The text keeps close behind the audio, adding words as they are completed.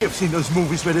You've seen those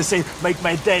movies where they say, make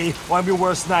my day, or I'm your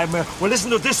worst nightmare. Well, listen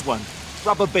to this one.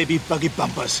 Rubber baby buggy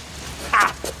bumpers.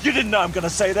 Ha! You didn't know I'm gonna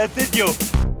say that, did you?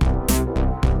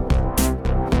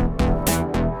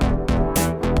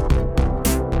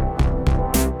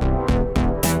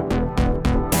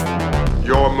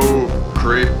 Your move,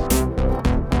 creep.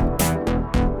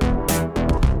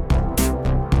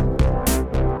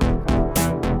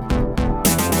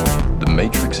 The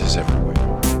Matrix is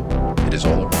everywhere. It is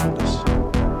all around us.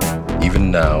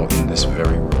 Even now, in this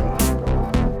very room.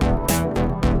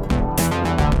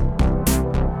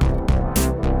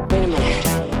 Wait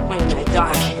a minute,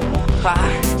 Doc.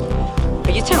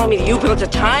 Are you telling me that you built a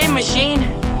time machine?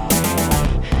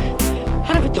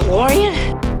 Out of a DeLorean?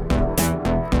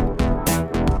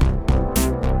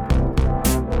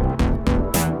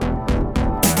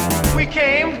 We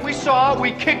came, we saw,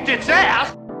 we kicked its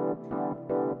ass.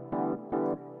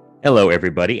 Hello,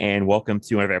 everybody, and welcome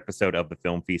to another episode of the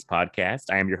Film Feast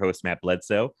podcast. I am your host, Matt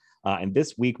Bledsoe, and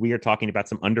this week we are talking about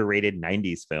some underrated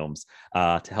 90s films.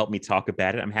 To help me talk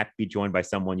about it, I'm happy to be joined by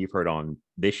someone you've heard on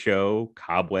this show,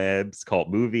 Cobwebs, Cult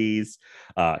Movies,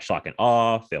 Shock and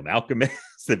Awe, Film Alchemist,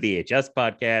 the VHS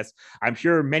podcast. I'm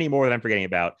sure many more that I'm forgetting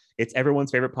about. It's everyone's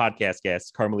favorite podcast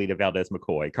guest, Carmelita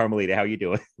Valdez-McCoy. Carmelita, how are you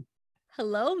doing?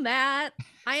 Hello, Matt.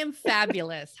 I am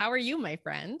fabulous. How are you, my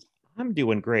friend? I'm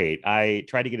doing great. I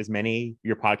tried to get as many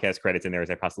your podcast credits in there as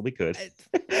I possibly could.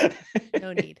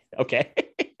 No need. Okay.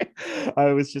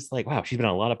 I was just like, wow, she's been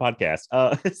on a lot of podcasts.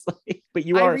 It's like, but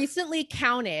I recently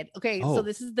counted. Okay, so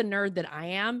this is the nerd that I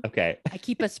am. Okay. I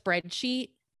keep a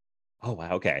spreadsheet. Oh,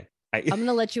 wow. Okay. I'm going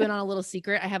to let you in on a little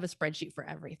secret. I have a spreadsheet for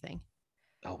everything.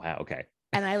 Oh, wow. Okay.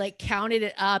 And I counted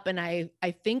it up, and I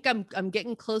think I'm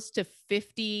getting close to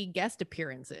 50 guest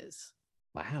appearances.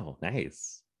 Wow.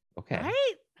 Nice. Okay.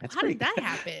 Right? That's How did that good.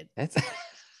 happen?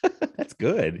 That's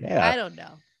good. Yeah. I don't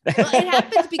know. Well, it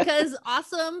happens because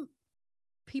awesome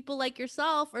people like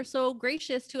yourself are so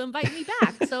gracious to invite me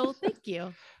back. So thank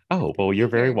you. Oh, well, you're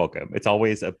very welcome. It's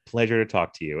always a pleasure to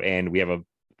talk to you. And we have a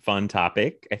fun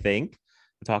topic, I think,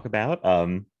 to talk about.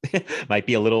 Might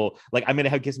be a little I'm going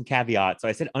to give some caveats. So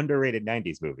I said underrated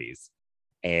 90s movies.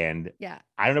 And yeah,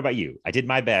 I don't know about you. I did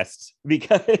my best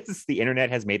because the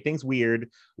internet has made things weird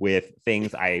with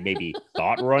things I maybe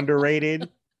thought were underrated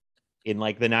in the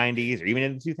 90s or even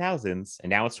in the 2000s. And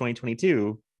now it's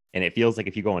 2022. And it feels like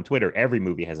if you go on Twitter, every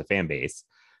movie has a fan base.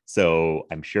 So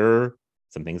I'm sure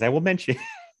some things I will mention,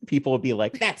 people will be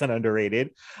like, that's not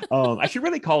underrated. I should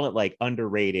really call it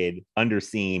underrated,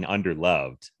 underseen,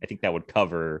 underloved. I think that would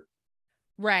cover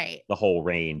right the whole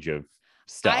range of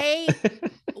stuff.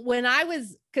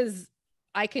 Because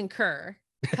I concur,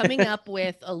 coming up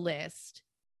with a list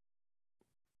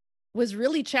was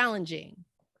really challenging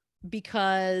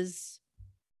because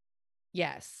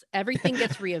yes, everything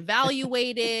gets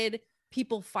reevaluated.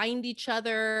 People find each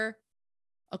other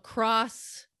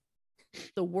across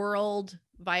the world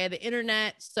via the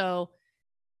internet. So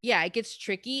yeah, it gets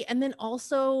tricky. And then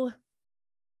also,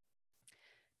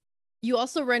 you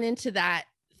also run into that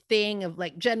thing of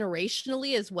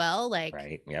generationally as well.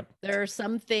 Right. Yep. There are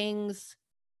some things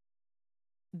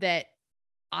that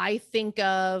I think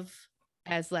of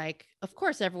as of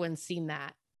course everyone's seen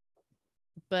that,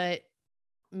 but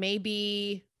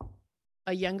maybe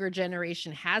a younger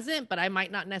generation hasn't, but I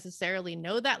might not necessarily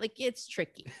know that. It's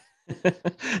tricky.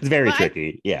 It's very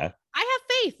tricky. Yeah. I have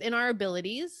faith in our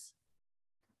abilities.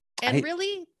 And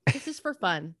really, this is for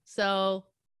fun. So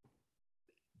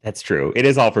that's true. It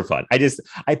is all for fun.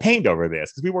 I pained over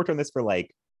this because we worked on this for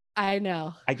I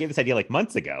know. I gave this idea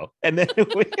months ago. And then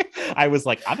I was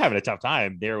like, I'm having a tough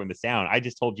time narrowing this down. I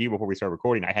just told you before we started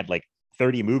recording, I had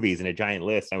 30 movies in a giant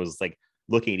list. I was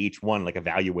looking at each one,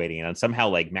 evaluating it, and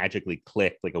somehow magically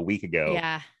clicked a week ago.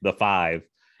 Yeah. The 5.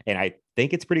 And I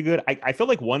think it's pretty good. I feel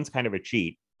like one's kind of a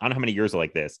cheat. I don't know how many years are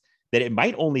like this, that it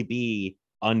might only be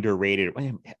underrated,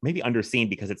 maybe underseen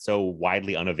because it's so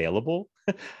widely unavailable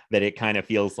that it kind of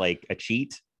feels like a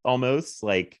cheat almost.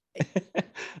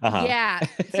 Uh-huh. Yeah.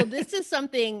 So this is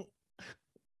something,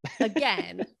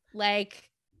 again,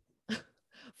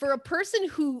 for a person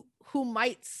who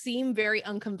might seem very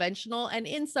unconventional, and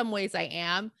in some ways I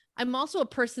am, I'm also a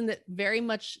person that very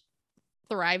much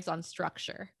thrives on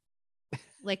structure.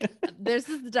 There's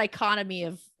this dichotomy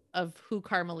of who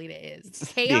Carmelita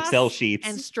is. Chaos, the Excel sheets,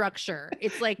 and structure.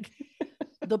 It's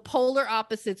the polar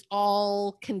opposites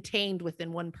all contained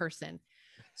within one person.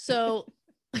 So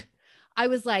I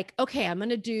was like, okay,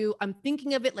 I'm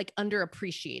thinking of it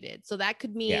underappreciated. So that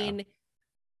could mean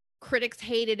critics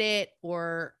hated it,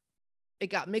 or it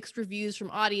got mixed reviews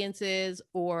from audiences,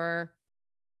 or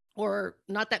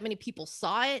not that many people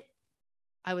saw it.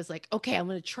 I was like, okay, I'm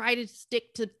going to try to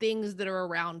stick to things that are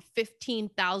around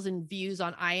 15,000 views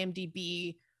on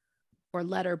IMDb or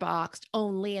Letterboxd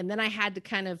only. And then I had to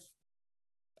kind of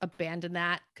abandon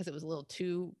that because it was a little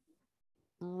too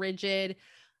rigid.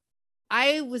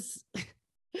 I was,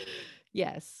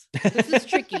 yes, this is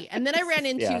tricky. And then I ran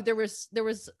into, there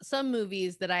was some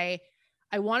movies that I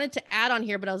wanted to add on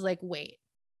here, but I was like, wait,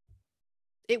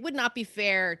 it would not be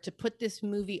fair to put this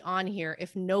movie on here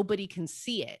if nobody can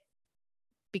see it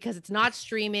because it's not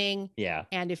streaming. Yeah.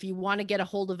 And if you want to get a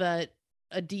hold of a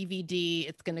DVD,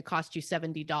 it's going to cost you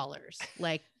 $70.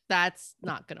 Like that's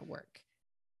not going to work.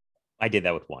 I did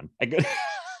that with one.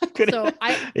 So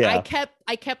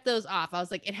I kept those off. I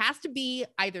was like, it has to be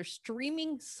either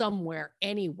streaming somewhere,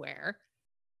 anywhere,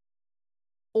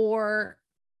 or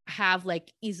have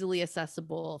like easily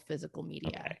accessible physical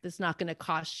media. Okay. That's not going to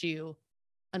cost you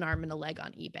an arm and a leg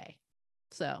on eBay.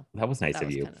 So that was nice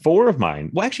of you. Kind of 4 of mine.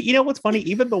 Well, actually, you know what's funny?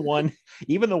 Even the one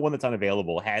that's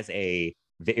unavailable has a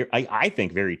I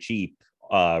think very cheap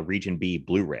Region B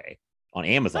Blu-ray on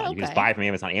Amazon. You can just buy it from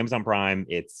Amazon Prime.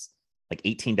 It's like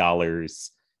 $18.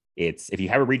 It's if you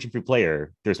have a Region Free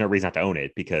player, there's no reason not to own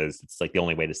it because it's like the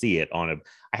only way to see it on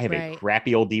I have a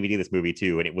crappy old DVD of this movie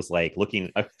too, and it was like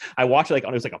looking. I watched it like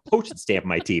it was like a postage stamp on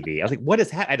my TV. I was like, "What is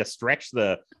happening?" I had to stretch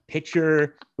the picture.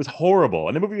 It was horrible,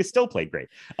 and the movie was still played great.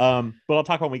 But I'll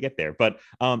talk when we get there. But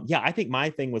yeah, I think my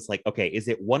thing was like, okay, is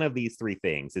it one of these 3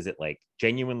 things? Is it like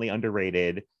genuinely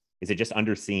underrated? Is it just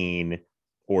underseen,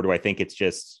 or do I think it's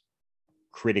just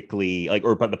critically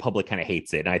but the public kind of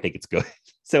hates it and I think it's good?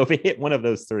 So if it hit one of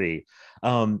those 3,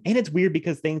 and it's weird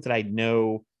because things that I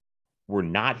know were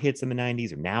not hits in the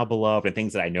 90s are now beloved, and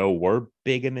things that I know were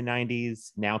big in the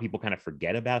 90s now people kind of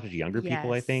forget about as younger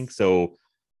people, I think. So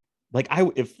like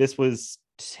if this was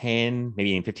 10 maybe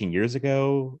even 15 years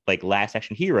ago, like Last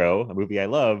Action Hero, a movie I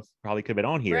love, probably could have been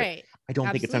on here. Right. I don't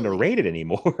think it's underrated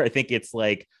anymore. I think it's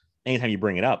like anytime you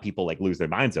bring it up, people like lose their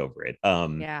minds over it.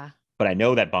 Yeah. But I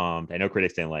know that bombed. I know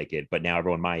critics didn't like it, but now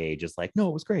everyone my age is like, no,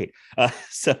 it was great.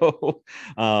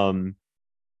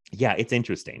 Yeah, it's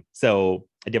interesting. So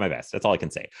I did my best. That's all I can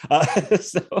say.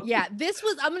 Yeah, I'm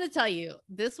going to tell you,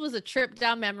 this was a trip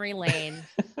down memory lane.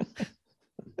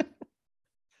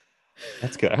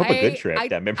 That's good. I hope a good trip.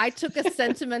 I took a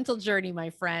sentimental journey,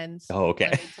 my friend. Oh, okay.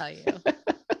 Let me tell you.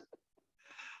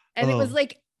 And it was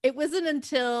like, it wasn't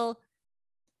until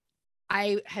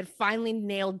I had finally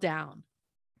nailed down,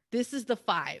 this is the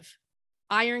 5.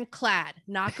 Ironclad,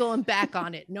 not going back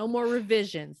on it. No more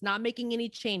revisions, not making any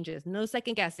changes, no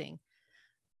second guessing.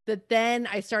 But then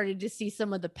I started to see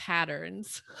some of the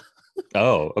patterns.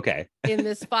 Oh, okay. In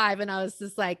this 5. And I was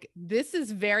just like, this is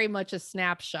very much a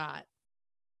snapshot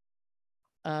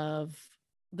of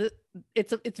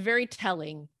it's very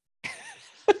telling.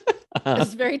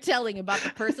 It's very telling about the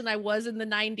person I was in the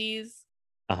 90s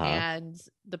and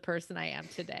the person I am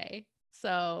today.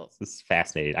 So this is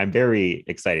fascinating. I'm very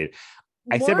excited.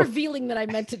 More revealing than I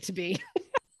meant it to be.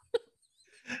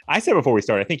 I said before we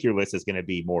started, I think your list is going to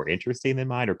be more interesting than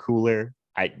mine or cooler.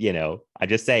 I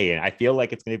just say, I feel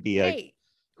like it's going to be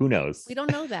who knows? We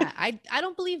don't know that. I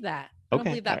don't believe that. I don't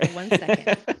believe that for 1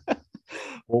 second.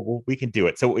 Well, we can do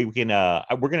it. So we can,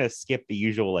 we're going to skip the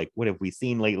usual, like, what have we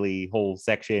seen lately whole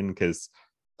section? Because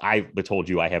I told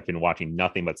you I have been watching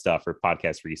nothing but stuff for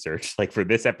podcast research. Like for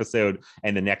this episode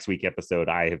and the next week episode,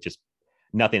 I have just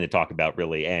nothing to talk about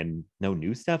really, and no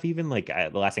new stuff even. Like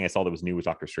the last thing I saw that was new was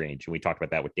Doctor Strange, and we talked about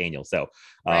that with Daniel. So,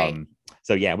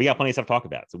 so yeah, we got plenty of stuff to talk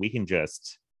about. So we can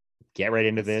just get right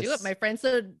into this. Do it, my friend.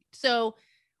 So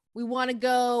we want to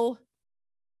go.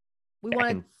 We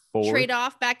want to trade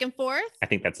off back and forth. I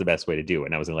think that's the best way to do it.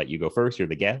 And I was going to let you go first. You're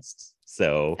the guest.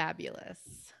 So fabulous.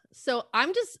 So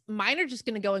mine are just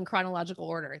going to go in chronological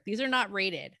order. These are not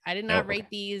rated. I did not rate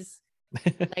these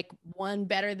like one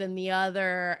better than the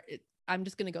other. I'm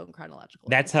just going to go in chronological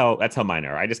order. That's how mine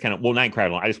are. I just kind of, not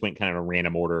incredible. I just went kind of a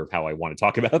random order of how I want to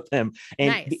talk about them.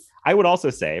 And nice. I would also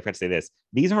say, if I had to say this,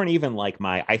 these aren't even like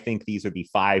I think these are the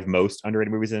 5 most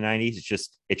underrated movies in the 90s.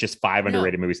 It's just 5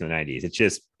 underrated movies in the 90s. It's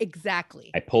just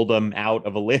exactly. I pulled them out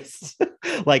of a list.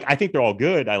 Like, I think they're all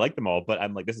good. I like them all, but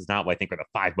I'm like, this is not what I think are the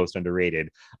 5 most underrated.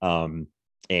 And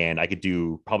I could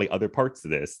do probably other parts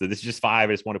of this. So this is just 5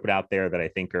 I just want to put out there that I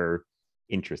think are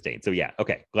interesting. So yeah,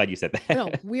 okay, glad you said that.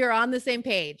 No, we are on the same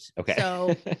page. Okay.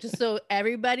 So just so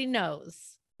everybody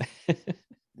knows,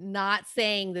 not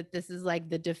saying that this is like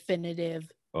the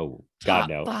definitive God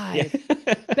no 5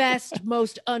 best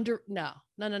most under no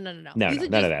none of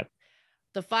that.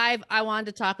 The 5 I wanted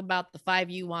to talk about, the 5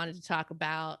 you wanted to talk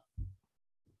about,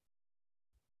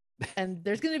 and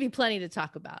there's going to be plenty to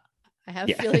talk about. I have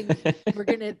a feeling we're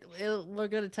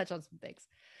gonna touch on some things.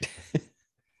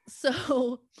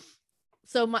 So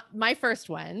my first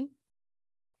one,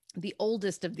 the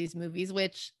oldest of these movies,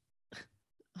 which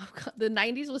oh God, the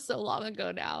 90s was so long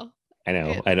ago now. I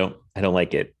know. I don't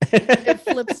like it. It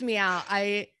flips me out.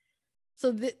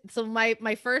 So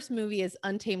my first movie is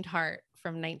Untamed Heart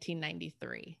from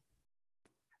 1993.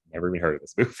 Never even heard of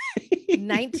this movie.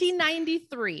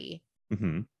 1993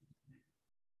 Mhm.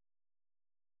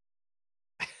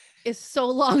 is so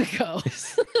long ago.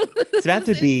 It's about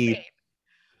to be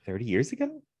 30 years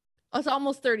ago. Oh, it's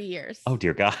almost 30 years. Oh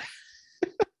dear God.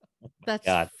 That's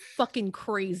God. fucking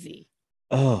crazy.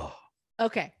 Oh.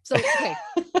 Okay. So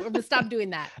we're gonna stop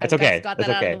doing that. That's okay. Got That's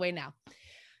that out of okay. the way now.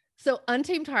 So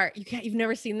Untamed Heart, you've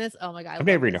never seen this? Oh my God. I've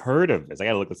never even heard of this. I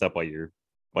gotta look this up while you're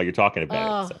talking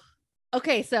about it. So.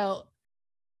 Okay, so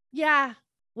yeah,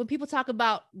 when people talk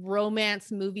about romance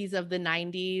movies of the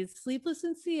 90s, Sleepless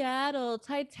in Seattle,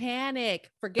 Titanic,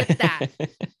 forget that.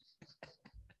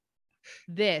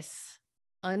 This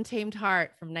Untamed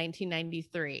Heart from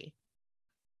 1993,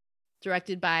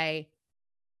 directed by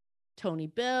Tony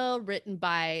Bill, written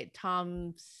by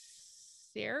Tom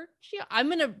Sergio. I'm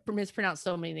gonna mispronounce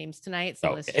so many names tonight,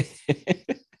 so let's just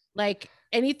like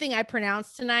anything I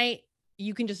pronounce tonight,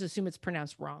 you can just assume it's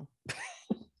pronounced wrong.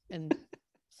 And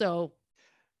so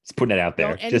just putting it out there.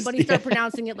 Don't anybody start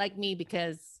pronouncing it like me,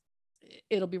 because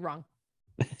it'll be wrong.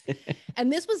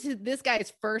 And this was this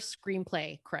guy's first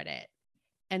screenplay credit.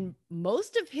 And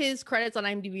most of his credits on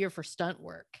IMDb are for stunt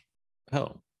work.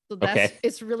 Oh, so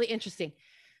it's really interesting.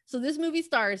 So this movie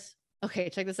stars, okay,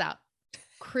 check this out.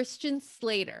 Christian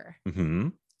Slater,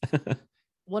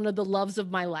 one of the loves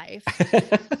of my life.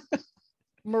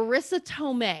 Marissa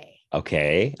Tomei.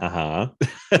 Okay.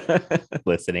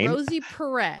 Listening. Rosie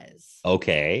Perez.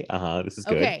 Okay. This is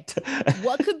good. Okay.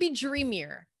 What could be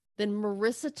dreamier than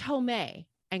Marissa Tomei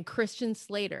and Christian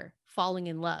Slater falling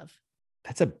in love?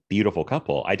 That's a beautiful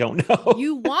couple. I don't know.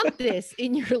 You want this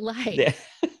in your life. Yeah.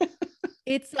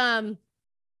 It's and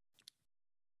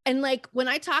like when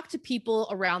I talk to people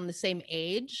around the same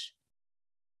age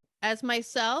as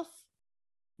myself,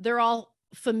 they're all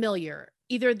familiar.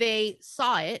 Either they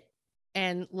saw it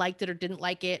and liked it or didn't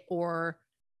like it, or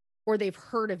they've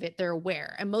heard of it, they're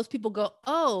aware. And most people go,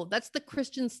 "Oh, that's the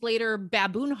Christian Slater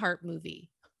Baboon Heart movie."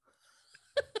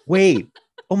 Wait.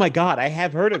 Oh my God, I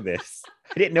have heard of this.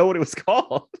 I didn't know what it was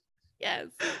called. Yes.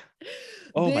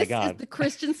 Oh my This God. is the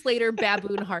Christian Slater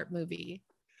Baboon Heart movie.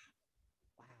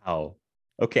 Wow.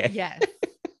 Okay. Yes.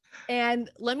 And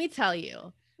let me tell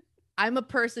you, I'm a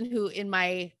person who in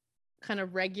my kind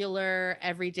of regular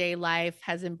everyday life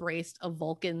has embraced a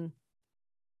Vulcan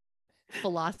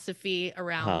philosophy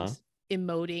around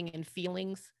emoting and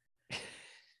feelings.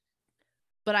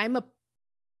 But I'm a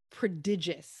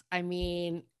prodigious. I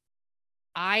mean,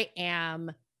 I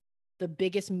am the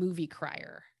biggest movie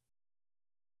crier.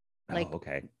 Like,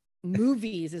 okay.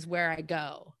 Movies is where I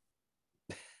go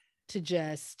to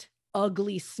just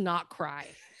ugly snot cry.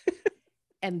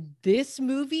 And this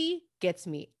movie gets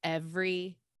me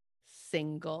every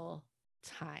single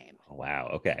time. Oh,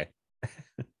 wow. Okay.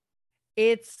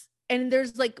 And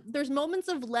there's moments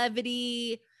of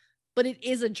levity, but it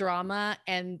is a drama,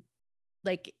 and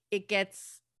like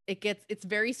it's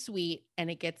very sweet,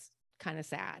 and it gets kind of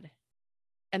sad.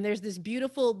 And there's this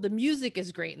the music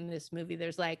is great in this movie.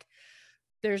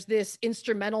 There's this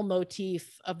instrumental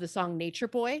motif of the song Nature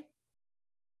Boy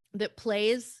that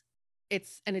plays.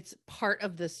 It's part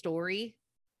of the story.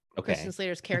 Okay. Christian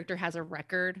Slater's character has a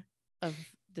record of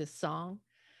this song.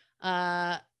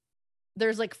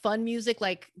 There's like fun music,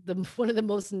 like one of the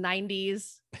most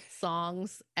 90s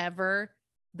songs ever,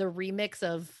 the remix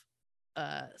of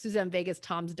Suzanne Vega's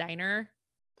Tom's Diner.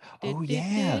 Oh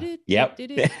yeah. Yep.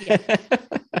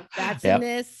 That's Yep. in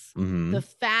this. Mhm. The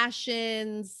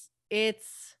fashions.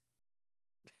 This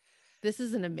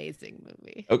is an amazing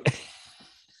movie. Okay.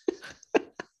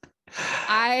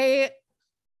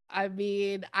 I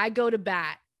mean, I go to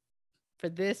bat for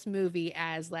this movie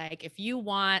as like, if you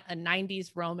want a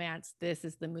 90s romance, this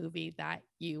is the movie that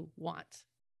you want.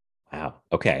 Wow.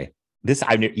 Okay. This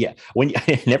I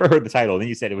never heard the title. And then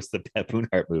you said it was the Baboon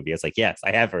Heart movie. I was like, yes,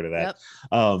 I have heard of that.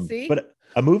 Yep. See? But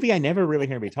a movie I never really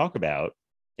hear anybody talk about.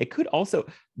 It could also.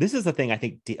 This is the thing I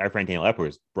think our friend Daniel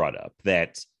Epworth brought up,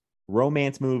 that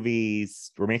romance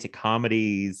movies, romantic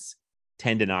comedies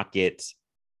tend to not get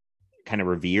kind of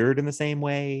revered in the same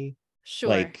way. Sure.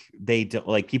 Like they don't,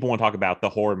 like people want to talk about the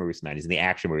horror movies from the 90s and the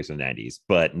action movies from the 90s,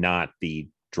 but not the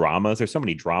dramas. There's so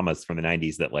many dramas from the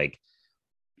 90s that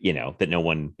that no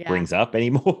one brings up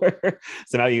anymore.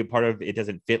 So now you're part of it,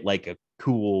 doesn't fit like a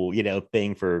cool,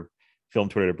 thing for film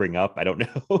Twitter to bring up. I don't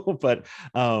know. But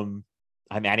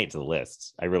I'm adding it to the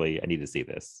list. I need to see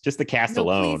this. Just the cast No,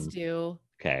 alone. please do.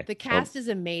 Okay. The cast is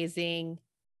amazing.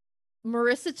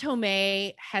 Marissa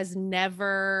Tomei has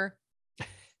never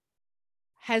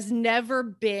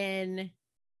been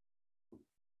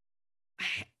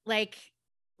like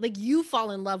you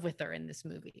fall in love with her in this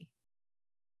movie.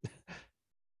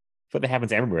 But that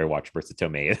happens everywhere I watch Marissa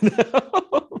Tomei.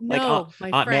 No,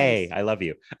 my Aunt May, friends. I love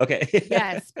you. Okay.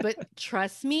 Yes, but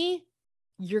trust me,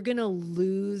 you're gonna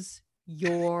lose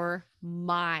your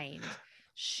mind.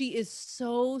 She is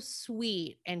so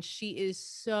sweet, and she is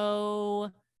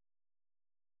so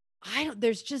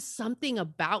there's just something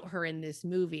about her in this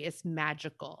movie. It's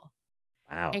magical.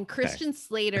 Wow. And okay. Christian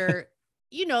Slater,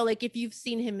 like if you've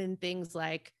seen him in things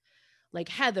like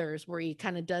Heathers, where he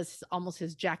kind of does almost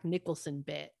his Jack Nicholson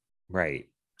bit. Right.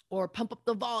 Or Pump Up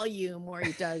the Volume, where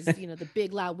he does, the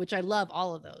big loud, which I love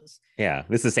all of those. Yeah.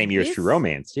 This is the same year as True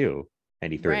Romance too.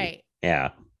 93. Right. Yeah.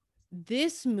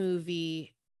 This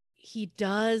movie, he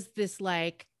does this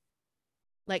kind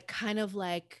of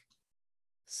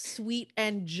sweet,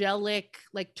 angelic,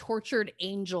 tortured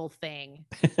angel thing.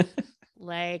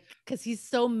 Because he's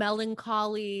so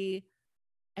melancholy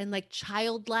and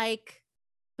childlike,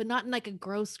 but not in a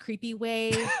gross, creepy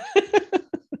way.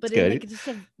 But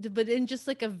in just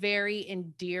a very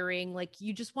endearing,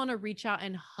 you just want to reach out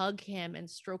and hug him and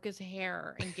stroke his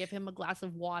hair and give him a glass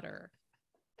of water.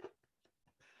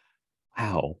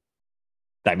 Wow.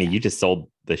 I mean, you just sold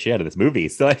the shit out of this movie.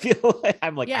 So I feel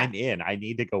like I'm in. I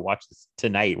need to go watch this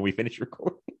tonight when we finish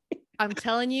recording. I'm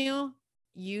telling you,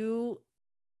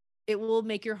 it will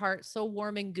make your heart so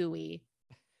warm and gooey.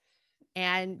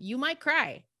 And you might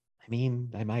cry. I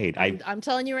mean, I might. I'm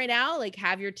telling you right now,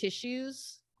 have your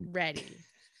tissues ready.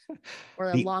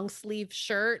 Or a long sleeve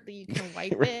shirt that you can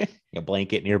wipe it. A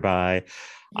blanket nearby.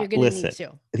 You're gonna need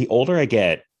to. The older I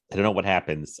get, I don't know what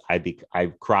happens.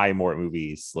 I cry more at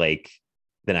movies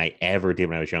than I ever did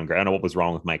when I was younger. I don't know what was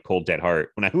wrong with my cold dead heart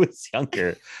when I was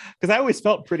younger, because I always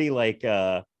felt pretty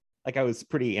I was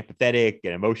pretty empathetic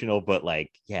and emotional. But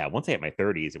once I hit my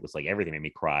 30s, it was everything made me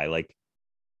cry.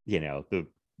 The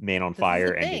Man on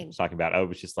Fire and talking about, I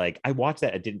was just I watched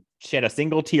that. I didn't shed a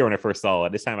single tear when I first saw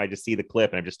it. This time I just see the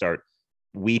clip and I just start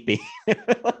weeping.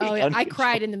 I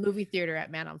cried in the movie theater at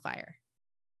Man on Fire.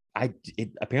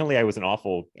 Apparently I was an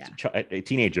awful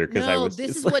teenager because I was.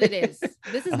 This is what it is.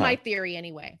 This is my theory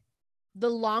anyway. The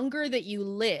longer that you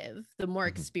live, the more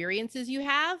experiences you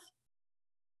have.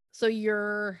 So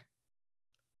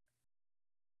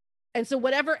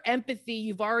whatever empathy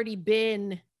you've already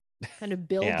been kind of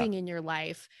building in your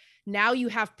life, now you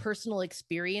have personal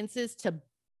experiences to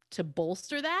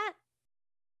bolster that.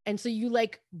 And so you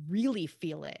really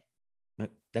feel it.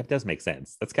 That does make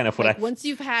sense. That's kind of what once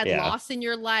you've had loss in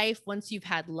your life, once you've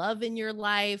had love in your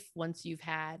life, once you've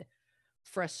had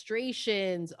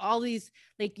frustrations, all these,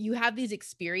 you have these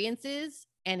experiences,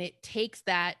 and it takes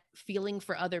that feeling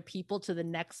for other people to the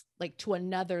next, to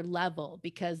another level,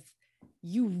 because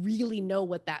you really know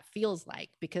what that feels like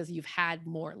because you've had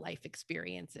more life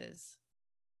experiences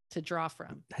to draw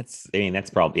from. That's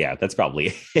probably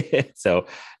it. So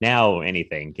now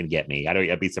anything can get me.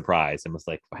 I'd be surprised. I'm just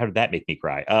how did that make me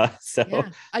cry? I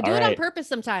do it on purpose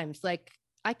sometimes.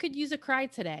 I could use a cry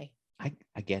today. I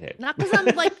get it. Not because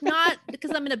I'm not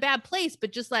because I'm in a bad place,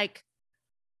 but just I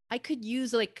could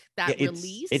use that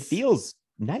release. It feels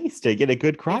nice to get a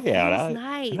good cry out.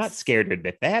 Nice. I'm not scared to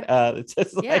admit that. It's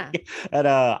just and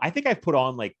I think I've put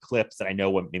on clips that I know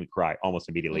what made me cry almost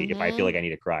immediately. If I feel like I need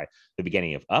to cry, the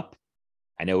beginning of Up.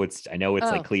 I know it's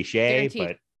cliche,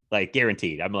 guaranteed. but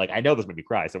guaranteed. I'm I know this made me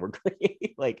cry, so we're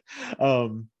great.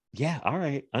 All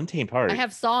right. Untamed Heart. I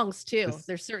have songs too.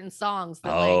 There's certain songs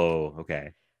that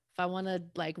okay. If I want to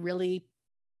really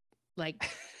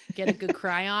get a good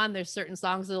cry on, there's certain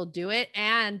songs that'll do it.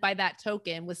 And by that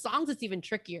token, with songs it's even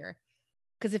trickier,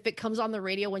 because if it comes on the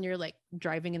radio when you're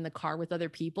driving in the car with other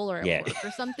people or at work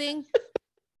or something,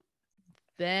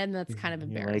 then that's kind of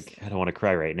embarrassing. I don't want to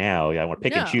cry right now. I want to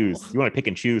pick and choose. You want to pick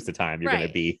and choose the time you're going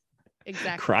to be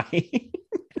crying.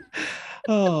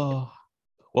 Oh,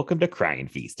 welcome to Crying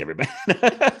Feast, everybody.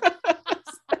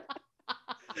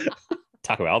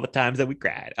 Talk about all the times that we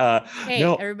cried.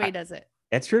 Everybody does it.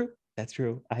 That's true.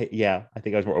 I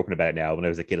think I was more open about it now. When I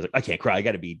was a kid, I was I can't cry. I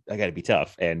gotta be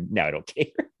tough. And now I don't care.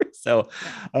 So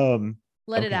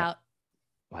let it out.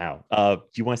 Wow. Do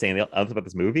you want to say anything else about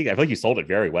this movie? I feel like you sold it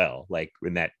very well,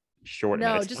 in that short.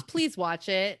 No, just please watch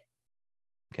it.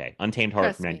 Okay. Untamed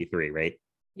Heart from 93, right?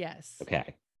 Yes.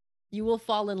 Okay. You will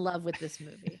fall in love with this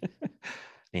movie.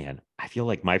 Man, I feel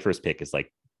like my first pick is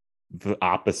the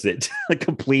opposite, the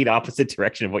complete opposite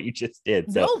direction of what you just did.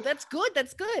 So, no, that's good.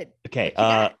 Okay.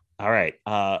 All All right.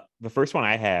 The first one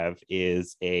I have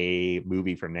is a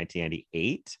movie from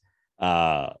 1998,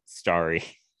 starring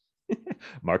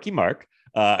Marky Mark,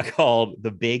 called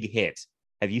The Big Hit.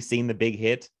 Have you seen The Big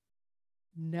Hit?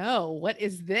 No, what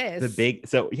is this?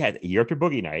 So yeah, Year After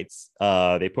Boogie Nights.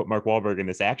 They put Mark Wahlberg in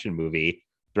this action movie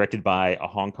directed by a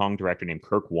Hong Kong director named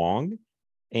Kirk Wong.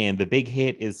 And The Big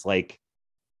Hit is like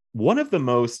one of the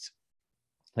most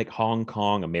like Hong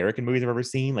Kong American movies I've ever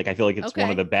seen. Like I feel like it's one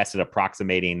of the best at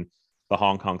approximating the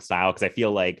Hong Kong style, because I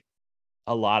feel like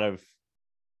a lot of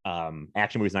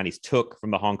action movies in the 90s took from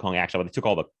the Hong Kong action, but they took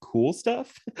all the cool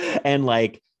stuff. And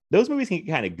like those movies can get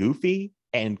kind of goofy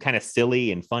and kind of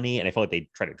silly and funny. And I feel like they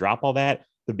try to drop all that.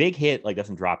 The Big Hit like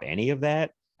doesn't drop any of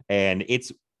that. And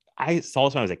I saw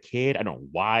this when I was a kid. I don't know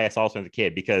why I saw this when I was a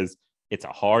kid, because it's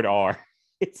a hard R.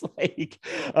 It's like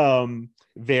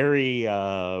very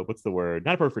what's the word?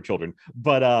 Not appropriate for children,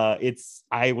 but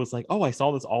I was like, oh, I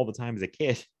saw this all the time as a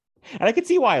kid. And I could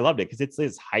see why I loved it, because it's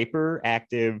this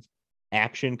hyperactive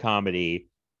action comedy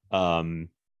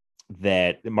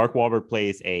that Mark Wahlberg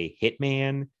plays a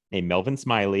hitman named Melvin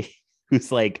Smiley,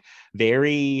 who's like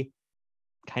very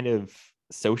kind of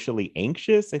socially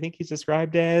anxious, I think he's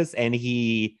described as. And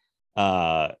he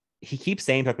keeps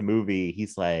saying throughout the movie,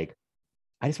 he's like,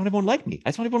 I just want everyone to like me. I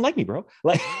just want everyone to like me, bro.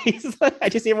 Like, I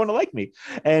just need everyone to like me.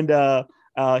 And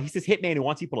he's this hitman who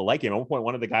wants people to like him. At one point,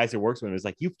 one of the guys who works with him is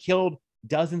like, you've killed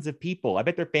dozens of people. I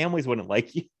bet their families wouldn't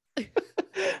like you.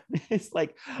 It's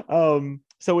like,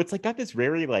 so it's like got this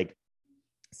very like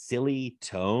silly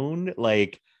tone,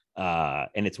 like,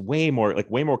 and it's way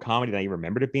more comedy than I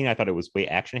remembered it being. I thought it was way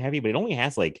action heavy, but it only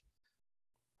has like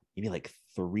maybe like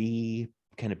 3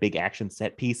 kind of big action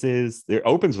set pieces. There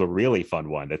opens with a really fun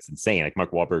one that's insane. Like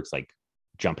Mark Wahlberg's like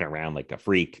jumping around like a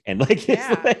freak, and like,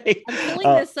 yeah. Like, I'm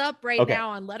pulling this up right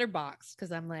now on Letterboxd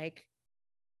because I'm like,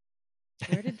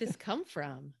 where did this come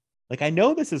from? Like, I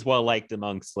know this is well liked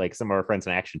amongst like some of our friends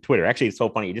on Action Twitter. Actually, it's so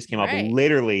funny. It just came up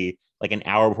literally like an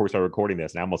hour before we started recording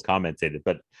this, and I almost commented,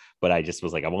 but I just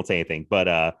was like, I won't say anything.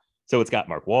 But so it's got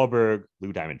Mark Wahlberg,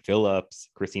 Lou Diamond Phillips,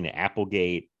 Christina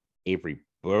Applegate, Avery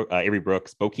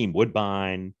Brooks, Bokeem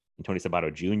Woodbine, and Tony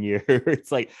Sabato Jr.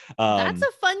 It's like that's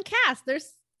a fun cast.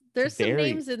 There's some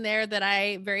names in there that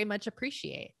I very much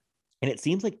appreciate. And it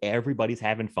seems like everybody's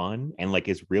having fun and like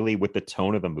is really with the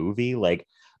tone of the movie. Like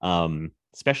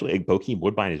especially like Bokeem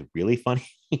Woodbine is really funny.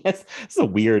 Yes,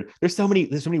 there's so many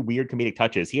weird comedic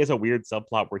touches. He has a weird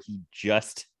subplot where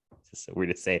this is so weird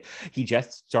to say, he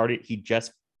just started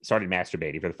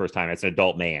masturbating for the first time as an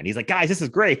adult man. He's like, guys, this is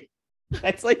great.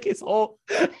 That's like his whole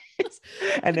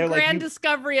and they're like, grand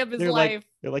discovery of his life.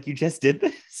 They're like, you just did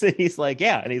this? And he's like,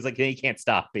 yeah. And he's like, he can't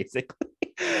stop, basically.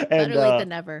 And better late than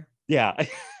never. Yeah,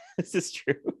 this is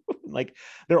true. Like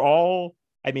they're 4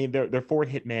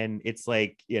 hitmen. It's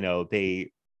like, you know,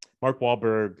 Mark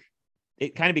Wahlberg,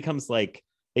 it kind of becomes like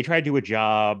they try to do a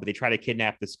job, they try to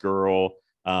kidnap this girl,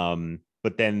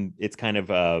 but then it's kind of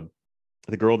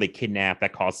the girl they kidnap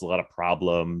that causes a lot of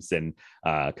problems, and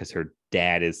because her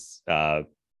dad is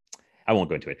I won't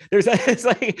go into it.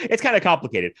 It's kind of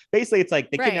complicated. Basically, it's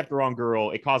like they kidnapped the wrong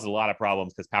girl. It causes a lot of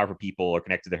problems because powerful people are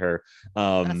connected to her.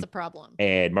 That's the problem.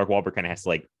 And Mark Wahlberg kind of has to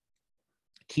like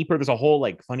keep her. There's a whole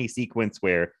like funny sequence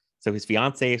where his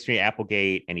fiance is Christina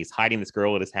Applegate, and he's hiding this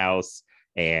girl at his house,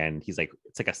 and he's like,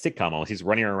 it's like a sitcom almost. He's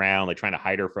running around like trying to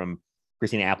hide her from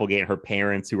Christina Applegate and her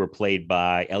parents, who were played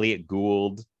by Elliot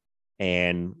Gould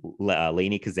and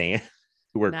Lainey Kazan,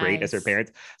 who were great as her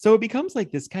parents. So it becomes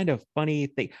like this kind of funny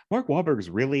thing. Mark Wahlberg's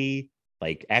really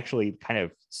like actually kind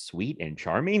of sweet and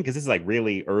charming, because this is like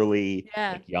really early,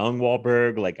 like, young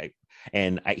Wahlberg.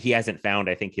 He hasn't found,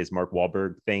 I think, his Mark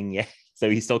Wahlberg thing yet. So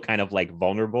he's still kind of like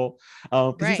vulnerable.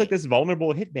 Because he's like this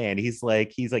vulnerable hitman. He's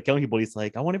like killing people. He's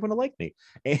like, I want everyone to like me.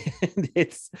 And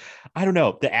I don't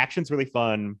know. The action's really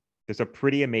fun. There's a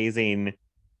pretty amazing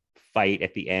fight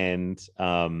at the end.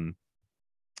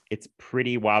 It's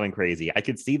pretty wild and crazy. I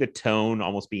could see the tone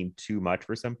almost being too much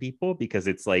for some people, because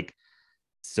it's like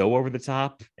so over the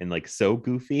top and like so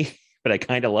goofy, but I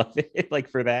kind of love it like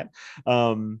for that.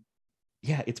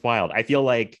 Yeah, it's wild. I feel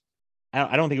like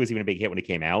I don't think it was even a big hit when it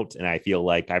came out, and I feel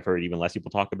like I've heard even less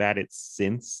people talk about it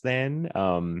since then.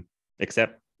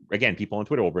 Except again, people on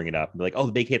Twitter will bring it up and be like, "Oh,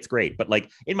 the big hit's great," but like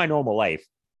in my normal life,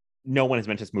 no one has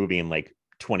mentioned this movie in like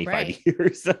 25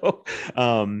 years. So,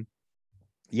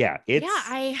 yeah, it's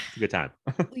a good time.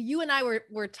 You and I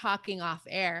were talking off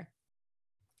air.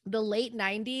 The late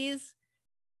 90s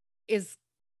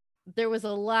there was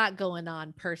a lot going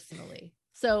on personally.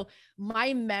 So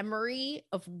my memory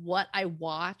of what I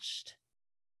watched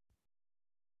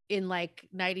in like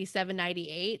 97,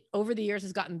 98 over the years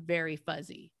has gotten very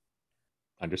fuzzy.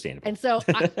 Understandable. And so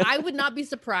I would not be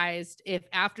surprised if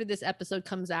after this episode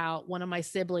comes out, one of my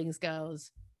siblings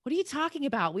goes, "What are you talking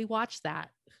about? We watched that."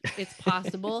 It's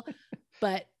possible.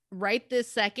 But right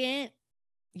this second,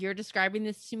 you're describing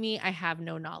this to me, I have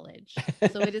no knowledge.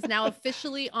 So it is now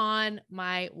officially on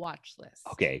my watch list.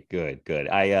 Okay, good.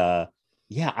 I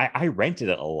rented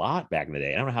it a lot back in the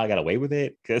day. I don't know how I got away with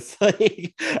it because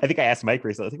like I think I asked Mike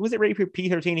recently, I was like, was it rated for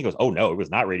P-13? He goes, oh no, it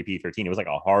was not rated P-13. It was like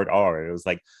a hard R. It was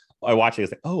like I watched it, I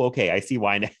was like, oh, okay, I see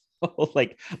why now.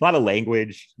 Like a lot of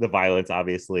language, the violence,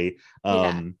 obviously.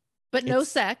 But no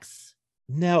sex.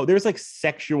 No, there's like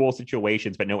sexual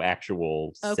situations, but no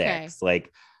actual sex.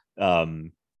 Like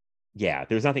yeah,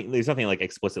 there's nothing like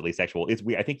explicitly sexual. It's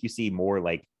weird. I think you see more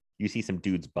like you see some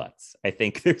dudes' butts. I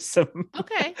think there's some.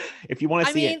 Okay. If you want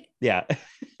to see it, yeah.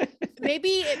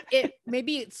 maybe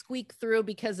it squeaked through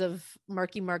because of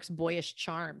Marky Mark's boyish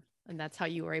charm, and that's how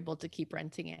you were able to keep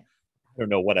renting it. I don't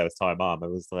know what I was telling Mom. I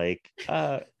was like,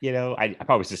 I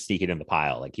probably was just sneaking in the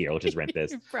pile. Like, here, let's just rent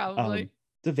this. Probably.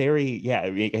 The very I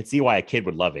mean, I can see why a kid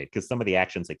would love it because some of the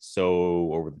action's like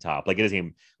so over the top. Like it doesn't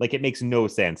even like it makes no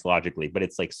sense logically, but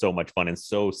it's like so much fun and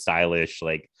so stylish.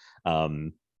 Like,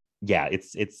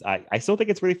 it's I still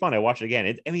think it's really fun. I watch it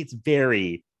again. It's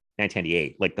very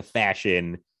 1998. Like the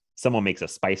fashion. Someone makes a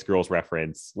Spice Girls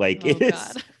reference. Like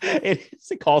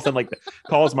it calls them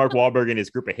calls Mark Wahlberg and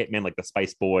his group of hitmen like the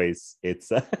Spice Boys.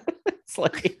 It's it's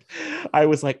like I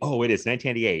was like, oh, it is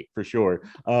 1998 for sure.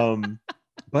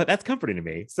 But that's comforting to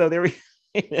me. So there we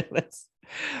that's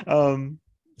sometimes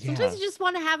you just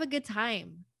want to have a good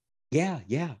time. Yeah.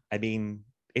 I mean,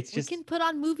 it's just we can put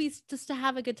on movies just to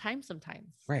have a good time sometimes.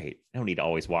 Right. I don't need to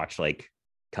always watch like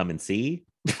Come and See.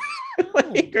 No.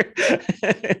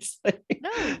 It's like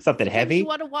something heavy. You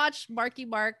want to watch Marky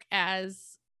Mark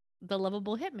as the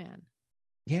lovable hitman.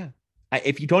 Yeah.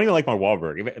 If you don't even like Mark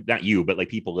Wahlberg, not you, but like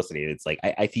people listening, it's like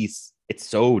it's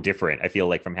so different. I feel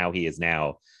like from how he is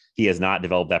now. He has not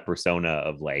developed that persona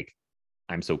of like,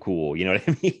 I'm so cool. You know what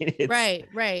I mean? It's right.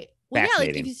 Well, yeah, like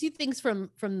if you see things from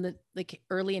the like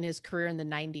early in his career in the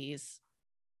 90s,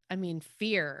 I mean,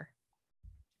 Fear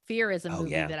is a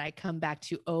movie that I come back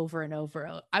to over and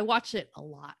over. I watch it a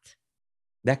lot.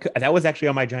 That was actually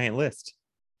on my giant list.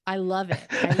 I love it.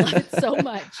 I love it so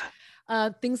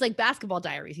much. Things like Basketball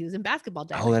Diaries. He was in Basketball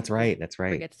Diaries. Oh, that's right.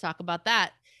 We get to talk about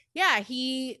that. Yeah,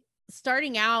 he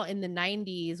starting out in the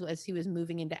 90s as he was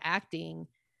moving into acting,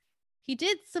 he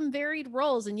did some varied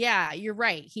roles. And yeah, you're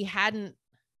right.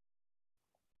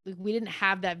 We didn't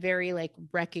have that very like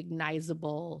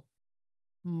recognizable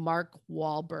Mark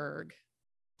Wahlberg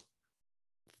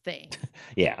thing.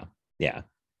 Yeah.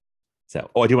 So,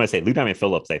 I do want to say Lou Diamond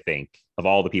Phillips, I think, of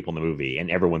all the people in the movie, and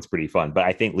everyone's pretty fun, but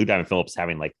I think Lou Diamond Phillips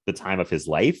having like the time of his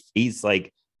life.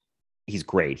 He's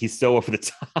great. He's so over the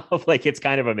top. Like, it's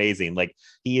kind of amazing. Like,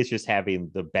 he is just having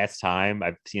the best time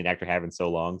I've seen an actor have in so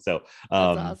long. So,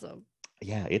 that's awesome.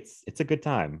 Yeah, it's a good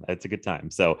time. It's a good time.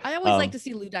 So I always like to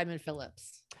see Lou Diamond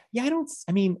Phillips. Yeah,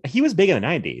 he was big in the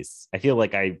 90s. I feel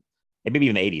like and maybe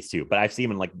even the 80s too, but I've seen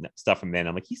him in like stuff from then.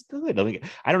 I'm like, he's good.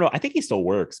 I don't know. I think he still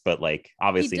works, but like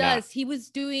obviously he does. Not. He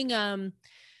was doing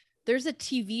there's a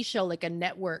TV show, like a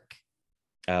network.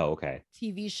 Oh, okay.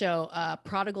 TV show,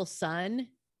 Prodigal Son.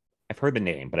 I've heard the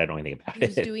name, but I don't know anything about it.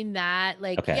 He was doing that.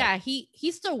 Like, okay. Yeah,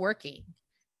 he's still working.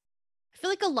 I feel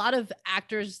like a lot of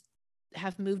actors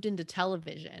have moved into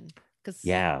television because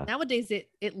nowadays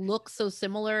it looks so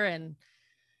similar, and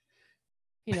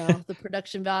the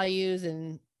production values,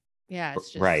 and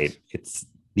it's just right. It's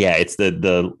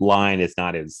the line is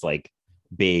not as like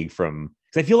big from.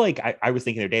 Because I feel like I was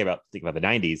thinking the other day about the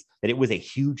 90s, that it was a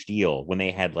huge deal when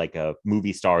they had like a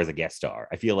movie star as a guest star.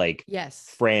 I feel like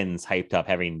Friends hyped up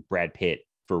having Brad Pitt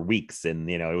for weeks. And,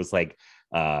 it was like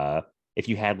if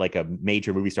you had like a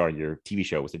major movie star in your TV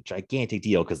show, it was a gigantic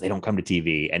deal because they don't come to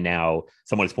TV. And now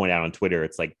someone has pointed out on Twitter,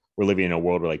 it's like we're living in a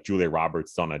world where like Julia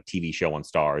Roberts is on a TV show on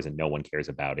Stars and no one cares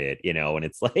about it, and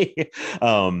it's like,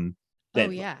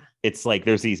 it's like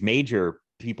there's these major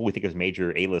people we think of as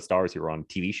major A-list stars who are on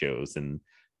TV shows, and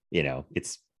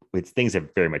it's things have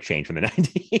very much changed from the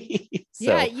 90s. So.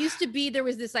 Yeah, it used to be there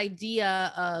was this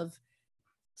idea of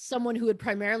someone who had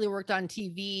primarily worked on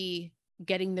TV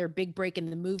getting their big break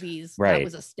in the movies. Right. That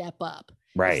was a step up.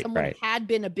 Right. If someone had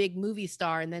been a big movie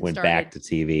star and then went back to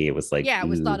TV, it was like, it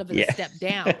was thought of as a step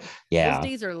down. Those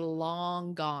days are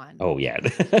long gone. Oh yeah.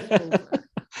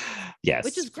 Yes.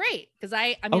 Which is great because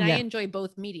I enjoy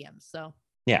both mediums. So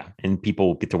yeah, and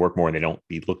people get to work more and they don't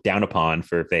be looked down upon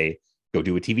for if they go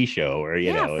do a TV show or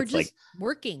for it's just like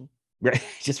working. Right.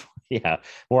 Just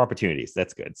more opportunities.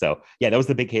 That's good. So that was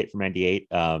the big hit from 98.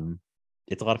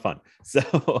 It's a lot of fun. So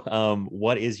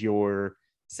what is your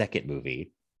second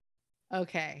movie.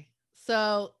 Okay.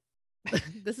 So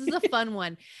this is a fun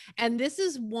one. And this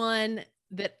is one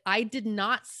that I did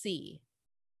not see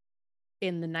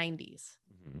in the 90s.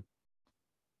 Mhm.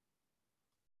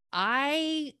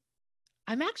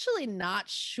 I'm actually not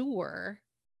sure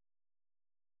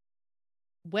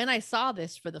when I saw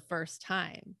this for the first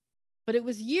time, but it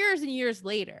was years and years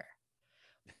later.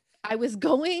 I was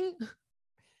going,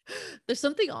 there's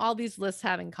something all these lists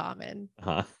have in common.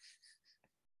 Huh?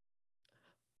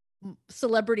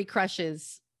 Celebrity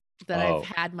crushes that Oh, I've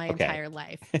had my okay. entire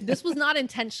life. This was not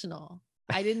intentional.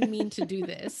 I didn't mean to do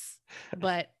this,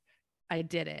 but I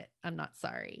did it. I'm not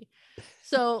sorry.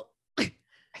 So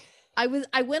I went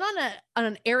on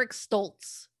an Eric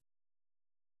Stoltz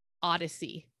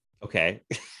odyssey Okay.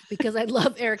 because I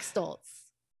love Eric Stoltz.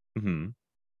 hmm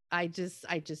I just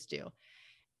do.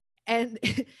 And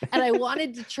and I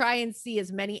wanted to try and see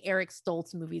as many Eric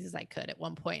Stoltz movies as I could at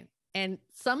one point. And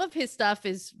some of his stuff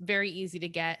is very easy to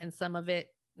get and some of it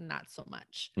not so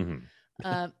much. hmm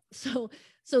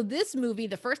So this movie,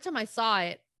 the first time I saw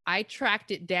it, I tracked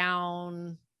it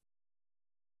down.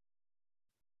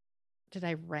 Did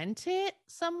I rent it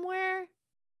somewhere?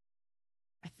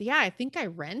 I think I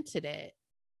rented it.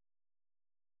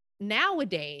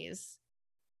 Nowadays,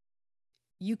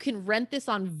 you can rent this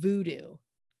on Vudu.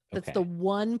 That's Okay. the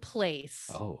one place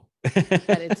Oh.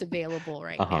 that it's available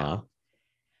right Uh-huh. now.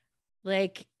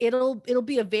 Like it'll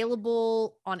be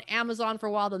available on Amazon for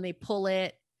a while, then they pull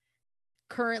it.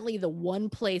 Currently, the one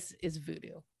place is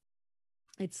Vudu.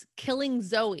 It's Killing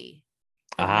Zoe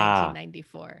from Ah.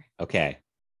 1994. Okay.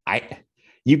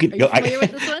 You could Are go. you familiar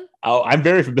with this one? Oh, I'm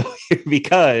very familiar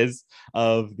because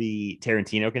of the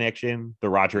Tarantino connection, the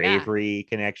Roger Yeah. Avery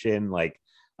connection, like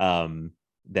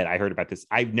that I heard about this.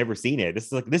 I've never seen it.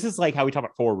 This is like how we talked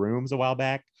about Four Rooms a while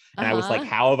back. And I was like, Uh-huh.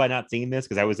 how have I not seen this?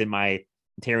 Because I was in my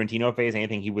Tarantino phase.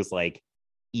 Anything he was like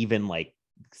even like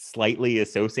slightly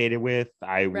associated with,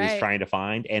 I was Right. trying to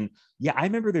find. And yeah, I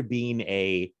remember there being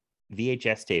a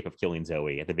VHS tape of Killing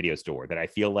Zoe at the video store that I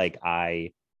feel like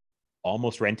I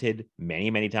almost rented many,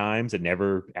 many times and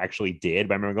never actually did.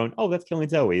 But I remember going, oh, that's Killing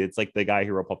Zoe. It's like the guy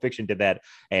who wrote Pulp Fiction did that.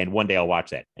 And one day I'll watch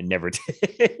that and never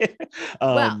did.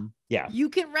 Well, yeah. you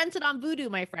can rent it on Vudu,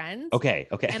 my friends. Okay.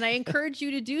 And I encourage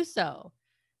you to do so.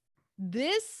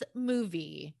 This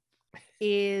movie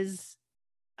is,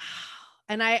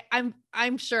 and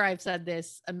I'm sure I've said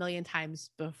this a million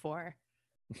times before.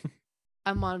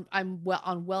 I'm well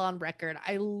on record.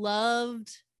 I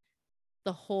loved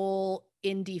the whole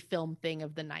indie film thing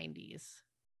of the 90s,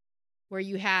 where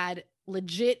you had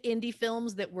legit indie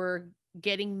films that were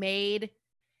getting made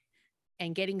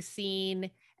and getting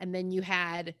seen, and then you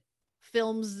had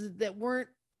films that weren't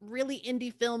really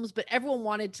indie films, but everyone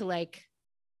wanted to like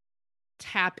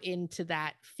tap into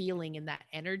that feeling and that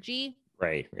energy.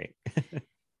 Right.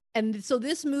 And so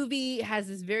this movie has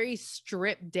this very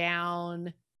stripped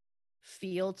down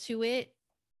feel to it,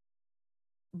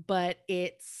 but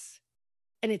it's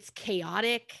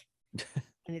chaotic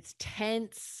and it's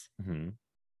tense. Mm-hmm.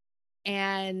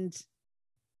 And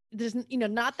there's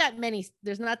not that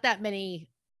many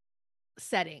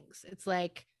settings. It's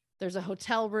like there's a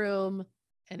hotel room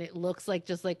and it looks like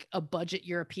just like a budget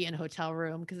European hotel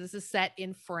room because this is set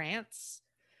in France.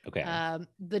 Okay.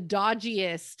 The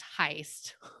dodgiest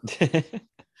heist,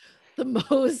 the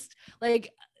most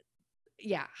like,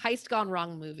 yeah, heist gone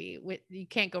wrong movie. You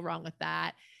can't go wrong with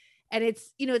that. And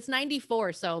it's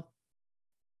 94. So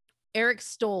Eric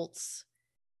Stoltz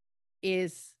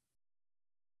is,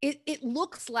 it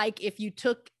looks like if you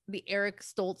took the Eric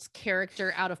Stoltz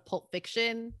character out of Pulp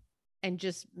Fiction and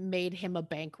just made him a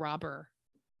bank robber.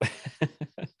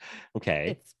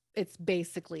 Okay. It's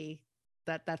basically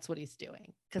that's what he's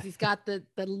doing, because he's got the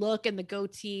look and the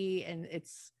goatee, and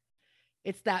it's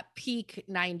that peak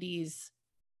 90s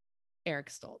Eric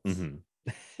Stoltz.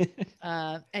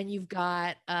 Mm-hmm. And you've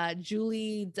got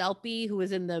Julie Delpy, who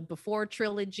was in the Before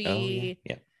trilogy. Oh,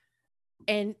 yeah.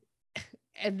 And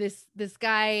this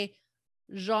guy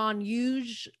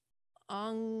Jean-Hugues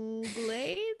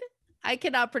Anglade. I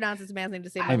cannot pronounce this man's name to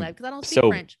save my life because I don't speak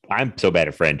French. I'm so bad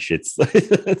at French. It's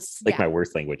like my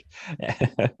worst language.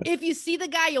 If you see the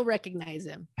guy, you'll recognize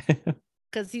him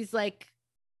because he's like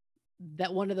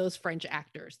that one of those French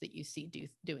actors that you see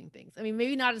doing things. I mean,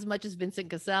 maybe not as much as Vincent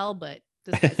Cassel, but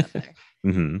this guy's up there.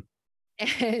 Mm-hmm.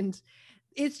 And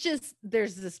it's just,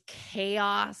 there's this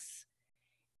chaos,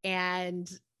 and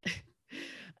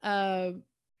so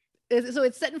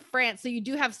it's set in France. So you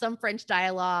do have some French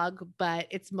dialogue, but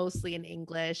it's mostly in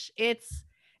English. It's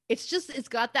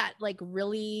got that like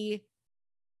really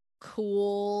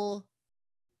cool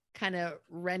kind of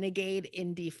renegade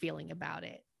indie feeling about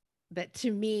it. that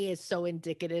to me is so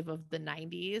indicative of the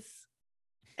 90s.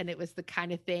 And it was the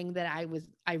kind of thing that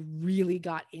I really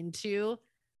got into.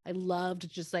 I loved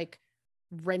just like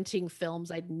renting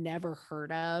films I'd never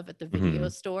heard of at the video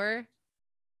store.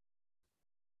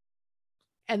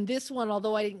 And this one,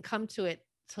 although I didn't come to it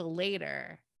till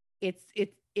later,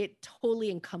 it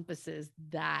totally encompasses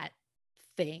that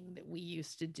thing that we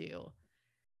used to do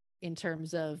in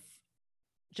terms of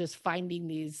just finding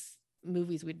these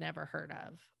movies we'd never heard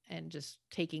of and just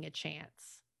taking a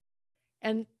chance.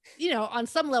 And, you know, on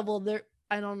some level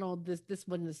I don't know, this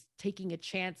one is taking a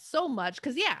chance so much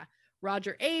because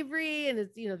Roger Avery and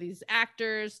it's, you know, these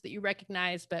actors that you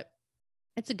recognize, but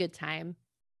it's a good time.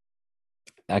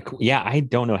 I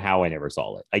don't know how I never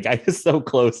saw it. Like, I was so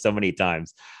close so many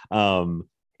times.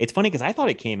 It's funny because I thought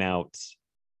it came out,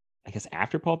 I guess,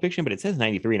 after Pulp Fiction, but it says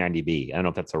 93 and IMDb. I don't know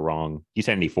if that's a wrong. You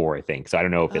said 94, I think. So I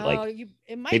don't know if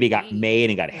it maybe got made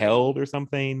and got held or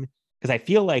something. Because I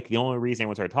feel like the only reason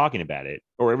everyone started talking about it,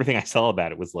 or everything I saw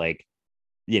about it, was like,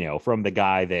 you know, from the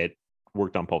guy that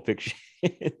worked on Pulp Fiction.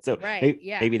 So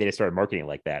maybe they just started marketing it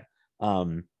like that.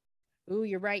 Ooh,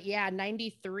 you're right. Yeah,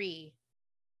 93.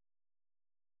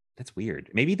 That's weird.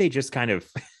 Maybe they just kind of,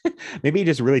 maybe it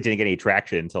just really didn't get any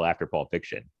traction until after Pulp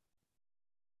Fiction.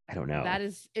 I don't know. That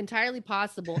is entirely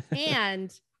possible.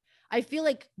 And I feel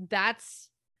like I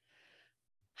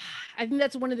think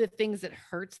that's one of the things that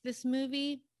hurts this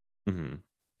movie. Mm-hmm.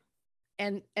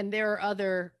 And there are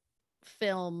other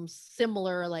films,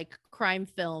 similar like crime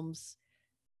films,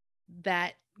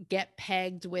 that get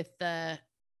pegged with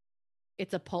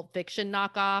it's a Pulp Fiction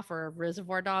knockoff or a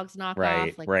Reservoir Dogs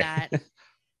knockoff,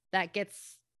 that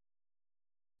gets,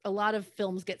 a lot of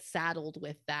films get saddled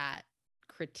with that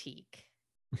critique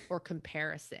or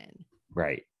comparison.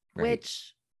 Right.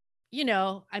 Which, you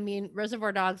know, I mean,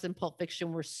 Reservoir Dogs and Pulp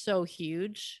Fiction were so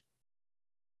huge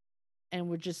and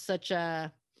were just such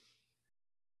a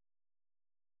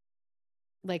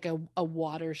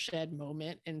watershed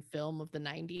moment in film of the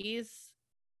 90s.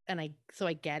 And I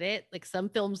get it. Like, some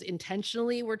films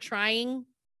intentionally were trying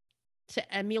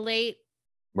to emulate.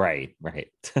 Right.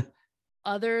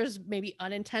 Others maybe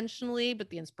unintentionally, but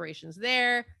the inspiration's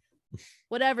there.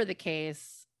 Whatever the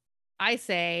case, I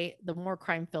say the more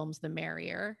crime films, the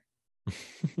merrier,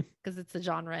 because it's a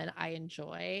genre and I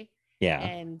enjoy. Yeah.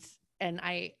 And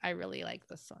I really like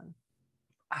this one.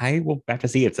 I will have to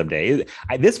see it someday.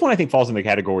 This one I think falls in the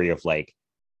category of like,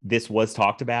 this was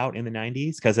talked about in the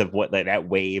 90s because of what that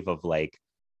wave of like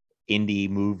indie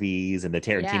movies and the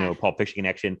Tarantino Pulp Fiction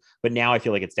connection. But now I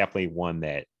feel like it's definitely one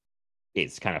that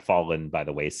it's kind of fallen by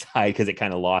the wayside because it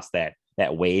kind of lost that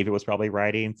wave it was probably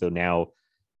riding. So now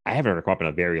I haven't heard it come up in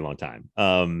a very long time.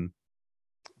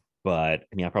 But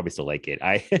I mean, I probably still like it.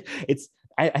 I think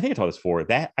I told this before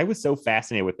that I was so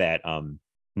fascinated with that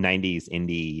 90s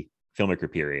indie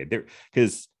filmmaker period there,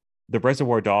 because the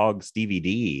Reservoir Dogs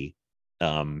DVD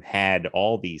had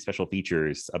all these special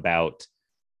features about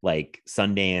like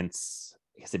Sundance.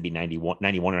 I guess it'd be 91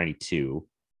 or 92,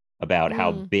 about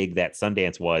how big that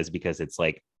Sundance was, because it's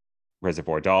like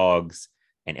Reservoir Dogs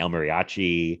and El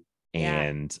Mariachi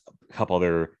and a couple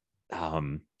other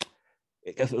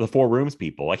the Four Rooms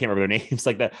people. I can't remember their names.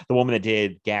 Like the woman that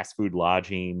did Gas Food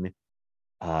Lodging.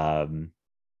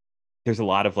 There's a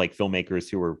lot of like filmmakers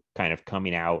who were kind of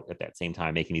coming out at that same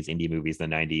time, making these indie movies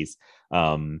in the 90s,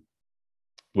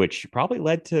 which probably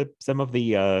led to some of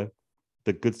the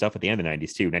good stuff at the end of the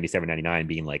 90s too, 97, 99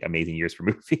 being like amazing years for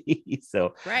movies.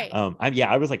 So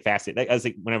I was like fascinated. I was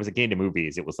like, when I was getting into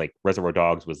movies, it was like Reservoir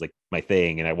Dogs was like my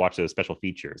thing, and I watched those special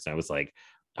features and I was like,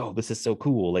 oh, this is so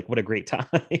cool, like what a great time.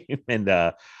 And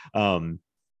so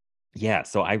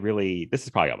I really, this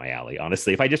is probably up my alley,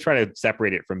 honestly. If I just try to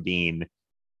separate it from being,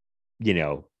 you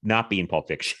know, not being Pulp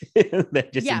Fiction,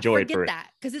 that just enjoy it for that,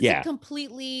 because it's a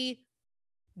completely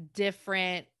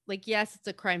different, like, yes, it's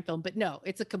a crime film, but no,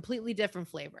 it's a completely different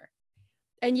flavor.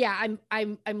 And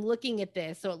I'm looking at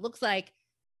this, so it looks like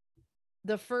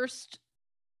the first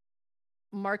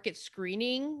market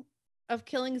screening of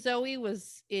Killing Zoe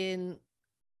was in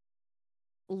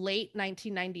late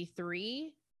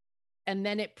 1993, and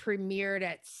then it premiered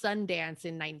at Sundance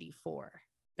in 94.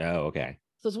 Oh, okay.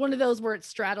 So it's one of those where it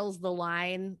straddles the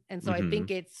line. And so I think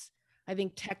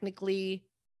technically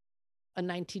a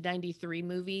 1993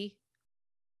 movie.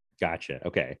 Gotcha.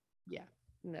 Okay. Yeah.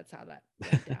 And that's how that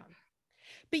went down.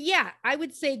 But yeah, I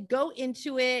would say go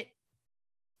into it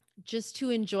just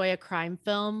to enjoy a crime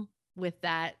film with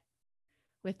that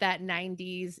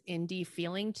 90s indie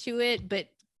feeling to it. But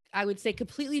I would say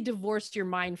completely divorce your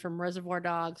mind from Reservoir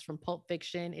Dogs, from Pulp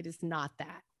Fiction. It is not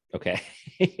that. Okay.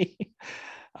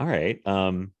 All right.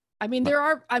 I mean,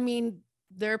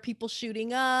 there are people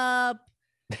shooting up,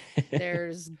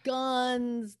 there's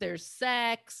guns, there's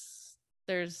sex,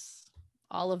 there's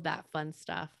all of that fun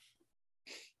stuff.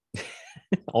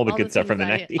 All the good stuff from the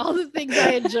 90s. All the things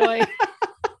I enjoy.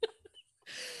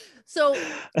 So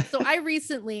I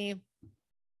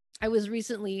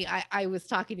was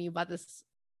talking to you about this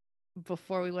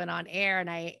before we went on air, and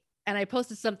I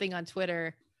posted something on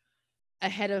Twitter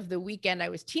ahead of the weekend. I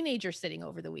was teenager sitting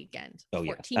over the weekend,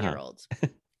 14-year-olds.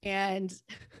 And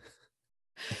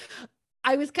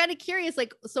I was kind of curious,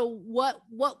 like, so what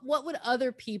would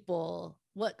other people,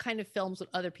 what kind of films would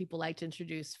other people like to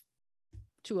introduce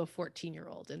to a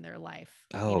 14-year-old in their life?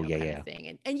 Oh, kind of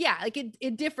thing. And yeah, like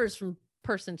it differs from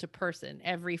person to person.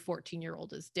 Every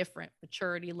 14-year-old is different,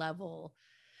 maturity level,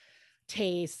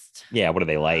 taste. Yeah, what do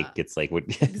they like? It's like what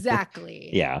exactly.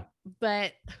 Yeah.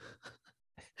 But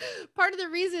part of the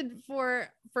reason for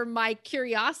my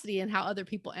curiosity and how other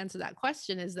people answer that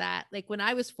question is that, like, when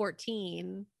I was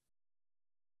 14,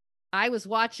 I was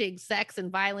watching sex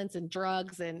and violence and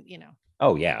drugs and,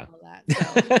 oh yeah, all that.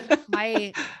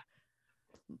 So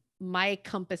my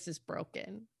compass is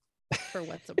broken for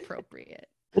what's appropriate.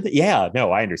 Well, yeah,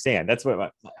 no, I understand. That's what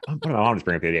my mom was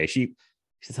bringing up the other day. She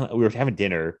said, we were having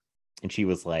dinner and she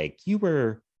was like, "You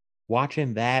were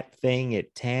watching that thing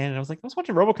at 10." And I was like, "I was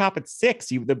watching RoboCop at 6.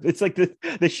 It's like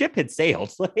the ship had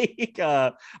sailed." Like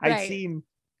I'd seen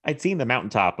the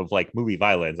mountaintop of like movie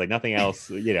violence, like nothing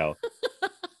else,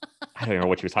 I don't know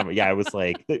what she was talking about. Yeah, I was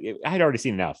like, I had already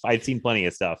seen enough. I'd seen plenty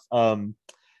of stuff.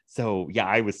 So yeah,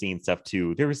 I was seeing stuff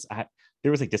too. There was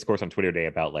like discourse on Twitter today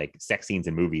about like sex scenes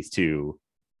in movies too.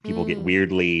 People get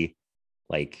weirdly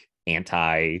like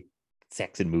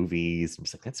anti-sex in movies. I'm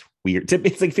just like, that's weird.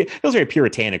 It's like, it feels very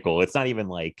puritanical. It's not even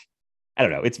like, I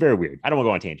don't know. It's very weird. I don't want to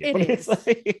go on tangent, but it's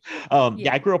like,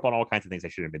 yeah, I grew up on all kinds of things I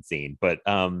shouldn't have been seeing, but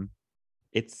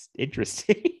it's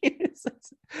interesting.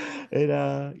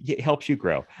 It helps you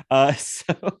grow.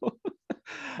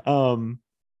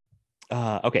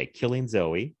 Okay, Killing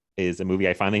Zoe is a movie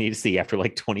I finally need to see after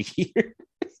like 20 years.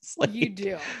 Like, you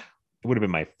do. It would have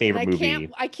been my favorite movie.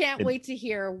 I can't wait to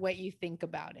hear what you think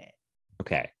about it.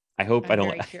 Okay. I hope I'm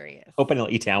very curious. Hope I don't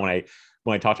let you down when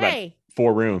I talked about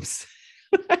 4 Rooms.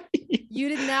 You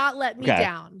did not let me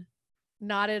down.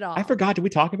 Not at all. I forgot. Did we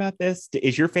talk about this?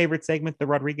 Is your favorite segment the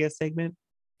Rodriguez segment?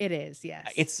 It is,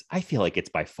 yes. I feel like it's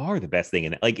by far the best thing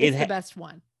in it. Like it's the best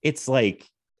one. It's like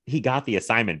he got the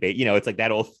assignment, it's like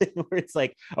that old thing where it's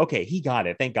like, okay, he got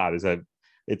it. Thank God.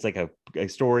 It's like a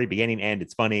story, beginning, end.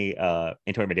 It's funny.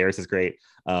 Antonio Banderas is great.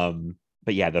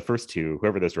 But yeah, the first two,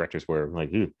 whoever those directors were, I'm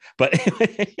like, ooh. But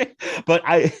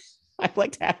I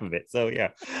liked half of it. So yeah.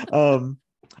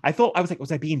 I was like,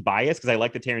 was I being biased? Because I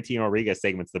like the Tarantino Rodriguez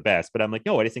segments the best, but I'm like,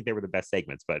 no, I just think they were the best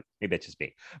segments, but maybe that's just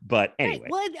me. But anyway.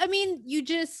 Right. Well, I mean,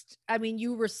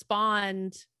 you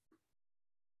respond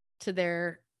to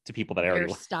people that I already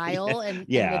like style and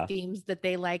the themes that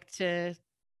they like to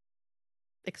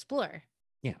explore.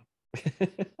 Yeah.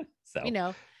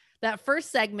 So that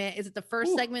first segment, is it the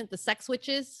first segment, the sex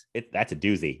witches? That's a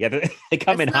doozy. Yeah, they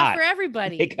come in hot. Not for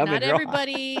everybody.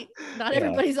 Not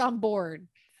everybody's on board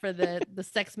for the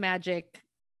sex magic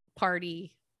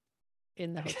party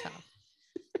in the hotel.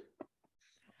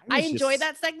 I enjoy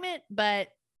that segment, but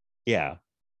yeah,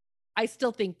 I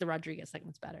still think the Rodriguez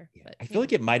segment's better. Yeah. But I feel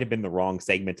like it might have been the wrong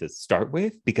segment to start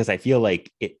with, because I feel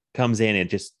like it comes in and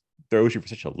just throws you for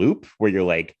such a loop where you're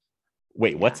like,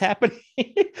 wait, what's happening?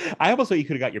 I almost thought you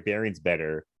could have got your bearings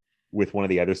better with one of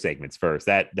the other segments first.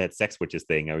 That sex witches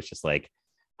thing, I was just like,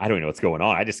 I don't know what's going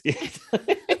on. I just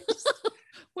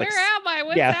where am I?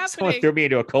 What's happening? Someone threw me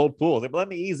into a cold pool. Like, let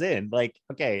me ease in. Like,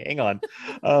 okay, hang on.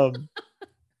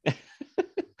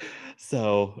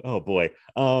 So, oh boy.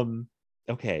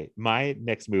 Okay, my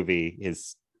next movie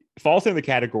falls in the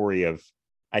category of,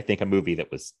 I think, a movie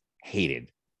that was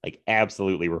hated, like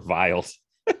absolutely reviled.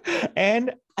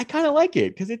 And I kind of like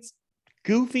it because it's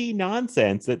goofy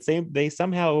nonsense that they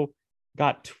somehow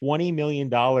got $20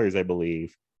 million, I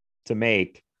believe, to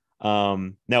make.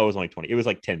 No, it was only 20. It was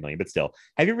like 10 million, but still.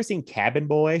 Have you ever seen Cabin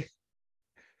Boy?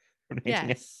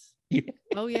 Yes.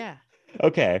 Oh yeah.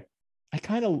 Okay. I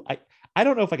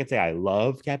don't know if I could say I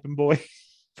love Cabin Boy,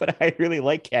 but I really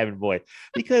like Cabin Boy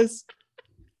because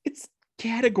it's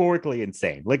categorically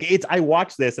insane. Like I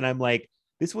watched this and I'm like,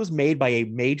 this was made by a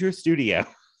major studio.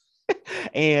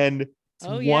 And it's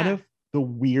one of the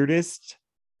weirdest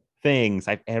things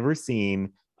I've ever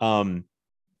seen. The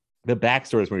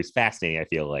backstory is where he's fascinating, I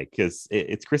feel like, because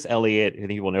it's Chris Elliott, who I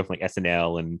think people know from like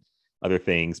SNL and other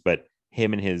things, but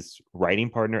him and his writing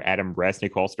partner, Adam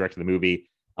Bressnick, who also directed the movie,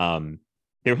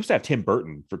 they were supposed to have Tim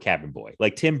Burton for Cabin Boy.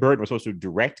 Like Tim Burton was supposed to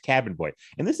direct Cabin Boy.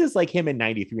 And this is like him in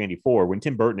 93, 94, when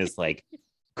Tim Burton is like,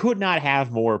 could not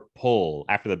have more pull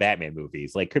after the Batman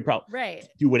movies. Like could probably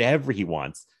do whatever he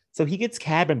wants. So he gets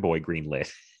Cabin Boy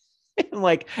greenlit.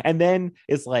 and then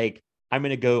it's like, I'm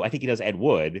going to go, I think he does Ed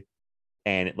Wood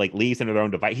and like leaves into their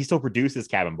own device. He still produces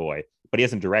Cabin Boy, but he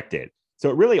doesn't direct it. So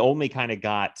it really only kind of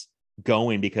got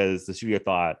going because the studio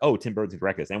thought, oh, Tim Burton's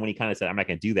direct this. And when he kind of said, I'm not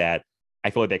going to do that, I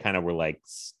feel like they kind of were like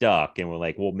stuck and were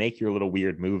like, well, make your little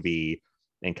weird movie,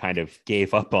 and kind of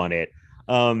gave up on it.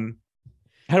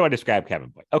 How do I describe Cabin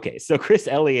Boy? Okay, so Chris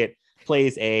Elliott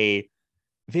plays a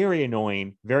very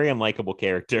annoying, very unlikable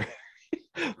character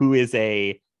who is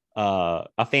a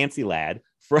fancy lad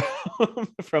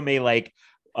from a like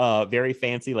very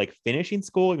fancy like finishing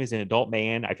school. He's an adult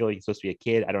man. I feel like he's supposed to be a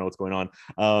kid. I don't know what's going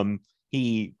on.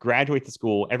 He graduates the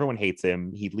school. Everyone hates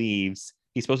him. He leaves.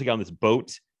 He's supposed to get on this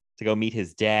boat to go meet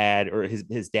his dad, or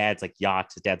his dad's like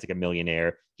yacht. His dad's like a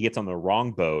millionaire. He gets on the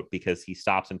wrong boat because he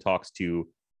stops and talks to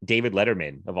David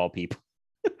Letterman, of all people.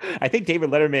 I think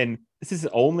David Letterman, this is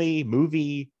his only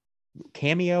movie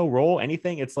cameo role,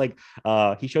 anything. It's like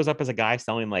he shows up as a guy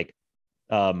selling like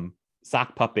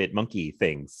sock puppet monkey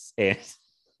things. And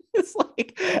it's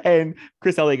like, and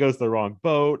Chris Elliott goes to the wrong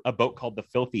boat, a boat called the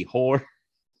Filthy Whore.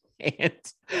 And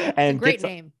it's a great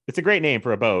name. It's a great name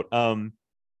for a boat.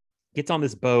 Gets on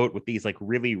this boat with these like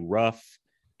really rough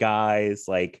guys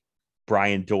like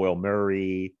Brian Doyle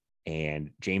Murray and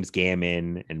James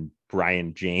Gammon and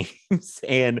Brian James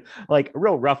and like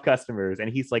real rough customers. And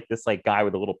he's like this like guy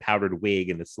with a little powdered wig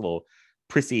and this little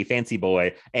prissy fancy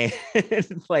boy. And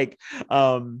like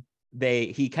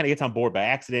he kind of gets on board by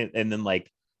accident, and then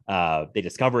like they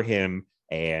discover him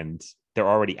and they're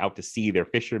already out to sea. They're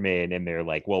fishermen, and they're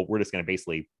like, well, we're just going to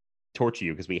basically torture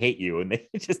you because we hate you. And they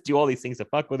just do all these things to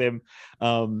fuck with him.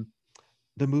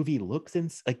 The movie looks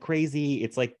like crazy.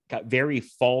 It's like got very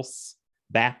false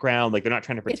background. Like they're not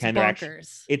trying to pretend they're actually,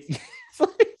 it's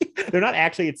like, they're not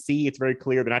actually at sea. It's very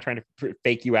clear. They're not trying to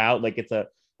fake you out. Like it's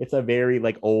a very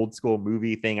like old school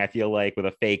movie thing, I feel like, with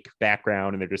a fake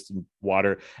background, and they're just in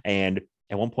water. And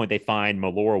at one point they find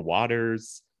Melora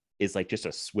Waters is like just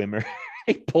a swimmer.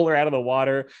 They pull her out of the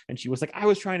water, and she was like, I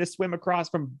was trying to swim across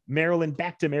from Maryland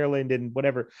back to Maryland and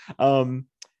whatever.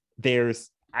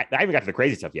 There's I haven't got to the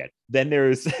crazy stuff yet. Then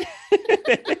there's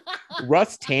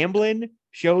Russ Tamblyn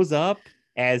shows up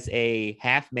as a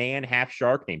half man, half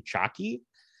shark named Chalky,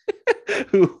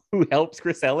 who helps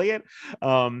Chris Elliott.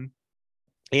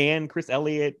 And Chris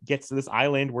Elliott gets to this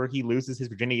island where he loses his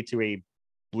virginity to a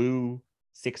blue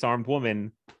 6-armed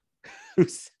woman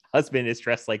whose husband is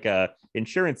dressed like a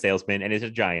insurance salesman and is a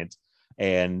giant.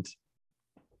 And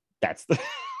that's the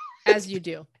as you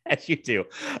do. As you do.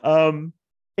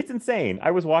 It's insane.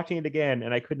 I was watching it again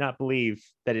and I could not believe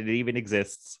that it even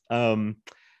exists.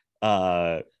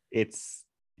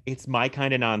 It's my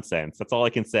kind of nonsense. That's all I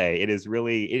can say. It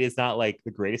is not like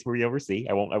the greatest movie you ever see.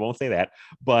 I won't say that,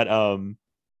 but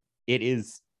it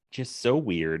is just so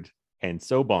weird and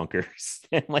so bonkers.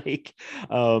 And like,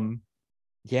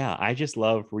 yeah, I just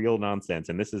love real nonsense.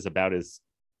 And this is about as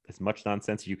much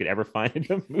nonsense as you could ever find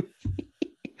in a movie.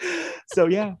 So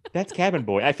yeah, that's Cabin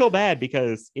Boy. I feel bad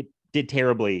because it did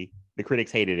terribly. The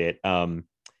critics hated it.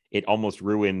 It almost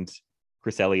ruined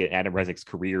Chris Elliott and Adam Resnick's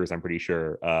careers, I'm pretty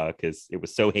sure, because it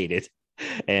was so hated.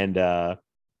 And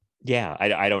yeah,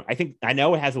 I think I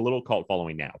know it has a little cult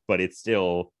following now, but it's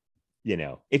still, you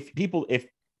know, if people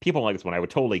like this one, I would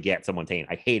totally get someone saying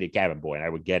I hated Cabin Boy, and I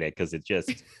would get it because it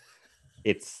just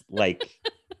it's like,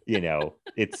 you know,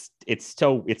 it's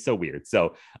so weird.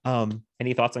 So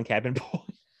any thoughts on Cabin Boy?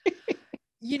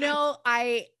 You know,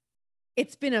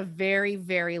 it's been a very,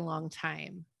 very long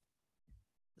time.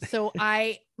 So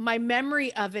my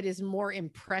memory of it is more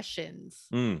impressions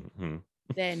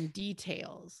than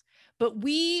details. But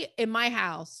in my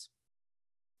house,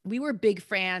 we were big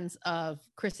fans of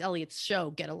Chris Elliott's show,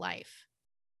 Get a Life.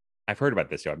 I've heard about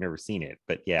this show. I've never seen it,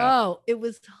 but yeah. Oh, it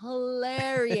was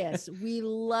hilarious. We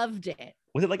loved it.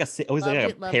 Was it like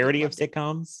a parody of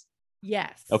sitcoms?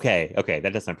 Yes. Okay.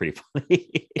 That does sound pretty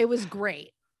funny. It was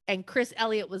great. And Chris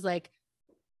Elliott was like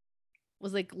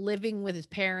living with his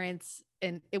parents,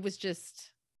 and it was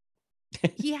just,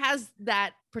 he has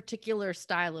that particular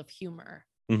style of humor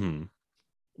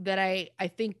that I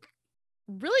think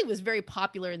really was very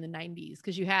popular in the 90s,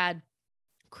 because you had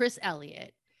Chris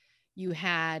Elliott, you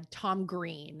had Tom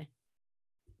Green.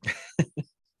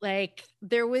 Like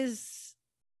there was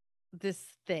this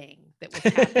thing that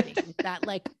was happening with that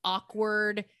like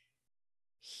awkward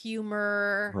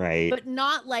humor, right? But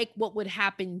not like what would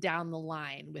happen down the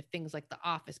line with things like The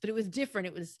Office. But it was different.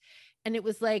 And it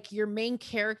was like your main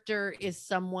character is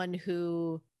someone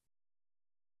who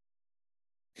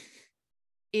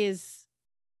is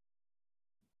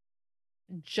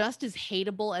just as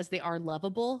hateable as they are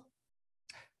lovable.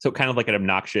 So kind of like an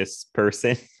obnoxious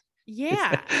person.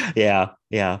 Yeah.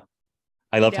 Yeah.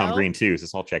 I love Tom know? Green too, so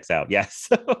this all checks out. Yes.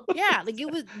 Yeah, like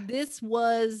this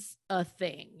was a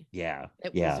thing. Yeah.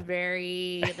 It was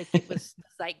very like it was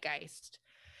zeitgeist.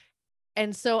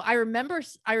 And so I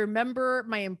remember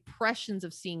my impressions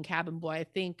of seeing Cabin Boy. I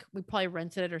think we probably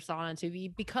rented it or saw it on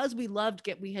TV because we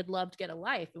had loved Get a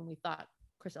Life, and we thought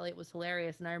Chris Elliott was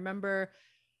hilarious. And I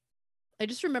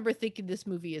just remember thinking this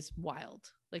movie is wild.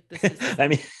 Like this is I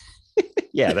mean,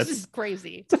 yeah, this is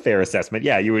crazy. It's a fair assessment.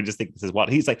 Yeah, you would just think this is wild.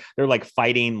 He's like, they're like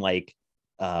fighting like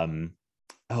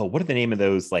what are the name of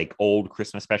those like old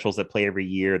Christmas specials that play every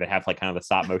year that have like kind of the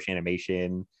stop motion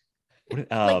animation? Like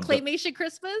claymation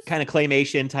Christmas? Kind of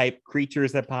claymation type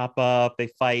creatures that pop up. They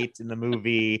fight in the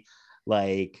movie.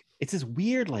 Like it's this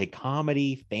weird like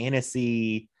comedy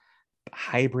fantasy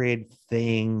hybrid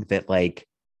thing that like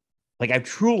I've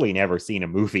truly never seen a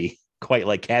movie quite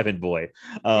like Cabin Boy.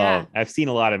 I've seen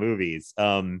a lot of movies.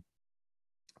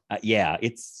 Yeah,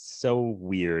 it's so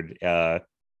weird. I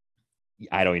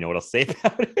don't even know what else to say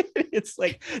about it. It's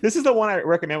like, this is the one I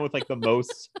recommend with like the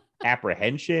most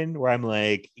apprehension, where I'm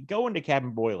like, go into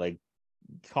Cabin Boy like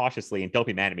cautiously and don't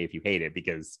be mad at me if you hate it,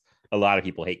 because a lot of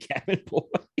people hate Cabin Boy.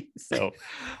 So,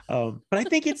 but I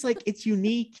think it's like, it's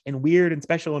unique and weird and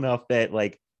special enough that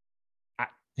like, I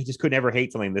just could never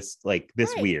hate something this like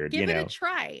this weird. Give it a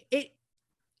try.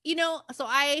 So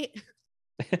I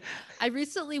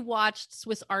recently watched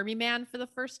Swiss Army Man for the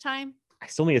first time. I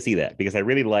still need to see that because I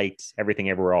really liked Everything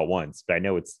Everywhere All at Once, but I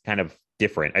know it's kind of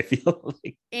different, I feel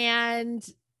like. And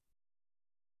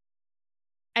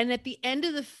at the end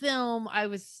of the film, I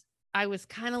was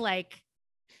kind of like,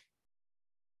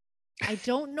 I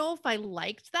don't know if I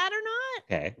liked that or not.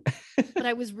 Okay. But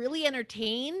I was really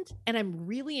entertained, and I'm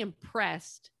really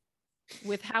impressed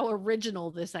with how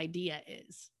original this idea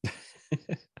is.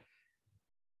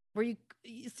 Where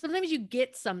sometimes you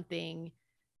get something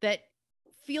that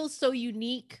feels so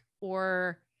unique,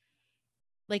 or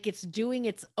like it's doing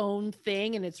its own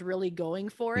thing and it's really going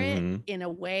for it in a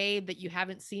way that you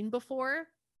haven't seen before.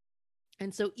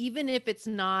 And so even if it's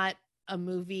not a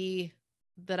movie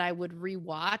that I would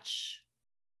rewatch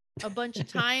a bunch of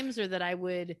times, or that I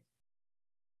would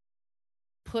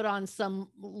put on some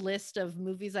list of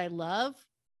movies I love,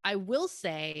 I will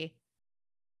say,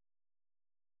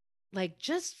 like,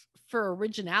 just for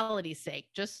originality's sake,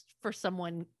 just for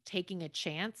someone taking a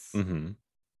chance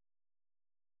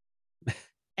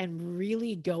and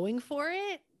really going for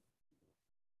it,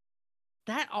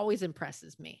 that always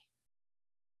impresses me.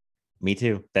 Me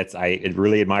too. I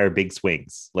really admire big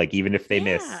swings. Like, even if they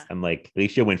miss, I'm like, at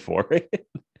least you went for it.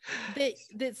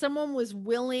 that someone was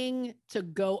willing to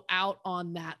go out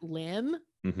on that limb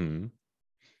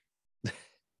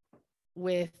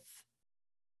with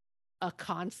a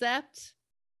concept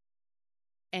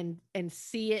and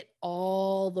see it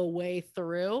all the way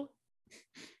through.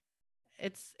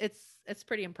 It's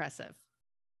pretty impressive.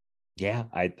 Yeah,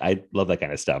 I love that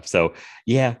kind of stuff. So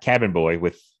yeah, Cabin Boy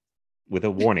with a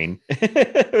warning,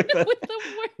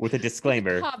 with a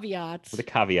disclaimer, with a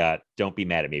caveat. Don't be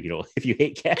mad at me if you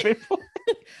hate Cabin Boy.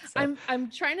 So, I'm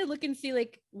trying to look and see,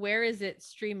 like, where is it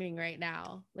streaming right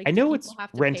now? Like, I know it's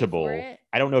rentable.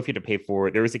 I don't know if you have to pay for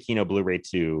it. There is a Kino Blu-ray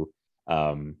too.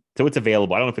 So it's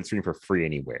available. I don't know if it's streamed for free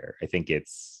anywhere. I think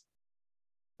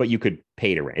but you could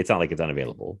pay to rent. It's not like it's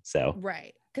unavailable. So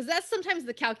right, because that's sometimes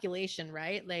the calculation,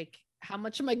 right? Like, how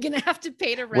much am I gonna have to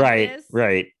pay to rent this?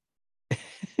 Right.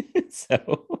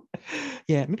 So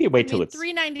yeah, maybe wait till it's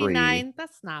 $3.99.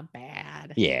 That's not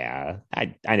bad. Yeah,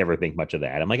 I never think much of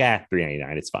that. I'm like,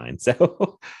 $3.99, it's fine.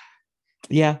 So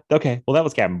yeah, okay. Well, that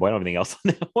was Cabin Boy. I don't have anything else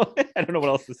on that one. I don't know what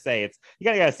else to say. You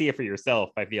gotta see it for yourself.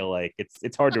 I feel like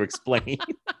it's hard to explain.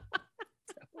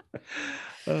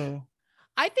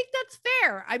 I think that's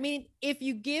fair. I mean, if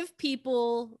you give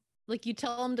people, like, you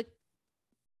tell them to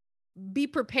be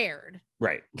prepared,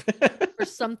 right, for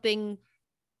something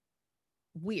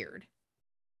weird.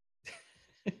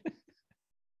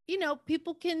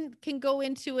 People can go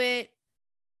into it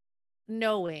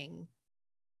knowing,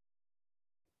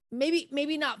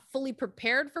 maybe not fully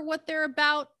prepared for what they're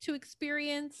about to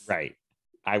experience. Right.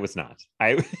 I was not.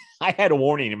 I had a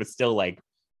warning. It was still like,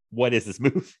 what is this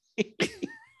movie?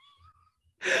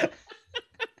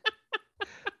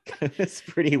 It's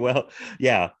pretty well.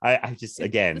 Yeah. I just,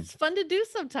 again, it's fun to do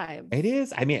sometimes. It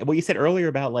is. I mean, what you said earlier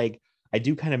about, like, I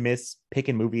do kind of miss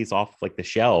picking movies off like the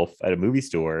shelf at a movie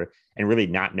store and really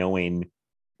not knowing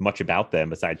much about them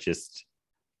besides just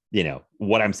you know,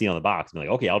 what I'm seeing on the box. I'm like,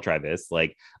 okay, I'll try this. Like,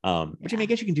 which I mean, I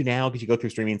guess you can do now because you go through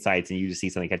streaming sites and you just see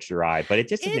something catch your eye, but it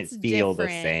just doesn't It's feel the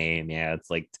different. same. Yeah, it's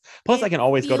like, plus I It can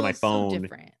always go to my feels so phone,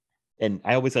 different. and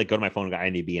I always like go to my phone and go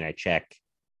IMDb and I check,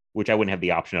 which I wouldn't have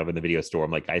the option of in the video store.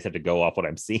 I'm like, I just have to go off what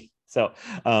I'm seeing. So,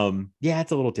 yeah,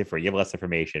 it's a little different. You have less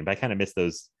information, but I kind of miss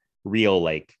those real,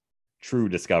 like, true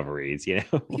discoveries. You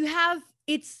know, You have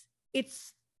it's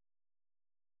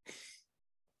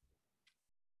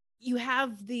you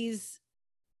have these,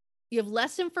 you have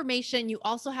less information. You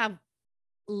also have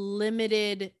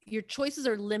limited, your choices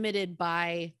are limited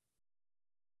by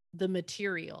the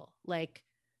material. Like,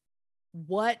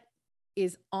 what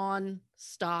is on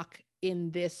stock in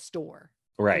this store,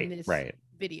 in right, this right.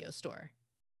 video store?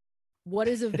 What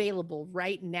is available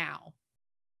right now?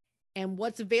 And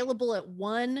what's available at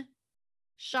one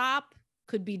shop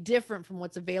could be different from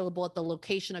what's available at the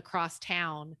location across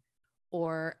town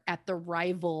or at the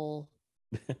rival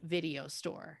video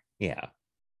store. Yeah,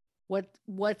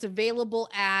 What's available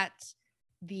at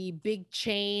the big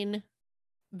chain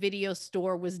video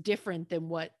store was different than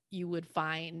what you would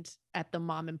find at the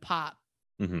mom and pop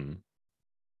mm-hmm.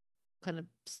 kind of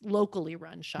locally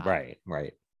run shop. Right,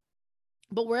 right.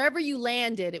 But wherever you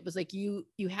landed, it was like you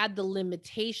had the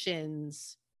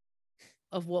limitations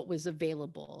of what was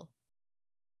available.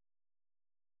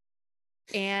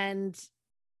 And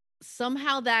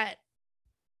somehow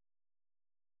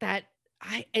and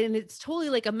it's totally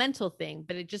like a mental thing,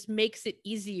 but it just makes it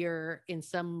easier in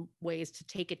some ways to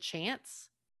take a chance.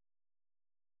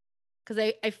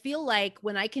 Because I feel like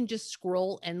when I can just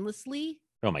scroll endlessly,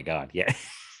 Oh my God, yeah.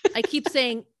 I keep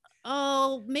saying,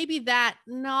 oh, maybe that.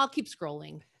 No, I'll keep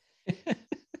scrolling.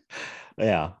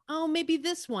 Yeah. Oh, maybe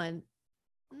this one.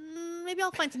 Maybe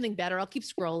I'll find something better. I'll keep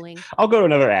scrolling. I'll go to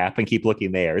another app and keep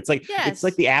looking there. It's like Yes. it's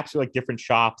like the apps are like different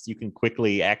shops you can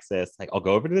quickly access. Like I'll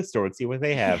go over to the store and see what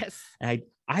they have. Yes. And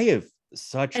I have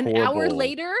such An horrible... hour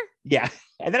later. Yeah.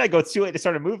 And then I go, it's too late to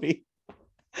start a movie.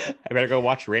 I better go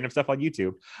watch random stuff on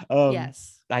YouTube.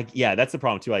 Yes. Yeah, that's the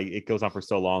problem too. It goes on for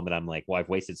so long that I'm like, well, I've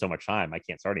wasted so much time. I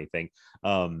can't start anything.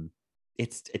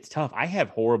 It's tough. I have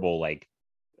horrible, like,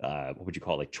 what would you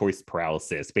call it? Like choice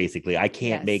paralysis. Basically, I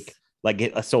can't make, like,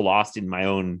 get so lost in my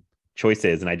own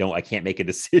choices, and I can't make a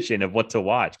decision of what to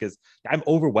watch because I'm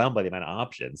overwhelmed by the amount of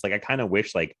options. Like, I kind of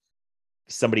wish like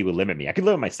somebody would limit me. I could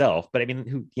limit myself, but I mean,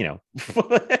 who, you know,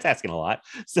 that's asking a lot.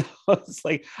 So it's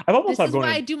like I've almost This is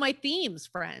why I do my themes,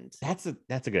 friend. That's a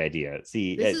good idea.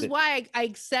 See, this is why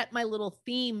I set my little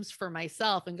themes for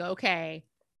myself and go, okay,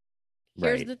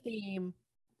 here's the theme.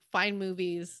 Find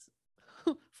movies.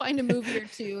 Find a movie or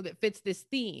two that fits this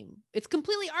theme. It's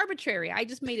completely arbitrary. I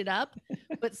just made it up,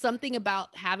 but something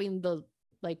about having the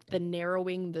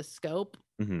narrowing the scope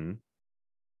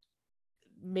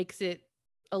makes it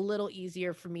a little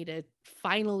easier for me to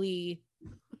finally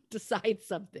decide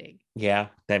something. Yeah.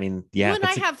 I mean, yeah.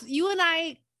 You and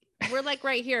I, we're like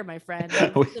right here, my friend.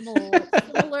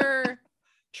 Similar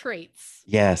traits.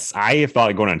 Yes. I have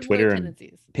thought of going on Twitter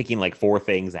tendencies. And picking like 4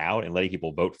 things out and letting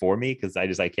people vote for me because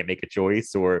I can't make a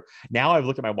choice. Or now I've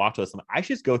looked at my watch list. I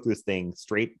should just go through this thing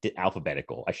straight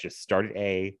alphabetical. I should just start at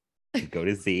A and go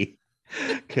to Z.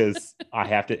 Because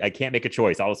I can't make a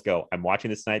choice. I'll just go, I'm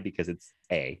watching this tonight because it's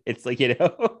A. It's like, you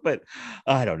know, but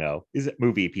I don't know. Is it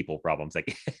movie people problems? I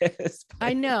guess.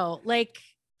 I know. Like,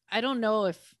 I don't know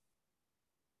if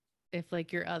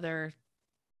like your other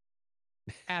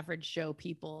average show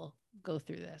people go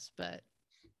through this, but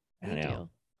I don't know. do.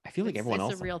 I feel like everyone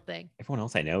else, a real thing. Everyone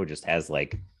else I know just has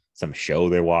like some show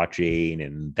they're watching,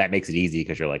 and that makes it easy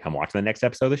because you're like, I'm watching the next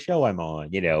episode of the show I'm on,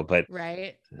 you know, but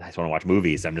right. I just want to watch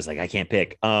movies. I'm just like, I can't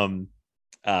pick. So me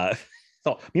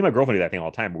and my girlfriend do that thing all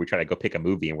the time where we try to go pick a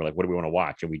movie and we're like, what do we want to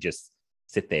watch? And we just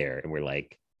sit there and we're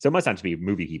like, so it must not to be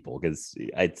movie people because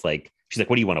it's like, she's like,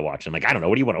 what do you want to watch? I'm like, I don't know.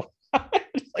 What do you want to watch?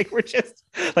 Like, we're just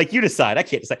like, you decide. I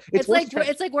can't decide. It's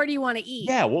like where do you want to eat?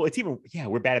 Yeah, well,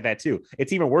 we're bad at that too.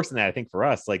 It's even worse than that, I think, for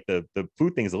us. Like the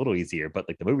food thing is a little easier, but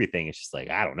like the movie thing is just like,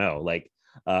 I don't know. Like,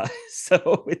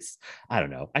 so it's, I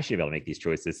don't know. I should be able to make these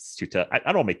choices. It's too tough.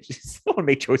 I don't want to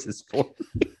make choices for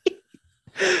me.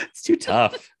 It's too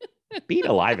tough. Being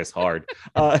alive is hard.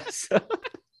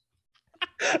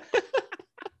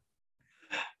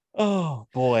 Oh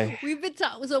boy. We've been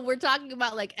so we're talking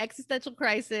about like existential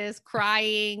crisis,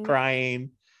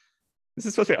 crying. This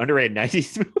is supposed to be an underrated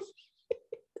 90s movie.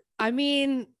 I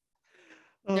mean,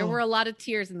 there were a lot of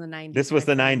tears in the 90s. This was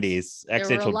the 90s.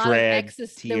 Existential dread.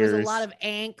 There was a lot of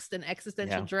angst and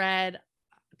existential dread.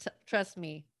 Trust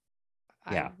me.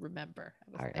 I remember.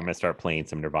 All right, I'm gonna start playing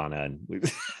some Nirvana and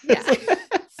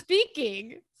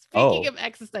Speaking of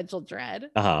existential dread.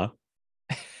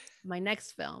 My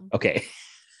next film. Okay.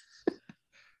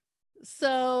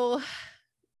 So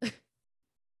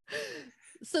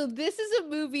so this is a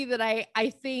movie that I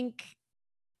think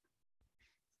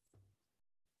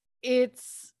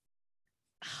it's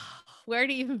where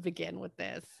to even begin with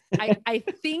this? I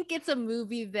think it's a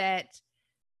movie that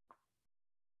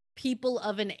people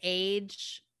of an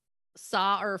age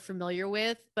saw or are familiar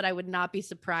with, but I would not be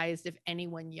surprised if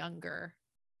anyone younger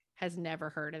has never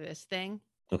heard of this thing.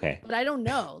 Okay. But I don't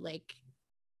know. Like,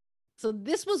 so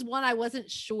this was one I wasn't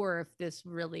sure if this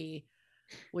really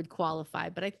would qualify,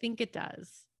 but I think it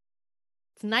does.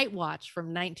 It's Night Watch from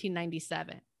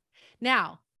 1997.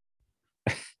 Now,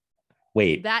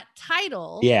 Wait. that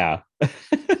title Yeah.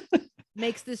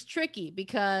 makes this tricky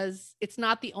because it's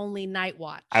not the only Night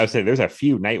Watch. I would say there's a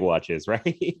few Night Watches,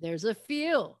 right? There's a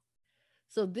few.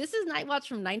 So this is Night Watch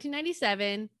from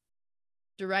 1997,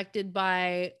 directed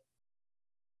by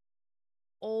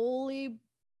Ole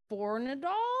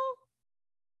Bornedal.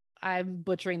 I'm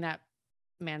butchering that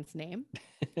man's name.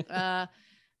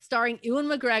 Starring Ewan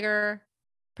McGregor,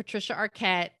 Patricia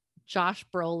Arquette, Josh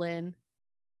Brolin,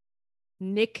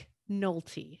 Nick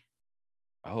Nolte.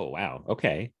 Oh, wow.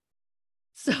 Okay.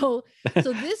 So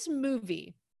this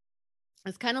movie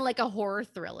is kind of like a horror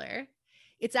thriller.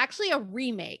 It's actually a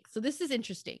remake. So this is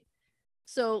interesting.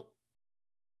 So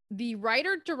the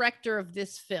writer director of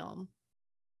this film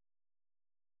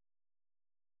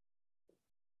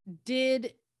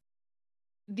did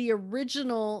the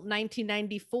original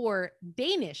 1994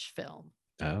 Danish film,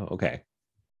 Oh, okay.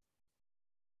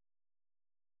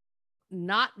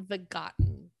 not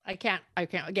Forgotten. I can't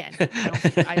again.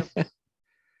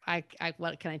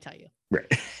 What can I tell you?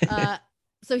 Right.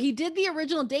 So he did the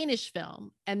original Danish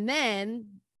film, and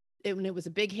then it was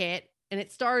a big hit, and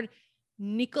it starred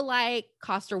Nikolai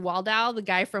Coster-Waldau, the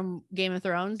guy from Game of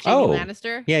Thrones, Jaime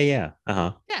Lannister. Yeah.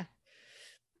 Uh-huh.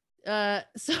 Yeah.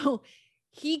 So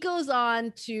he goes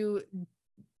on to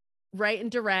write and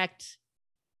direct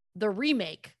the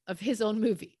remake of his own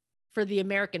movie for the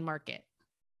American market.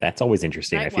 That's always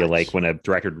interesting. Night I feel Watch. like when a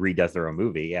director redoes their own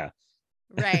movie. Yeah.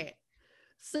 Right.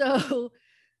 So,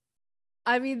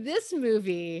 I mean, this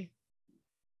movie,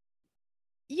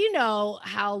 you know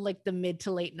how like the mid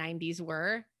to late 90s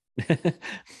were,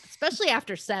 especially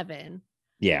after Seven.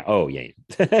 Yeah. Oh, yeah.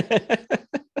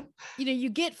 You know, you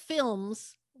get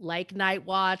films like Night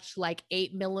Watch, like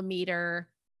 8mm,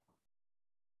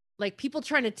 like people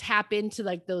trying to tap into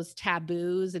like those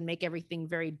taboos and make everything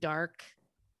very dark.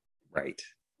 Right.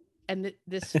 And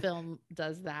this film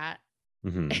does that.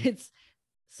 Mhm. It's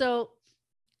so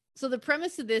the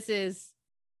premise of this is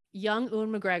young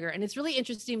Ewan McGregor, and it's really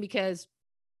interesting because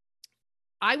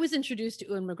I was introduced to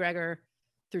Ewan McGregor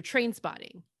through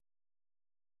Trainspotting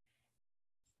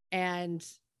and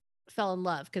fell in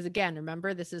love because, again,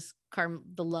 remember, this is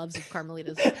the Loves of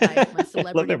Carmelita's life, my celebrity.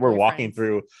 I love that we're walking boyfriends.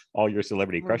 through all your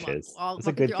celebrity crushes. That's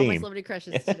a good through all my theme. celebrity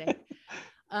crushes today.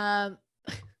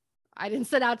 I didn't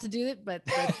set out to do it, but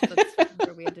that's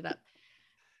where we ended up.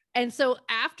 And so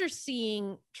after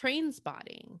seeing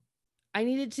Trainspotting, I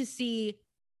needed to see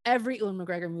every Ewan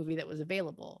McGregor movie that was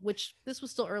available, which this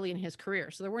was still early in his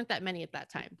career, so there weren't that many at that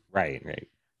time. Right.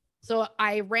 So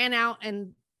I ran out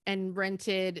and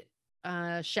rented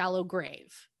Shallow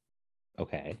Grave.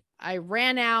 Okay. I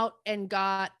ran out and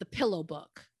got The Pillow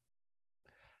Book.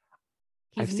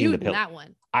 He's I've seen nude in that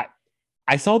one.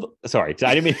 I saw. Sorry,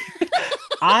 I didn't mean.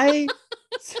 I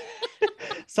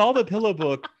saw The Pillow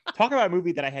Book. Talk about a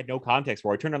movie that I had no context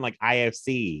for. I turned on like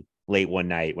IFC late one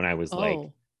night when I was like,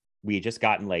 we had just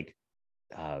gotten like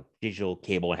digital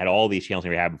cable and had all these channels we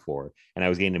never had before, and I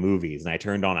was getting to movies, and I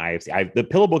turned on IFC. The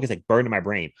Pillow Book is like burned in my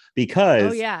brain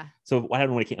because so I don't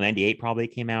know when it came. 98 probably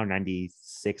came out,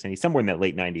 96, 90, somewhere in that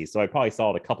late 90s. So I probably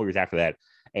saw it a couple years after that,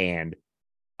 and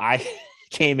I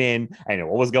came in. I know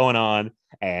what was going on,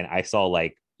 and I saw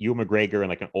like Ewan McGregor and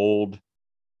like an old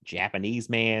Japanese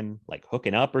man like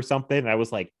hooking up or something. And I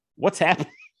was like, what's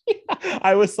happening?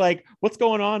 I was like, what's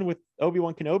going on with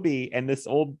Obi-Wan Kenobi and this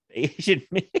old Asian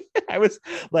man? I was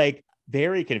like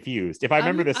very confused. If I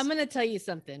remember this, I'm going to tell you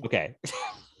something. Okay.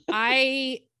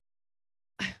 I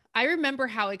remember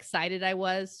how excited I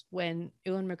was when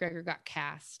Ewan McGregor got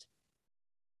cast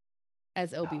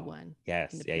as Obi-Wan.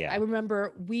 Yes. Yeah. I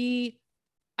remember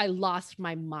I lost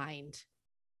my mind.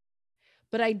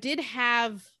 But I did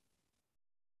have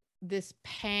this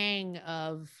pang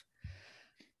of,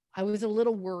 I was a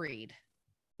little worried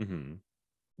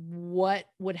what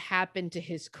would happen to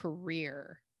his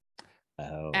career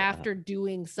after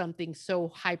doing something so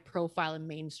high profile and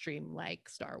mainstream like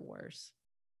Star Wars.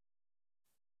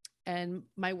 And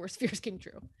my worst fears came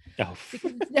true.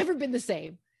 Because it's never been the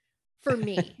same for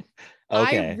me.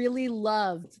 Okay. I really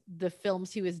loved the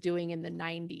films he was doing in the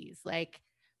 90s, like,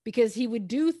 because he would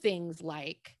do things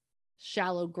like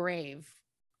Shallow Grave,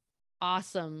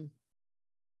 awesome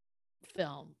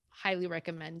film, highly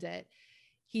recommend it.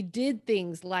 He did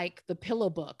things like The Pillow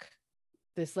Book,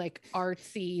 this like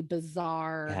artsy,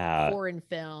 bizarre Yeah. foreign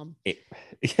film.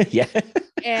 Yeah.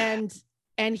 And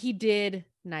he did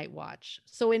Night Watch.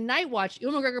 So in Night Watch,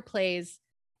 Ewan McGregor plays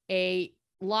a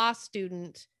law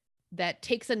student that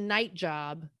takes a night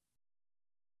job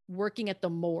working at the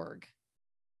morgue.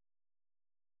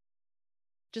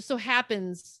 Just so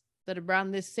happens that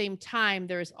around this same time,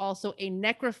 there is also a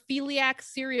necrophiliac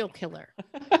serial killer.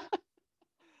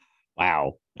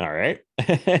 Wow. All right.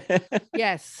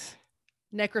 Yes,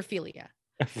 necrophilia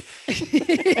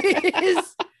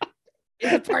is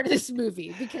a part of this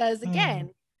movie because,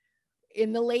 again,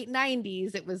 in the late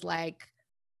 90s, it was like,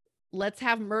 let's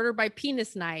have murder by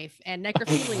penis knife and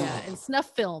necrophilia and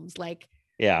snuff films. Like,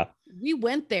 Yeah. we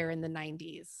went there in the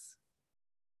 90s.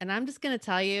 And I'm just going to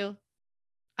tell you,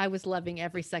 I was loving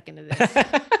every second of this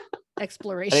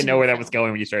exploration. I didn't know where that film. was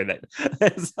going when you started that.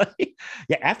 It's like,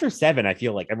 yeah, after 7, I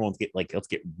feel like everyone's let's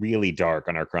get really dark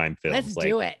on our crime films. Let's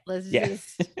do it. Let's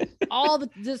just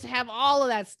just have all of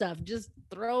that stuff. Just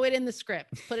throw it in the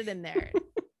script. Put it in there.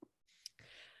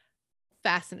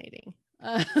 Fascinating.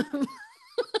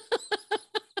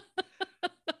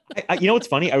 You know what's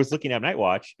funny? I was looking at Night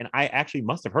Watch, and I actually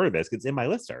must have heard of this because it's in my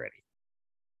list already.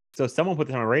 So someone put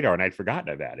this on my radar, and I'd forgotten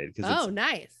about it because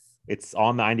nice. it's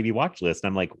on the IMDb watch list. And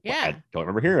I'm like, Yeah. I don't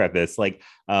remember hearing about this. Like,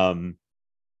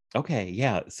 okay,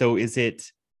 yeah. So is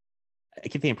it? I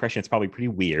get the impression it's probably pretty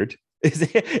weird. Is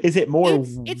it more?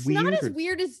 It's weird not as or-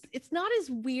 weird as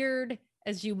weird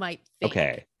as you might think.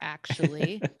 Okay.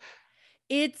 Actually,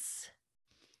 it's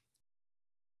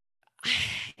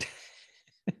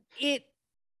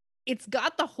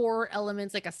got the horror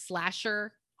elements, like a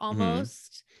slasher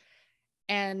almost,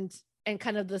 and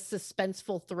kind of the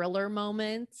suspenseful thriller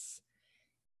moments.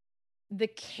 The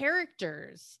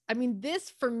characters, I mean,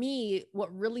 this for me,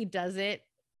 what really does it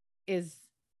is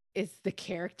the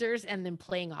characters and then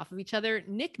playing off of each other.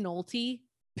 Nick Nolte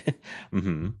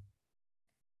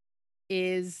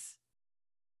is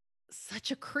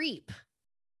such a creep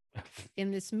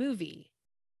in this movie.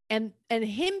 And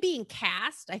him being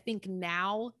cast, I think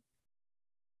now,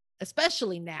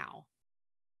 especially now,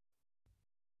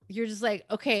 you're just like,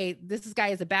 okay, this guy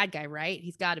is a bad guy, right?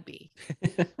 He's got to be.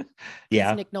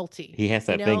 Yeah. It's Nick Nolte. He has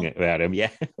that thing about him. Yeah.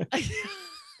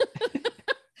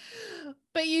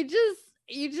 But you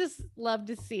just love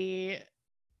to see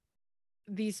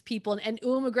these people, and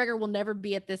Ewan McGregor will never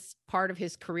be at this part of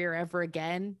his career ever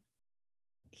again.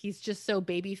 He's just so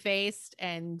baby faced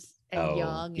and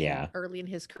young and early in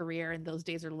his career, and those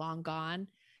days are long gone.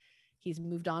 He's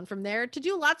moved on from there to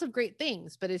do lots of great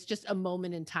things, but it's just a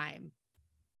moment in time.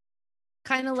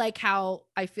 Kind of like how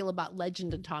I feel about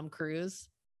Legend and Tom Cruise.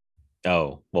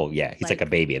 Oh, well, yeah, he's like a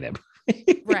baby in them.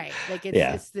 Right. Like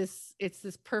it's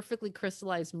this perfectly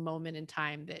crystallized moment in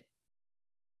time that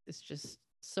is just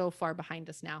so far behind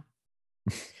us now.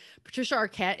 Patricia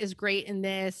Arquette is great in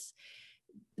this.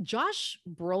 James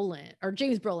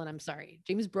Brolin, I'm sorry.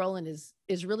 James Brolin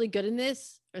is really good in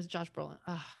this. Or is it Josh Brolin?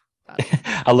 Oh, God.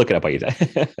 I'll look it up while you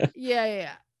say.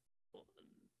 Yeah.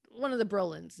 One of the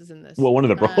Brolins is in this. Well, one of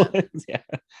the Brolins, yeah.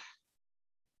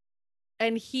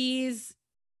 And he's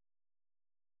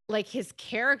like, his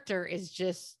character is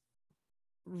just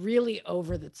really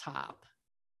over the top.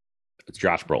 It's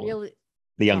Josh Brolin. Really,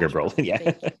 the younger Josh Brolin, yeah.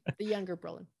 Thank you. The younger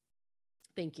Brolin.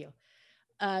 Thank you.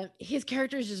 His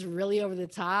character is just really over the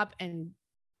top and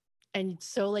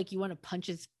so like you want to punch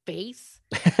his face.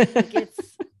 Like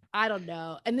it's, I don't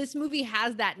know. And this movie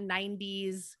has that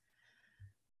 90s,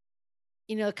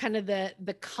 kind of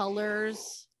the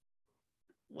colors,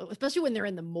 especially when they're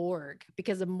in the morgue,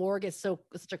 because the morgue is such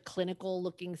a clinical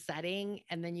looking setting.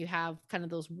 And then you have kind of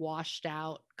those washed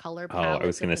out color palettes. Oh, I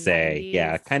was going to say, 90s.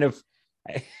 Yeah, kind of.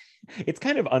 It's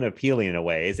kind of unappealing in a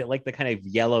way. Is it like the kind of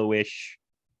yellowish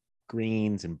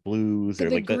greens and blues, or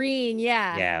the like green?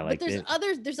 Yeah. Like but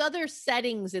there's other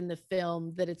settings in the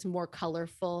film that it's more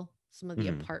colorful. Some of the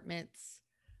apartments,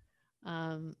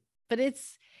 but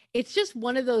it's just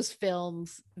one of those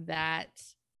films that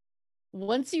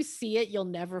once you see it, you'll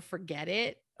never forget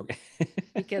it. Okay.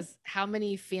 Because how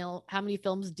many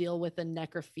films deal with a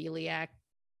necrophiliac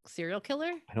serial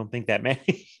killer? I don't think that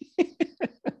many.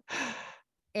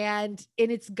 and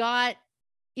it's got,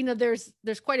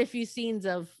 there's quite a few scenes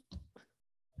of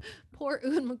poor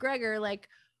Ewan McGregor like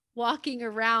walking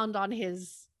around on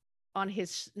his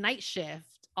night shift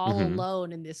all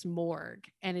alone in this morgue,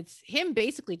 and it's him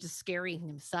basically just scaring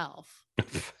himself.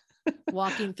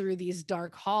 walking through these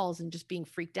dark halls and just being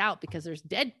freaked out because there's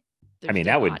dead that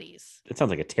dead would bodies. it sounds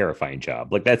like a terrifying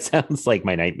job. Like that sounds like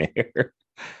my nightmare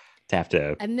to have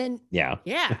to. And then Yeah.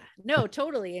 no,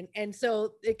 totally. And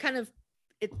so it kind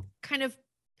of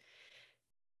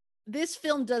this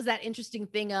film does that interesting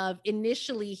thing of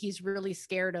initially he's really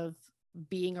scared of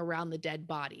being around the dead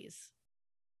bodies,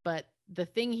 but the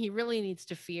thing he really needs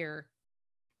to fear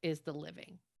is the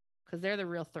living, because they're the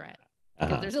real threat.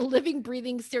 Because there's a living,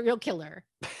 breathing serial killer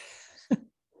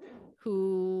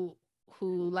who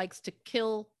likes to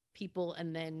kill people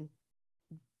and then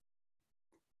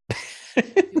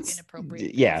do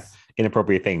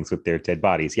inappropriate things with their dead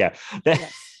bodies. Yeah.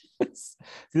 That's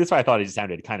why I thought it just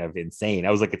sounded kind of insane.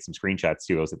 I was looking at some screenshots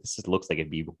too. I was like, this just looks like it'd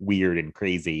be weird and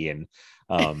crazy. And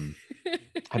I'm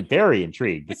very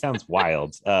intrigued. This sounds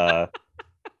wild.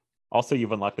 Also,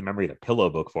 you've unlocked the memory of the Pillow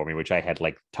book for me, which I had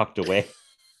like tucked away.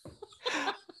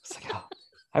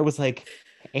 I was like,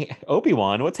 hey,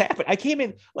 Obi-Wan, what's happening? I came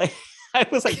in like, I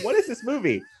was like, what is this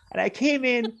movie? And I came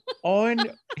in on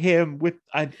him with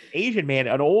an Asian man,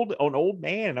 an old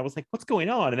man. And I was like, what's going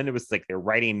on? And then it was like, they're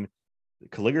writing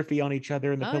calligraphy on each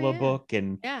other in the Pillow book.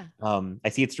 And I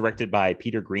see it's directed by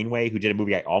Peter Greenway, who did a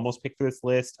movie I almost picked for this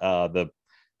list. The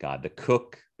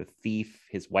cook, the thief,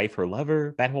 his wife, her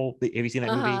lover, have you seen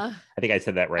that movie? I think I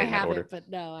said that right in that order. But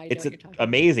no, it's an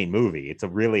amazing movie. It's a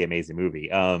really amazing movie.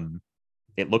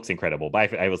 It looks incredible,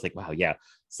 but I was like, wow, yeah.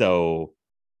 So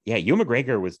yeah, Ewan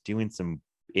McGregor was doing some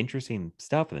interesting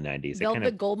stuff in the 90s.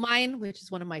 Velvet Goldmine, which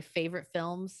is one of my favorite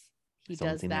films. He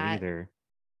does that either.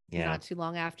 Yeah, not too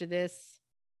long after this.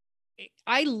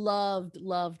 I loved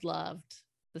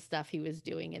the stuff he was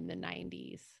doing in the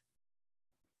 90s.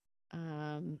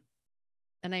 And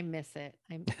I miss it.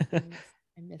 I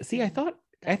miss See, him.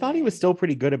 I thought he was still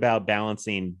pretty good about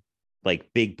balancing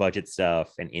like big budget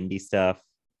stuff and indie stuff.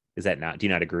 Is that not? Do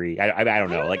you not agree? I don't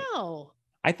know. No.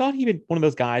 I thought he was one of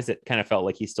those guys that kind of felt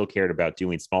like he still cared about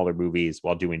doing smaller movies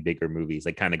while doing bigger movies,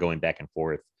 like kind of going back and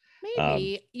forth.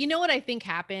 Maybe. You know what I think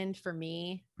happened for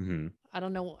me? Mm-hmm. I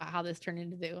don't know how this turned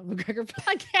into the McGregor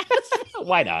podcast.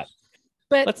 Why not?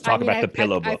 But let's talk about the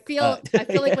Pillow book. I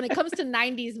feel like when it comes to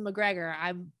 90s McGregor,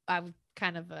 I'm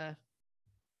kind of the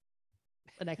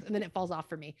next, and then it falls off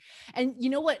for me. And you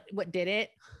know what did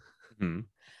it? Mm-hmm.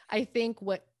 I think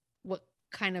what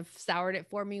kind of soured it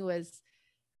for me was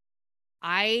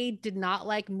I did not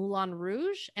like Moulin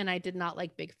Rouge and I did not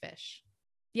like Big Fish.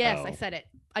 Yes, I said it.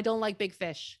 I don't like Big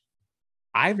Fish.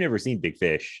 I've never seen Big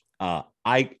Fish.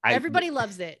 Everybody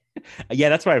loves it. Yeah,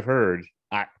 that's what I've heard.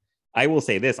 I will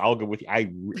say this. I'll go with you.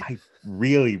 I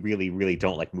really, really, really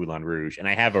don't like Moulin Rouge, and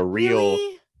I have a real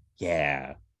Really?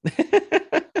 Yeah.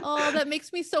 Oh, that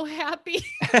makes me so happy.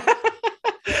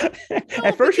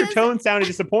 At first, your tone sounded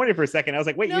disappointed for a second. I was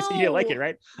like, "Wait, you said you didn't like it,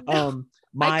 right?" No.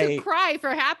 I could cry for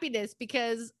happiness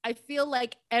because I feel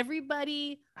like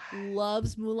everybody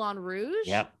loves Moulin Rouge.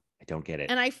 Yep, I don't get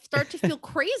it, and I start to feel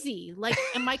crazy. Like,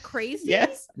 am I crazy?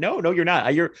 Yes. No, you're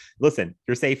not. Listen.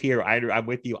 You're safe here. I'm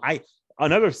with you. I'll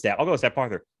go a step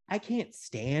farther. I can't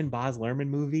stand Baz Luhrmann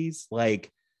movies.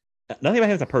 Like, nothing about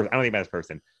him as a person. I don't think about his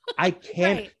person. I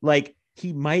can't like.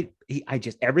 I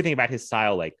just everything about his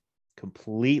style like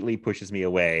completely pushes me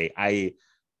away.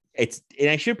 And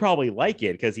I should probably like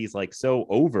it because he's like so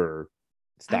over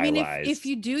stylized. I mean, if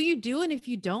you do, you do, and if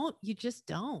you don't, you just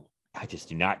don't. I just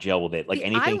do not gel with it. Like, see,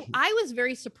 anything. I was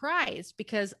very surprised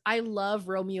because I love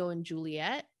Romeo and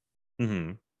Juliet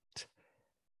Mm-hmm.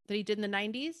 that he did in the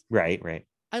 90s. Right.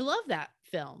 I love that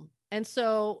film. And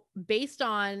so based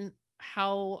on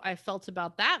how I felt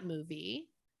about that movie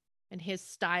and his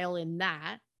style in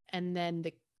that, and then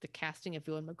the casting of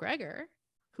Ewan McGregor,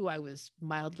 who I was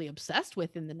mildly obsessed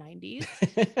with in the 90s,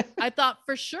 I thought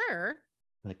for sure.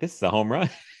 Like, this is a home run.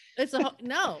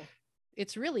 No,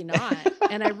 it's really not.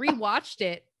 And I rewatched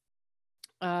it.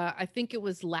 I think it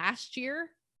was last year.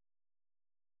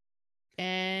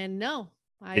 And no,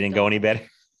 I didn't go any better.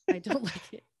 I don't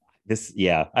like it.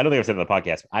 I don't think I've said it on the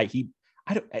podcast.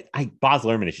 Baz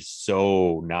Luhrmann is just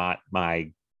so not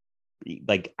my,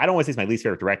 like, I don't want to say he's my least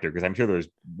favorite director because I'm sure there's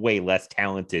way less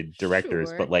talented directors,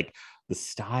 Sure. but like the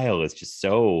style is just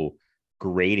so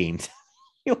grating.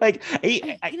 Like,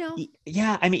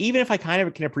 yeah, I mean, even if I kind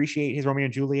of can appreciate his Romeo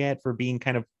and Juliet for being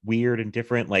kind of weird and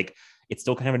different, like, it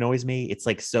still kind of annoys me. It's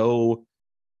like so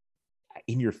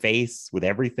in your face with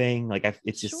everything. Like,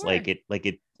 it's just Sure.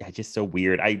 it's just so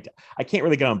weird. I can't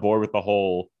really get on board with the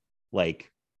whole,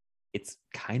 like, it's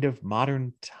kind of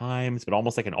modern times, but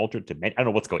almost like an alternate dimension. I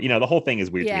don't know what's going, the whole thing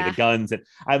is weird to me. The guns, and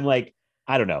I'm like,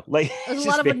 I don't know. Like, There's a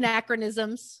lot of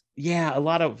anachronisms. Yeah, a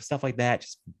lot of stuff like that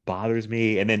just bothers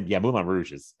me. And then, Moulin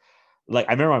Rouge is like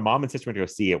I remember my mom and sister went to go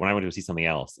see it when I went to go see something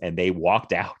else, and they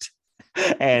walked out,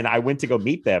 and I went to go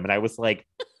meet them, and I was like,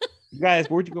 "You guys,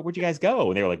 where'd you guys go?"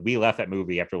 And they were like, "We left that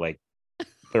movie after like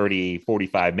 30,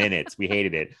 45 minutes. We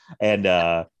hated it." And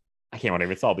I can't remember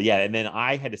what it's all, but yeah. And then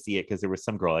I had to see it because there was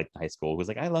some girl at high school who was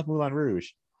like, "I love Moulin Rouge."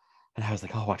 And I was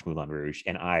like, "Oh, watch Moulin Rouge."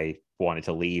 And I wanted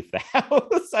to leave the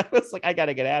house. I was like, I got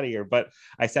to get out of here. But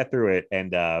I sat through it,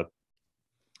 and I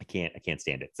can't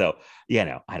stand it. So,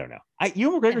 I don't know.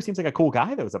 Ewan McGregor seems like a cool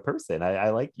guy though, as a person.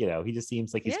 I like, he just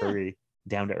seems like he's very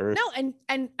down to earth. No,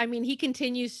 and I mean, he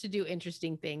continues to do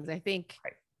interesting things.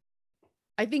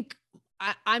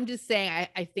 I'm just saying,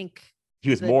 I think he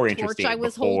was more interesting. I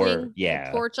was before, holding,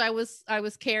 yeah. the torch I was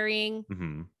carrying.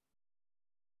 Mm-hmm.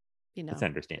 It's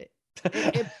understandable.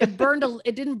 It burned.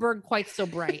 It didn't burn quite so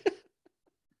bright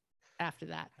after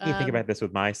that. I think about this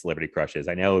with my celebrity crushes.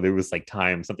 I know there was like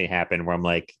time something happened where I'm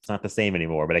like, it's not the same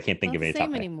anymore, but I can't think of any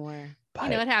same anymore.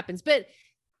 But, it happens. But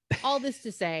all this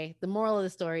to say, the moral of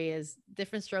the story is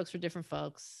different strokes for different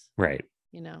folks. Right.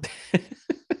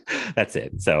 That's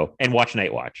it. So, and watch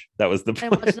Night Watch. That was the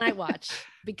and watch Night Watch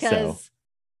because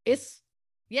it's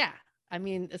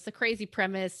a crazy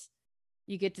premise.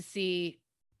 You get to see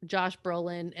Josh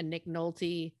Brolin and Nick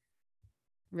Nolte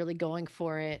really going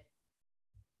for it.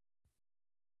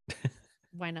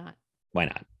 Why not?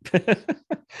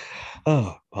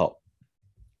 Oh, well,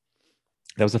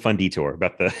 that was a fun detour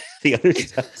about the other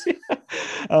stuff.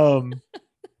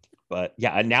 But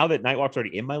yeah, now that Night Walk's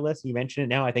already in my list, you mentioned it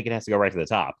now, I think it has to go right to the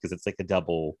top because it's like a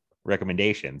double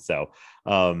recommendation. So,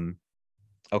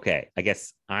 okay, I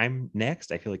guess I'm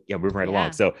next. I feel like, moving right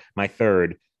along. So my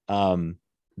third,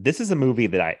 this is a movie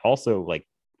that I also like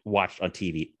watched on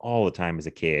TV all the time as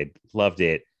a kid. Loved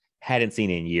it. Hadn't seen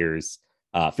it in years.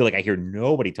 Feel like I hear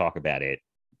nobody talk about it,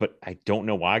 but I don't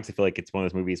know why, because I feel like it's one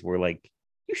of those movies where like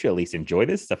you should at least enjoy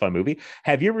this. It's a fun movie.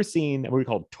 Have you ever seen a movie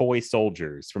called Toy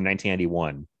Soldiers from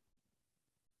 1991?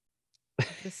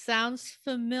 This sounds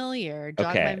familiar.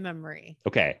 Jog my memory.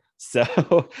 Okay.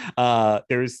 So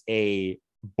there's a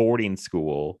boarding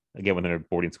school. Again, when they're in a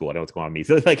boarding school, I know what's going on with me.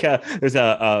 So it's like there's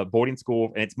a boarding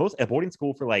school, and it's a boarding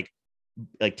school for like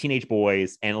teenage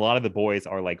boys, and a lot of the boys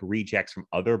are like rejects from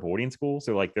other boarding schools.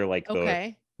 So like they're like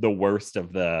the worst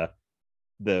of the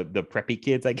preppy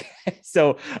kids, I guess.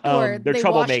 So they're they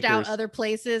troublemakers. Washed out other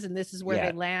places, and this is where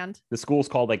they land. The school's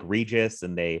called like Regis,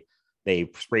 and they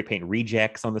spray paint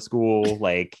rejects on the school.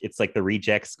 Like it's like the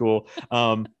reject school.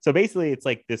 So basically it's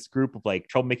like this group of like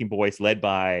troublemaking boys led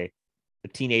by the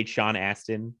teenage Sean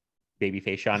Astin,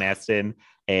 babyface Sean Astin,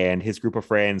 and his group of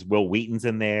friends. Will Wheaton's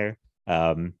in there.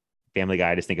 Family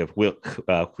Guy, I just think of Will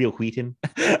Wheaton.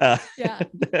 Who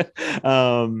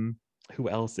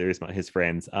else? There's his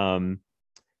friends.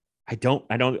 I don't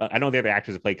know the other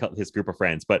actors that play his group of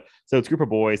friends, but so it's a group of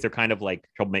boys. They're kind of like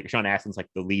troublemakers. Sean Astin's like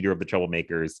the leader of the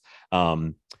troublemakers.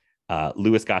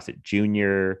 Louis Gossett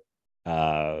Jr.,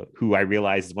 who I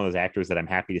realize is one of those actors that I'm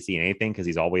happy to see in anything because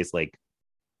he's always like,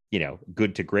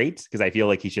 good to great, because I feel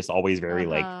like he's just always very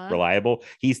like reliable.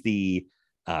 He's the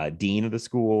dean of the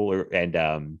school,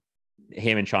 and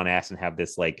him and Sean Astin have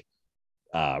this like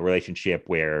relationship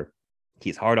where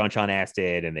he's hard on Sean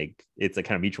Astin, and it's a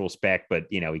kind of mutual respect, but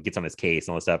he gets on his case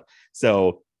and all this stuff.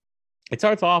 So it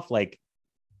starts off like,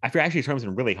 I forgot, actually terms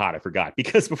been really hot. I forgot,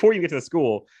 because before you get to the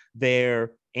school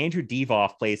there, Andrew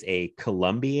Divoff plays a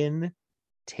Colombian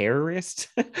terrorist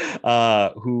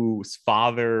whose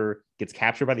father gets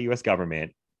captured by the US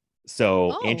government.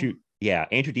 So Andrew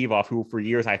Divoff, who for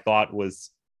years I thought was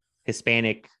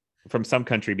Hispanic from some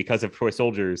country because of Toy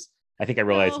Soldiers, I think I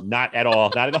realized not at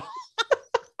all.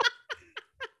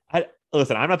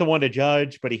 Listen, I'm not the one to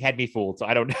judge, but he had me fooled, so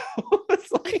I don't know.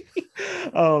 It's like,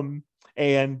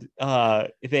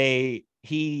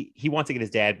 he wants to get his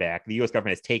dad back. The U.S.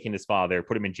 government has taken his father,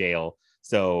 put him in jail.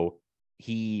 So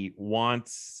he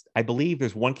wants, I believe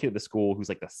there's one kid at the school who's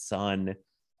like the son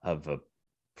of a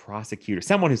prosecutor,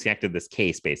 someone who's connected to this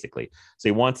case, basically. So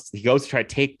he goes to try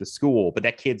to take the school, but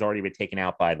that kid's already been taken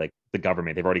out by like the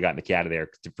government. They've already gotten the kid out of there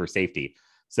for safety.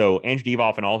 So Andrew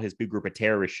Divoff and all his big group of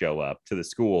terrorists show up to the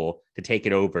school to take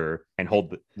it over and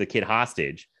hold the kid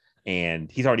hostage.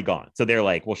 And he's already gone. So they're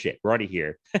like, well, shit, we're already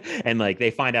here. And like, they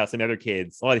find out some other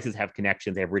kids, a lot of these kids have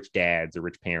connections. They have rich dads or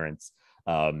rich parents.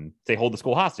 They hold the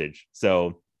school hostage.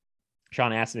 So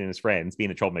Sean Astin and his friends, being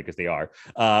the troublemakers they are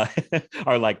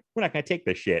like, we're not going to take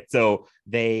this shit. So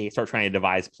they start trying to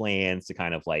devise plans to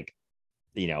kind of like,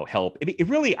 help. It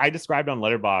really, I described on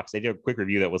Letterboxd, they did a quick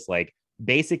review that was like,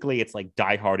 basically it's like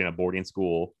Die Hard in a boarding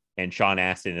school, and Sean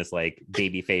Astin is like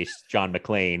babyface John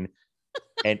McClane,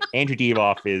 and Andrew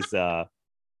Divoff is oh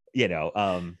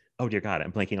dear God,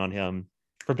 I'm blanking on him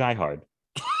from Die Hard.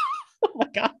 Oh my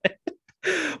god.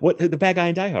 What the bad guy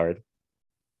in Die Hard?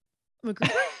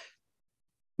 McGregor?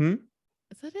 Hmm?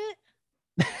 Is that it?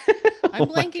 I'm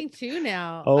blanking too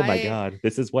now. Oh my god.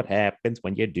 This is what happens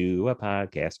when you do a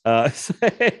podcast.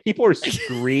 People are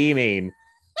screaming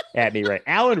at me, right?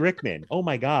 Alan Rickman. Oh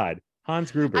my god.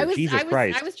 Hans Gruber. Jesus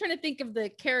Christ. I was trying to think of the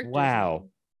character. Wow.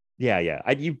 Yeah.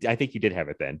 I think you did have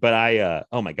it then. But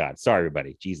oh my god. Sorry,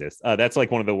 everybody. Jesus. That's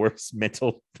like one of the worst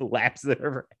mental lapses that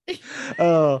ever.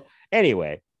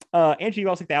 Anyway. Andrew, you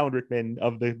also like the Alan Rickman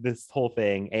of this whole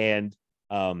thing. And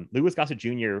Louis Gossett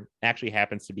Jr. actually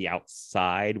happens to be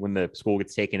outside when the school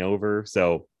gets taken over.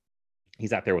 So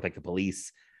he's out there with like the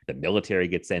police, the military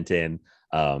gets sent in.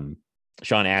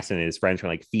 Sean Astin and his friends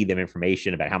trying to like feed them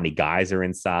information about how many guys are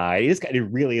inside.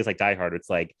 It really is like Die Hard. It's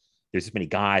like there's this many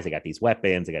guys, they got these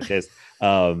weapons, they got this.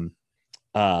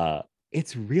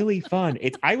 It's really fun.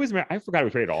 I forgot it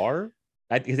was rated R.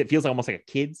 Because it feels almost like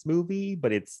a kid's movie,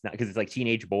 but it's not, because it's like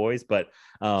teenage boys, but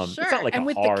Sure. It's not like and a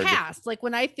with hard... the cast, like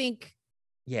when I think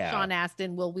Sean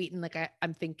Astin, Will Wheaton, like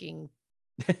I'm thinking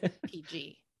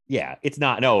PG. Yeah, it's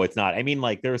not. I mean,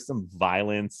 like there's some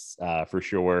violence for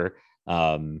sure.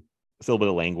 It's a little bit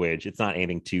of language. It's not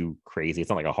anything too crazy. It's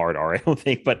not like a hard R, I don't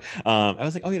think. But I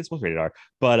was like, oh yeah, this was rated R.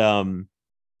 But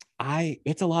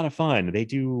it's a lot of fun. They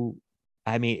do.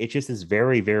 I mean, it just is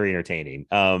very, very entertaining.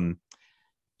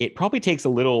 It probably takes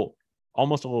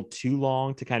almost a little too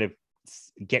long to kind of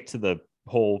get to the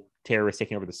whole terrorist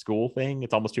taking over the school thing.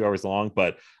 It's almost 2 hours long,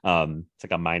 but it's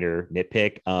like a minor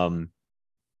nitpick. But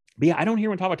yeah, I don't hear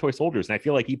anyone talk about Toy Soldiers, and I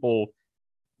feel like people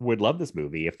would love this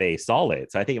movie if they saw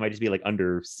it. So I think it might just be like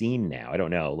underseen now. I don't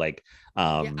know. Like,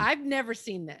 I've never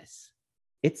seen this.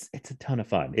 It's a ton of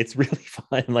fun. It's really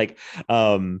fun. Like,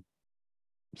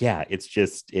 yeah, it's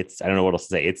I don't know what else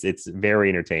to say. It's very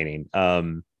entertaining.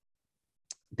 I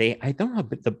don't know,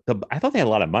 but I thought they had a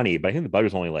lot of money, but I think the budget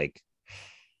was only like,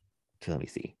 let me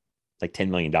see, like $10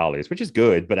 million, which is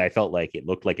good, but I felt like it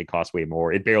looked like it cost way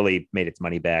more. It barely made its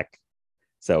money back.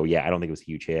 So yeah, I don't think it was a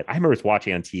huge hit. I remember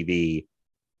watching on TV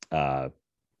a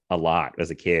lot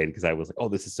as a kid because I was like, oh,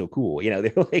 this is so cool.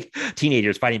 They're like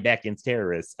teenagers fighting back against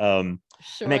terrorists. And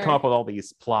they come up with all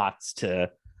these plots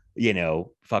to,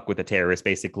 fuck with the terrorists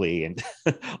basically, and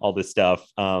all this stuff.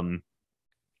 Sean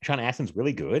Astin's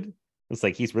really good. It's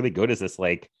like he's really good as this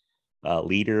like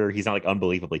leader. He's not like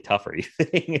unbelievably tough or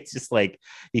anything. It's just like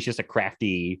he's just a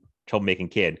crafty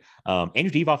troublemaking kid. Andrew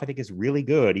Divoff, I think, is really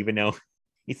good, even though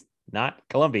he's not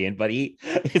Colombian, but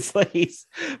it's like he's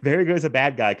very good as a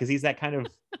bad guy because he's that kind of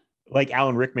like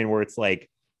Alan Rickman, where it's like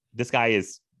this guy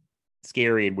is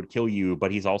scary and would kill you,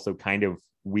 but he's also kind of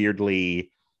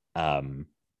weirdly, I don't know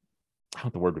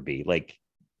what the word would be, like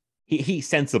he's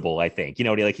sensible, I think,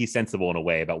 like he's sensible in a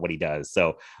way about what he does.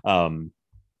 So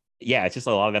yeah, it's just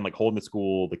a lot of them like holding the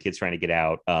school, the kids trying to get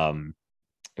out.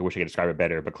 I wish I could describe it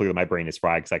better, but clearly my brain is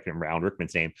fried because I can remember Alan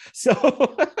Rickman's name.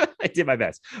 So I did my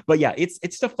best. But yeah, it's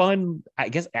just a fun, I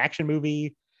guess, action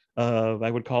movie. I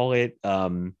would call it.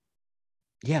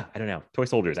 Yeah, I don't know. Toy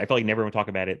Soldiers. I feel like never would talk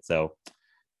about it. So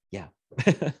yeah.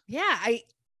 Yeah,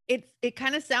 it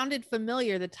kind of sounded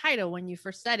familiar, the title, when you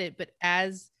first said it, but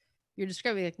as you're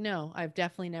describing, like, no, I've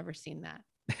definitely never seen that.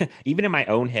 Even in my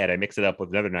own head, I mix it up with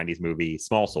another 90s movie,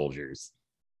 Small Soldiers,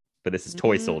 but this is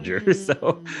Toy Soldiers.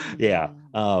 So yeah.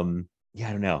 Yeah,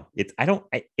 I don't know.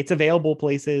 It's available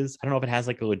places. I don't know if it has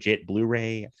like a legit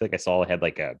Blu-ray. I feel like I saw it had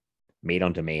like a made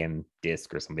on demand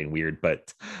disc or something weird,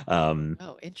 but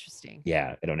oh, interesting.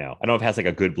 Yeah, I don't know. I don't know if it has like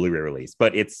a good Blu-ray release,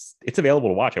 but it's available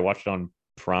to watch. I watched it on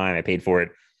Prime. I paid for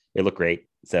it. It looked great.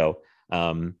 So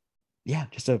yeah,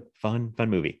 just a fun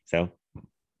movie. So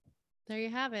there you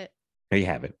have it. It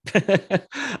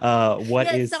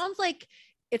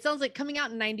sounds like coming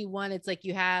out in 91. It's like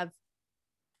there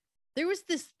was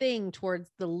this thing towards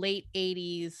the late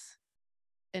 80s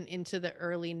and into the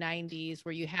early 90s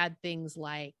where you had things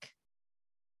like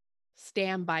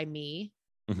Stand By Me,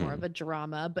 more of a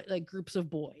drama, but like groups of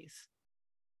boys,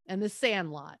 and The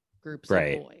Sandlot, groups of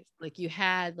boys. Like you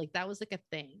had, like, that was like a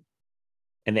thing.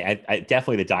 And I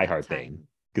definitely the Die Hard thing,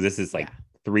 because this is like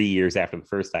 3 years after the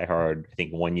first Die Hard, I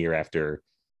think 1 year after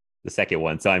the second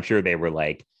one. So I'm sure they were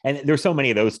like, and there's so many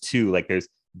of those too. Like there's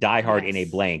Die Hard in a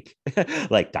blank,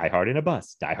 like Die Hard in a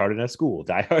bus, Die Hard in a school,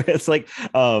 Die Hard. It's like,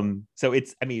 so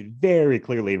it's, I mean, very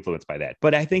clearly influenced by that,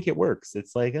 but I think it works.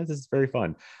 It's like, this is very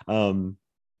fun.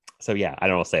 So yeah, I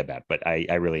don't know what to say about it, but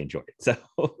I really enjoyed it. So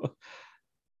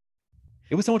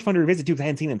it was so much fun to revisit too, because I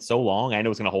hadn't seen it in so long. I know it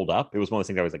was going to hold up. It was one of those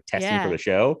things I was like testing for the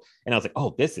show, and I was like,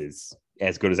 oh, this is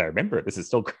as good as I remember it. This is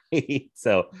still great.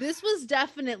 So this was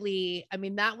definitely, I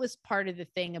mean, that was part of the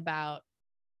thing about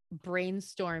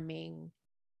brainstorming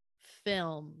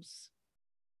films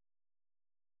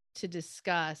to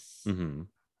discuss Mhm.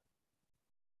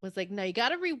 was like, no, you got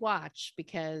to rewatch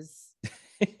because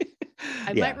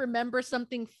I Yeah. might remember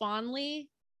something fondly,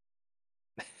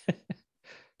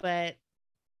 but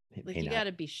It like may you not. got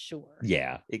to be sure.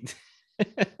 Yeah. Be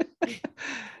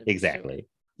Exactly.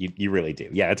 You really do.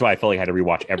 Yeah, that's why I felt like I had to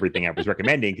rewatch everything I was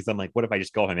recommending, because I'm like, what if I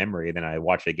just go off my memory and then I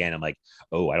watch it again? I'm like,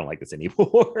 oh, I don't like this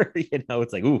anymore.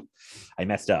 It's like, ooh, I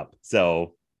messed up.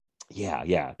 So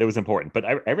yeah, that was important. But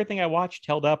everything I watched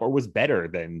held up or was better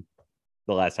than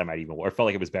the last time I'd even, or felt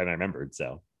like it was better than I remembered.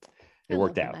 So it I love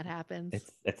worked when out. that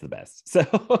happens. It's the best. So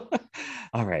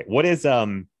all right,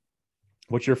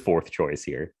 what's your fourth choice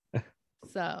here?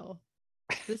 So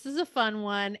this is a fun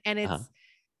one, and it's Uh-huh.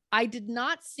 I did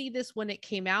not see this when it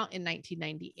came out in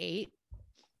 1998.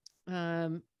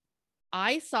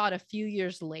 I saw it a few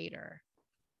years later.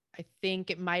 I think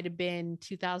it might have been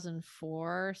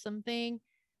 2004 or something,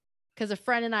 because a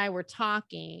friend and I were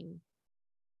talking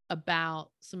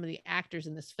about some of the actors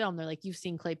in this film. They're like, "You've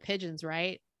seen Clay Pigeons,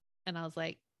 right?" And I was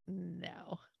like,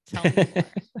 "No, tell me more."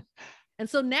 And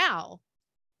so now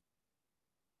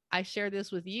I share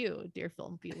this with you, dear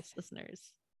Film Fields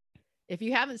listeners. If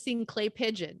you haven't seen Clay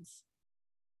Pigeons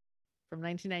from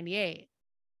 1998,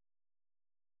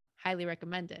 highly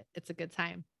recommend it. It's a good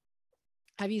time.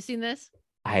 Have you seen this?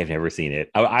 I have never seen it.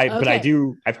 But I Okay.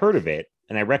 do. I've heard of it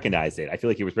and I recognize it. I feel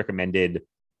like it was recommended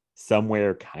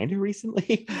somewhere kind of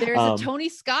recently. There's a Tony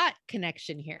Scott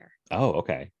connection here. Oh,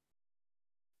 okay.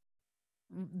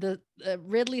 The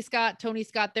Ridley Scott, Tony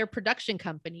Scott, their production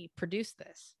company produced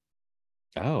this.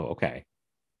 Oh, okay.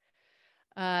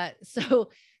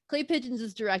 So Clay Pigeons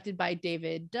is directed by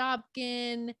David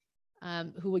Dobkin,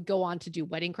 who would go on to do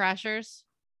Wedding Crashers.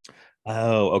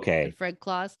 Oh, okay. And Fred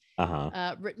Claus.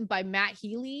 Uh-huh. Written by Matt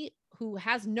Healy, who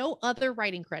has no other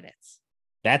writing credits.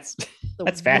 That's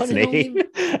The fascinating. one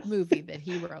and only movie that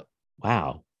he wrote.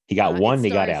 Wow. He got one, he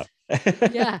got out.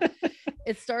 Yeah.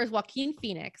 It stars Joaquin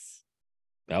Phoenix.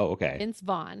 Oh, okay. Vince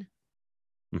Vaughn.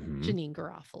 Mhm. Janine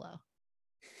Garofalo.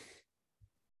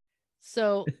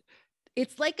 So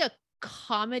it's like a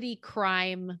comedy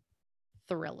crime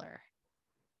thriller.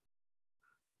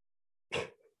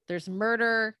 There's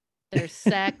murder, there's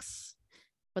sex,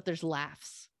 but there's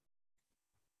laughs.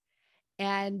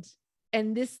 And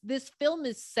this film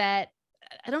is set,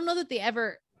 I don't know that they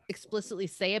ever explicitly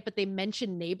say it, but they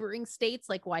mention neighboring states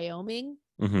like Wyoming.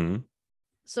 Mm-hmm.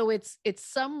 So it's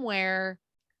somewhere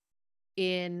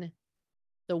in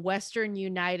the Western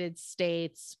United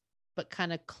States, but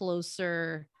kind of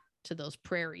closer to those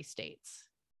prairie states.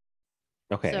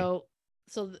 Okay. So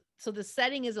the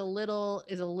setting is a little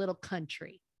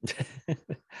country.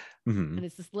 Mm-hmm. And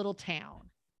it's this little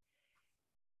town.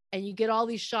 And you get all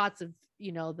these shots of,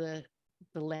 the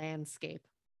landscape.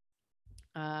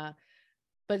 But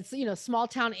it's, small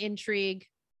town intrigue.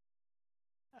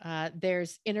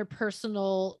 There's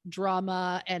interpersonal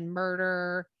drama and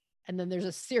murder. And then there's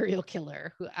a serial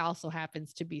killer who also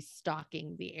happens to be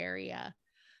stalking the area.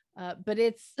 But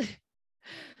it's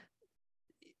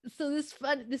so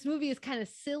this movie is kind of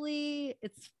silly.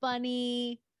 It's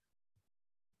funny.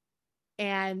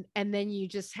 And then you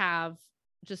just have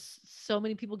just so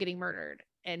many people getting murdered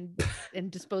and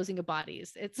disposing of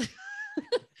bodies. It's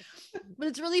but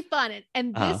it's really fun.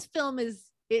 And this film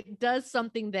it does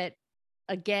something that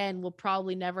again will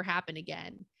probably never happen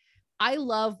again. I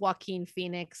love Joaquin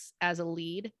Phoenix as a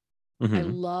lead. Mm-hmm. I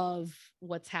love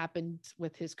what's happened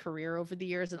with his career over the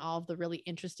years and all of the really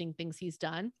interesting things he's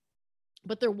done.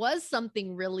 But there was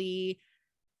something really,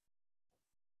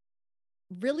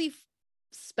 really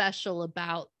special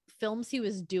about films he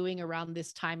was doing around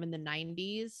this time in the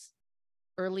 90s,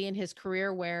 early in his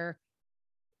career, where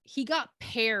he got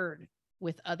paired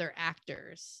with other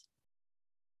actors.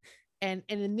 And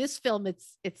in this film,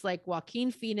 it's like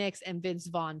Joaquin Phoenix and Vince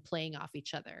Vaughn playing off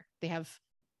each other. They have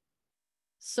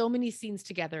so many scenes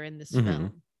together in this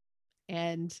film.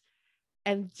 And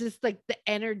just like the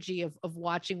energy of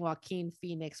watching Joaquin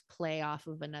Phoenix play off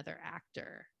of another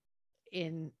actor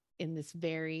in this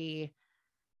very,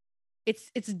 it's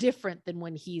different than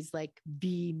when he's like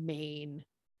the main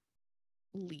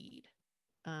lead,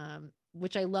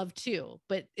 which I love too,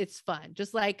 but it's fun.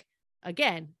 Just like,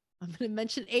 again, I'm going to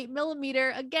mention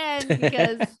 8mm again,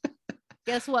 because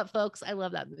guess what, folks? I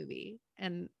love that movie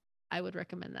and I would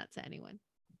recommend that to anyone.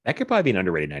 That could probably be an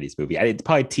underrated 90s movie. It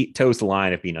probably toes the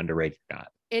line of being underrated or not.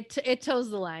 It toes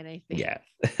the line, I think. Yeah.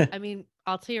 I mean,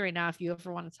 I'll tell you right now, if you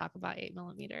ever want to talk about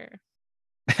 8mm.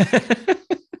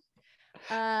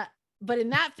 But in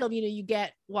that film, you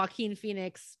get Joaquin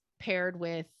Phoenix paired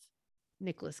with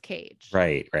Nicolas Cage.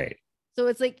 Right. So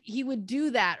it's like he would do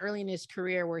that early in his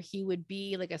career where he would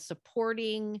be like a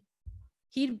supporting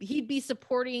he'd be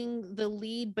supporting the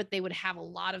lead, but they would have a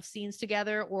lot of scenes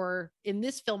together. Or in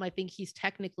this film, I think he's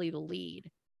technically the lead,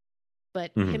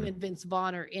 but him and Vince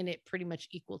Vaughn are in it pretty much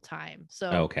equal time. So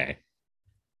Okay.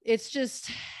 it's just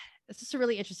a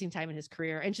really interesting time in his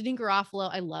career. And Janine Garofalo,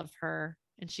 I love her,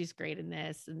 and she's great in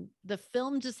this. And the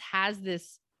film just has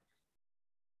this,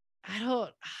 I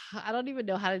don't even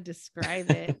know how to describe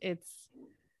it.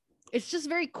 It's just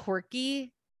very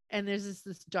quirky, and there's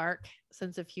this dark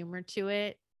sense of humor to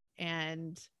it,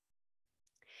 and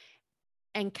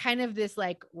kind of this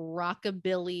like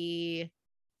rockabilly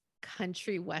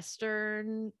country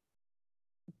western,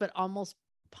 but almost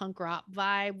punk rock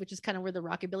vibe, which is kind of where the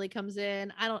rockabilly comes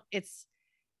in. It's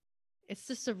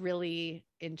just a really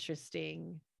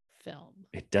interesting film.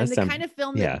 It does and the sound kind of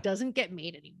film yeah. that doesn't get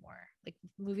made anymore. Like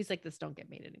movies like this don't get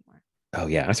made anymore. Oh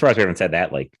yeah, I'm surprised we haven't said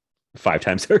that like 5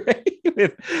 times already.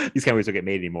 With these kind of movies don't get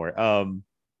made anymore.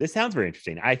 This sounds very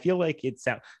interesting. I feel like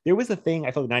there was a thing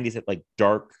I felt the 90s that like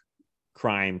dark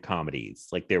crime comedies.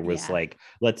 Like there was like,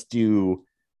 let's do,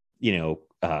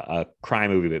 a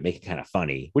crime movie but make it kind of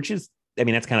funny, which is, I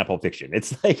mean, that's kind of Pulp Fiction.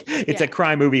 It's like it's a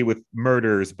crime movie with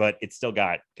murders, but it's still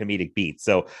got comedic beats.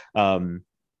 So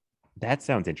that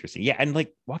sounds interesting. Yeah, and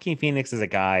like Joaquin Phoenix is a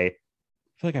guy, I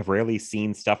feel like I've rarely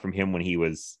seen stuff from him when he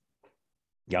was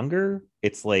younger.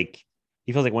 It's like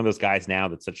he feels like one of those guys now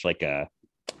that's such like a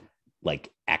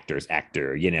actor's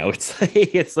actor.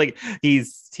 It's like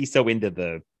he's so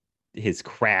into his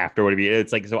craft or whatever.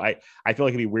 It's like, so I feel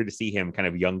like it'd be weird to see him kind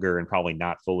of younger and probably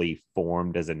not fully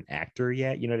formed as an actor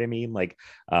yet. You know what I mean? Like,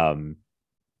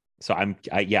 so I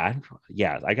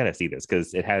gotta see this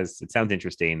because it sounds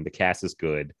interesting. The cast is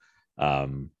good.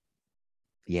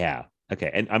 Yeah.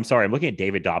 Okay. And I'm sorry, I'm looking at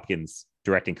David Dobkin's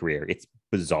directing career. It's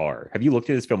bizarre. Have you looked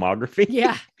at his filmography?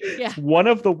 Yeah.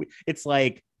 It's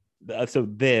like,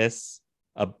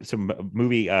 some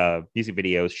movie, music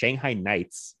videos, Shanghai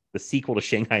Nights, the sequel to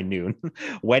Shanghai Noon,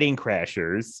 Wedding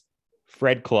Crashers,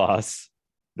 Fred Claus,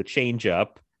 The Change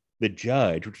Up, The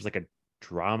Judge, which was like a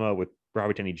drama with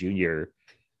Robert Downey Jr.,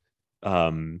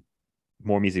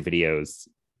 more music videos,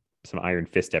 some Iron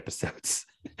Fist episodes.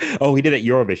 Oh, he did that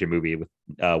Eurovision movie with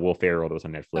Will Ferrell that was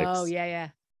on Netflix. Oh, yeah.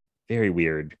 Very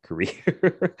weird career.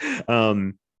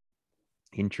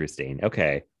 Interesting.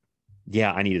 Okay.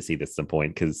 Yeah, I need to see this at some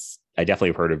point because I definitely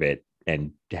have heard of it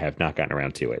and have not gotten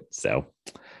around to it. So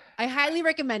I highly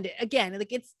recommend it. Again,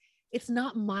 like it's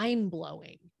not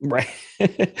mind-blowing. Right.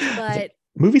 But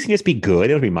movies can just be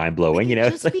good. It'll be mind-blowing,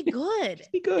 Just be good.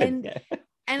 Just be good.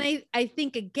 And I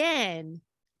think again,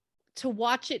 to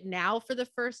watch it now for the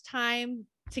first time,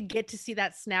 to get to see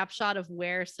that snapshot of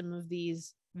where some of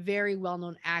these very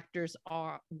well-known actors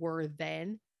were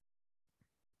then,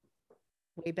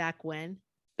 way back when.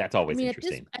 That's always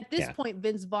interesting. At this point,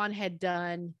 Vince Vaughn had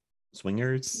done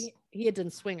Swingers. He had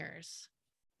done Swingers.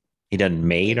 He done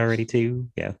Maid already too.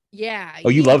 Yeah. Yeah. Oh,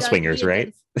 you love Swingers,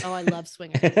 right? I love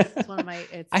Swingers. It's one of my.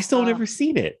 I still have never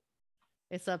seen it.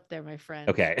 It's up there, my friend.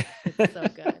 Okay. It's so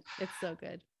good. It's so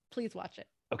good. Please watch it.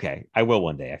 Okay, I will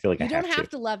one day. I feel like you don't have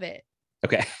to love it.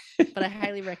 Okay. But I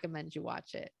highly recommend you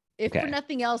watch it. If Okay. for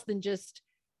nothing else than just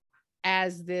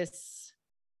as this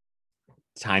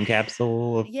time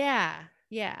capsule. Yeah.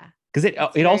 Because it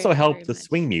It's also very, helped very the much.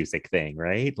 swing music thing,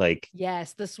 right? Like,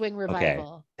 Yes, the swing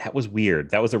revival. okay, that was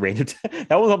weird. That was a random.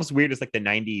 That was almost weird. It's like the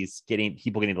 '90s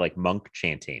people getting like monk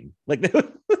chanting. Like,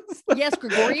 Yes,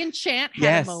 Gregorian chant had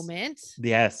Yes. a moment.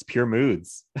 yes, pure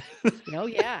moods. Oh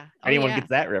yeah. Oh, Anyone yeah. gets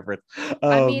that reference?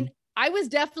 I mean, I was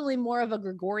definitely more of a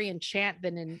Gregorian chant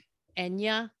than an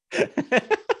Enya.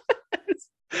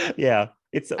 yeah,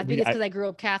 it's. I think it's because I grew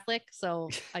up Catholic, so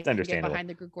I can get understandable. behind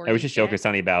the Gregorian. I was just joking with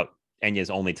chant. Sonny about Enya's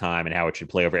Only Time and how it should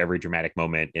play over every dramatic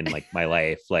moment in like my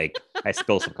life. Like I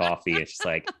spill some coffee, and it's just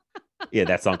like, yeah,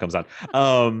 that song comes on.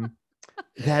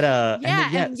 We had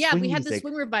the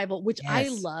swing revival, which I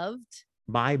Yes. loved.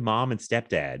 My mom and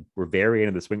stepdad were very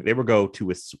into the swing. They would go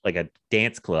to a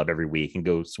dance club every week and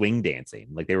go swing dancing.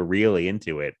 Like they were really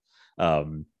into it.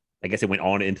 I guess it went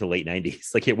on into the late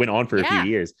 90s. Like it went on for a few Yeah,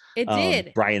 years. It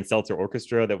did. Brian Seltzer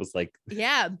Orchestra. That was like,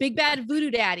 Yeah, Big Bad Voodoo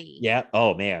Daddy. yeah.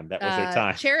 Oh man, that was their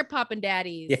time. Cherry Poppin'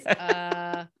 Daddies.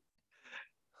 Yeah.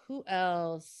 Who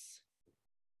else?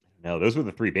 No, those were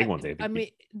the three big ones. I mean,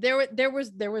 there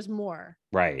was more.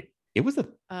 right. It was a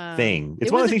thing.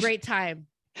 It's It one of was a these great time.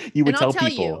 you would And I'll tell tell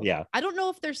people. you, Yeah. I don't know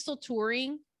if they're still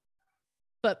touring,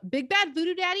 but Big Bad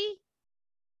Voodoo Daddy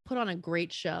put on a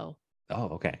great show. Oh,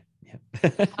 okay.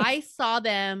 Yeah. I saw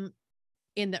them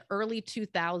in the early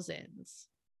 2000s,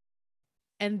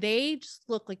 and they just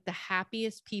look like the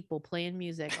happiest people playing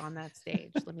music on that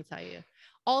stage. Let me tell you.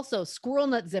 Also, Squirrel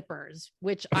Nut Zippers,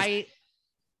 which I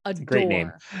adore. Great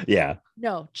name. Yeah.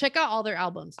 No, check out all their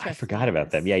albums. I trust forgot me,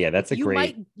 about them. yes. Yeah. That's a you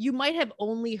great. you might have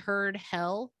only heard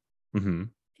Hell Mhm.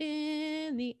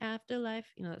 in the Afterlife.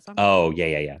 You know that song? Oh,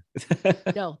 yeah.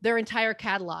 No, their entire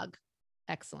catalog.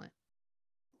 Excellent.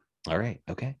 All right.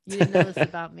 Okay. You didn't know this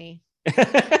about me,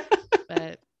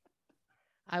 but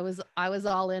I was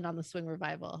all in on the swing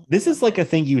revival. This is like a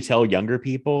thing you tell younger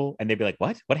people and they'd be like,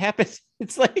 what happened?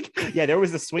 It's like, yeah, there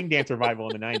was a swing dance revival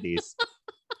in the 90s.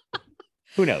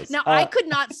 Who knows? Now I could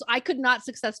not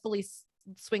successfully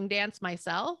swing dance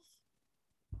myself.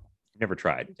 Never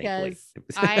tried, thankfully.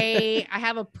 Because I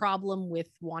have a problem with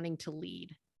wanting to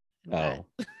lead. Oh.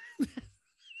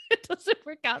 It doesn't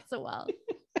work out so well.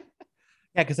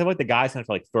 Yeah, because I like the guys have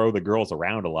to like throw the girls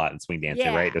around a lot in swing dancing,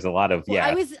 Yeah. right? There's a lot of Well,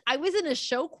 I was in a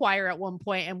show choir at one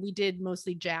point and we did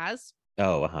mostly jazz.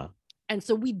 Oh, uh-huh. And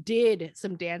so we did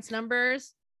some dance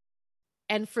numbers.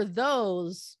 And for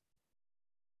those,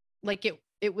 like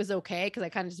it was okay because I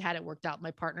kind of just had it worked out with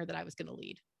my partner that I was gonna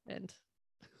lead. And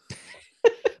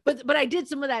but I did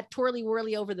some of that twirly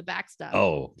whirly over the back stuff.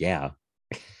 Oh, yeah.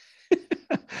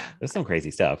 There's some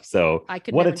crazy stuff. So I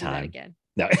could what never a do that time. again.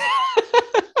 No.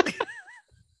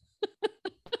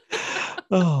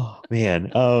 Oh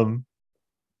man.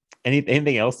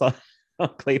 Anything else on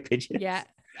clay pigeons? Yeah.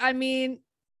 I mean,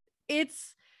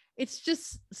 it's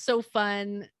just so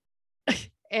fun.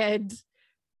 and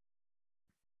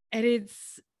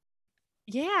it's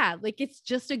yeah, like it's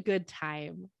just a good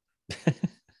time.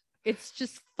 It's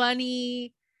just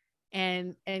funny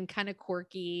and kind of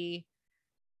quirky.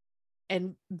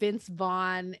 And Vince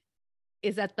Vaughn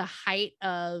is at the height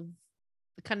of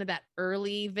kind of that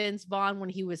early Vince Vaughn when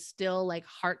he was still like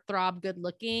heartthrob good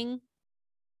looking.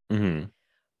 Mm-hmm.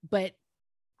 But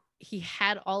he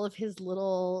had all of his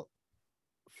little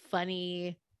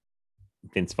funny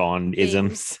Vince Vaughn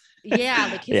isms. Yeah,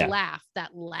 like his Yeah. laugh,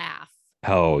 that laugh.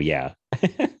 Oh yeah.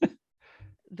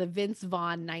 The Vince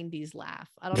Vaughn 90s laugh.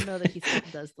 I don't know that he still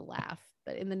does the laugh,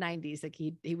 but in the 90s, like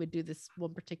he would do this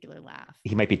one particular laugh.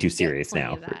 He might be too serious plenty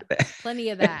now. of that. Plenty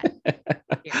of that.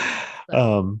 Yeah,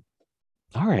 All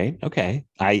right. Okay.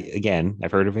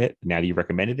 I've heard of it. Now that you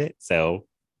recommended it, so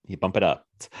you bump it up.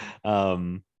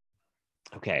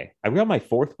 Okay. Are we on my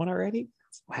fourth one already?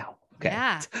 Wow. Okay.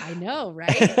 Yeah, I know,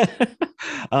 right?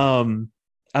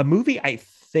 A movie I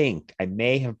think I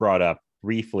may have brought up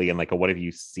briefly in like a what have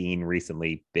you seen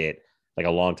recently bit like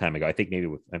a long time ago. I think maybe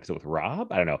with an episode with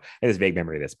Rob. I don't know. I have this vague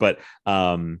memory of this, but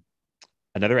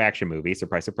another action movie,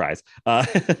 surprise, surprise.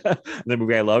 The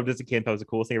movie I loved as a kid, that was the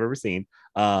coolest thing I've ever seen.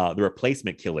 The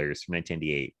Replacement Killers from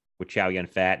 1998 with Chow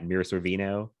Yun-fat and Mira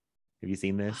Sorvino. Have you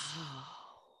seen this?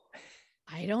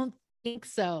 I don't think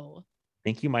so. I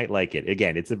think you might like it.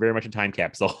 Again, it's very much a time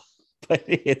capsule, but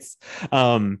it's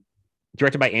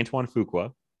directed by Antoine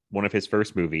Fuqua, one of his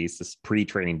first movies, this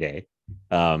pre-Training Day.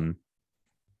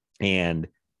 And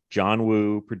John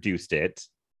Woo produced it.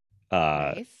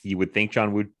 Nice. You would think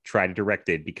John Woo tried to direct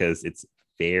it because it's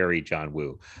very John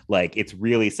Woo. Like it's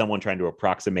really someone trying to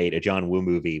approximate a John Woo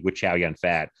movie with Chow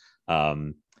Yun-fat.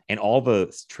 And all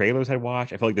the trailers I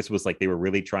watched, I felt like this was like they were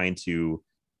really trying to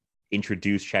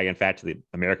introduce Chow Yun-fat to the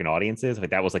American audiences.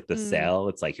 Like that was like the sell.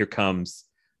 It's like, here comes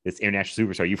this international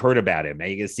superstar. You've heard about him. Now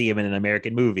you can see him in an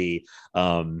American movie.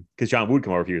 Because John Woo would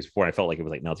come over a few years before. And I felt like it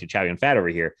was like, no, it's Chow Yun-fat over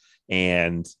here.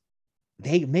 And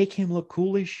they make him look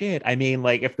cool as shit. I mean,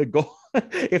 like if the goal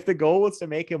was to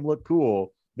make him look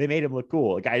cool, they made him look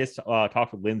cool. Like I just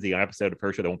talked with Lindsay on an episode of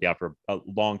her show that won't be out for a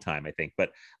long time, I think.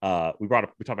 But we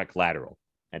talked about Collateral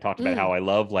and talked about how I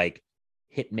love like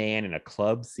hitman in a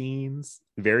club scenes,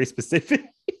 very specific.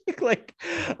 Like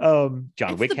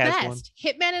John Wick has best. one.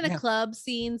 Hitman in a club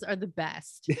scenes are the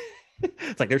best.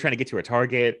 It's like they're trying to get to a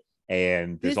target,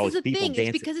 and there's This all is these the people thing.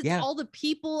 dancing. It's because it's all the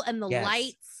people and the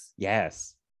lights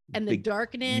Yes. and the Big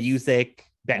darkness, music.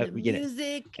 and the You know,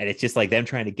 music. and it's just like them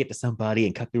trying to get to somebody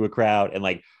and cut through a crowd. And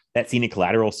like that scene in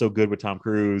Collateral is so good with Tom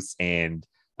Cruise. And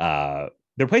the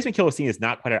Replacement Killer scene is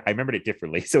not quite, I remembered it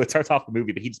differently. So it starts off the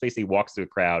movie, but he just basically walks through a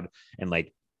crowd and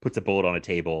like puts a bullet on a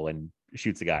table and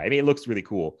shoots a guy. I mean, it looks really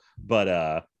cool,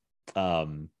 but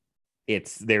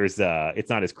it's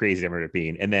not as crazy as I remember it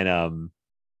being. And then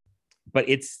but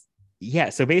it's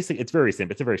so basically it's very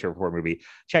simple. It's a very straightforward movie.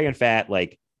 Chow Yun-fat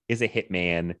like is a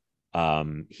hitman.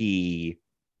 He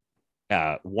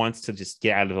wants to just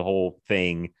get out of the whole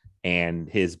thing, and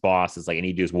his boss is like, I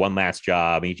need to do one last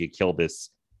job. I need you to kill this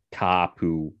cop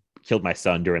who killed my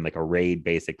son during like a raid,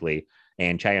 basically.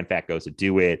 And Chow Yun-fat goes to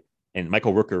do it, and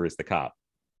Michael Rooker is the cop,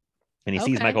 and he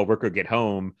sees Michael Rooker get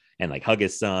home and like hug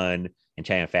his son, and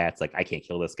Chow Yun-fat's like, I can't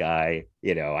kill this guy,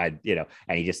 and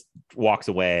he just walks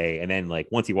away. And then like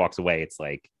once he walks away, it's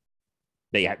like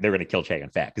they're going to kill Che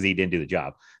Yun-fat because he didn't do the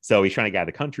job. So he's trying to get out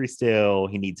of the country still.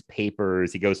 He needs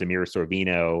papers. He goes to Mira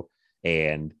Sorvino,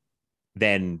 and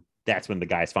then that's when the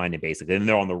guys find him, basically. And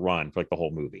they're on the run for like the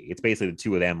whole movie. It's basically the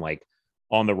two of them like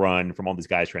on the run from all these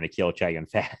guys trying to kill Che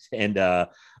Yun-fat. And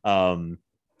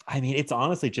I mean, it's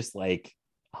honestly just like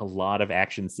a lot of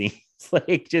action scenes.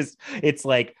 Like, just it's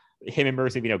like him and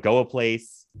Mercy, go a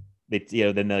place. It's,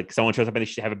 then someone shows up and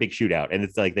they have a big shootout, and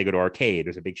it's like they go to arcade.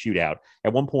 There's a big shootout.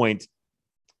 At one point,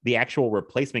 the actual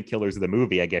replacement killers of the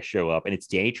movie, I guess, show up, and it's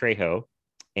Danny Trejo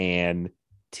and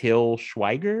Till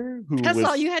Schweiger. That's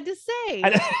all you had to say.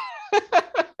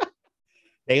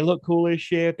 They look cool as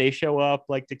shit. They show up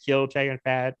like to kill Che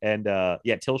Yun-fat, and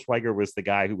Till Schweiger was the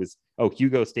guy who was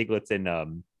Hugo Stiglitz in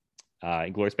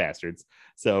Inglourious Bastards.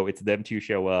 So it's them two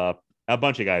show up. A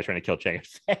bunch of guys trying to kill Che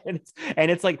Yun-fat.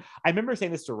 And it's like, I remember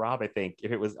saying this to Rob, I think,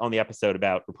 if it was on the episode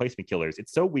about replacement killers.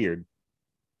 It's so weird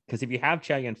because if you have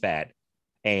Che Yun-fat,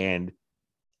 and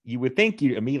you would think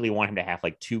you immediately want him to have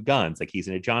like two guns, like he's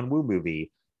in a John Woo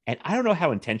movie. And I don't know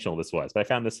how intentional this was, but I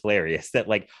found this hilarious that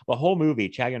like the whole movie,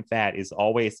 Che Yun-fat he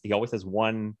always has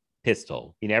one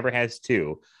pistol. He never has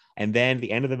two. And then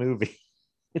the end of the movie,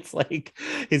 it's like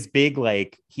his big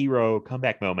like hero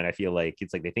comeback moment. I feel like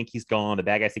it's like they think he's gone. The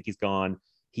bad guys think he's gone.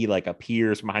 He like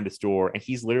appears from behind the store, and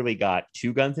he's literally got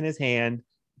two guns in his hand,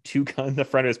 two guns in the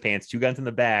front of his pants, two guns in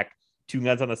the back, two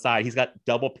guns on the side. He's got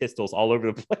double pistols all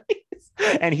over the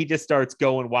place. And he just starts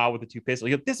going wild with the two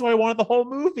pistols. This is what I wanted the whole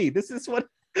movie. This is what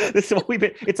we've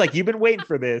been. It's like, you've been waiting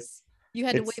for this. You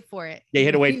had to wait for it. Yeah, you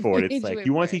had to wait for it. It's like,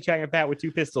 you want to see Che Yun-fat with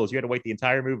two pistols, you had to wait the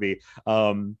entire movie.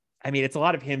 I mean, it's a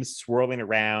lot of him swirling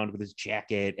around with his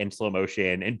jacket and slow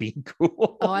motion and being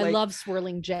cool. Oh, I love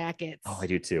swirling jackets. Oh, I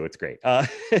do too. It's great.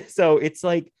 So it's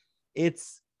like,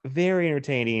 it's very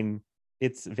entertaining.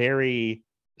 It's very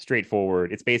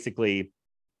straightforward. It's basically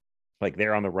like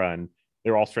they're on the run.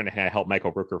 They're all trying to help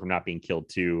Michael Rooker from not being killed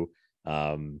too.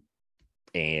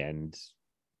 And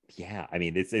yeah, I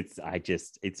mean, it's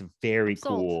very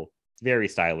cool. It's very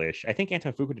stylish. I think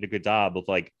Anton Fuqua did a good job of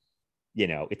like,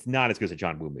 it's not as good as a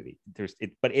John Woo movie.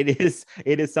 But it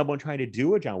is someone trying to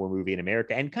do a John Woo movie in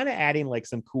America and kind of adding like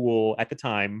some cool, at the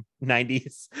time,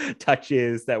 90s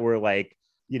touches that were like,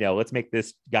 let's make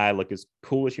this guy look as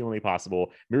cool as humanly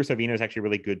possible. Mira Sorvino is actually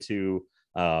really good too.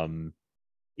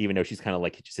 Even though she's kind of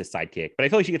like just his sidekick, but I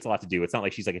feel like she gets a lot to do. It's not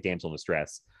like she's like a damsel in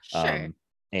distress. Sure.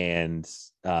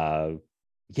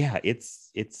 Yeah,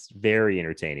 it's very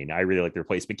entertaining. I really like the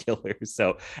replacement killers.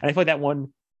 So, and I feel like that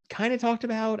one kind of talked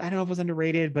about, I don't know if it was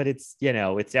underrated, but it's,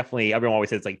 it's definitely, everyone always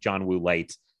says it's like John Woo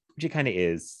light, which it kind of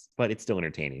is, but it's still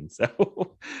entertaining.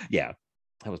 So yeah,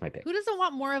 that was my pick. Who doesn't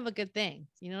want more of a good thing?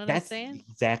 You know what I'm saying?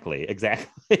 Exactly.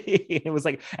 It was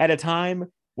like at a time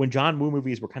when John Woo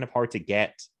movies were kind of hard to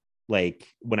get. Like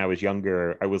when I was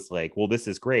younger, I was like, well, this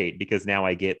is great because now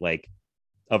I get like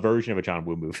a version of a John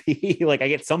Woo movie. Like I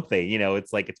get something,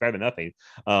 it's like, it's better than nothing.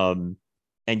 And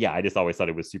yeah, I just always thought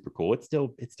it was super cool. It's still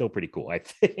pretty cool, I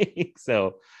think.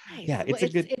 So nice. Yeah,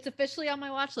 it's officially on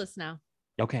my watch list now.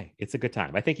 Okay. It's a good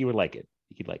time. I think you would like it.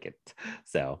 You'd like it.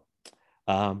 So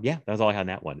yeah, that was all I had on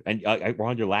that one. And we're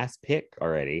on your last pick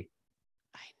already.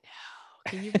 I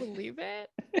know. Can you believe it?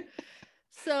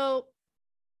 So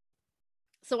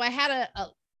I had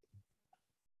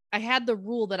I had the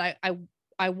rule that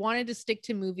I wanted to stick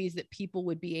to movies that people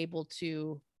would be able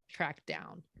to track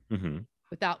down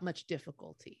without much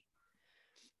difficulty.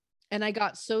 And I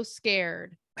got so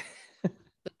scared that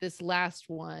this last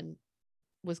one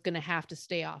was going to have to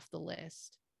stay off the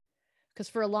list because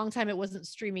for a long time it wasn't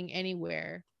streaming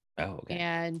anywhere. Oh, okay.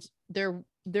 And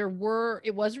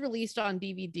it was released on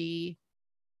DVD,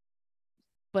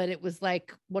 but it was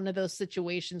like one of those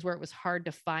situations where it was hard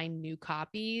to find new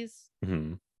copies.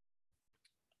 Mm-hmm.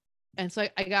 And so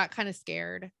I got kind of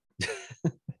scared.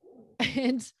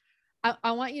 And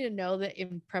I want you to know that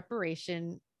in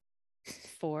preparation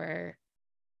for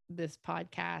this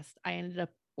podcast, I ended up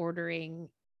ordering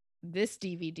this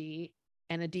DVD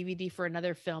and a DVD for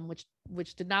another film,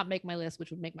 which did not make my list,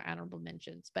 which would make my honorable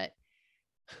mentions. But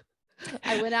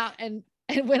I went out and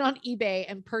went on eBay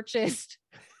and purchased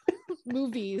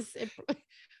movies.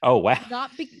 Oh, wow.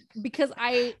 Not because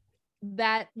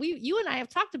you and I have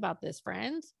talked about this,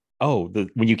 friends. Oh,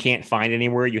 when you can't find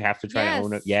anywhere, you have to try to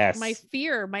own it. Yes. My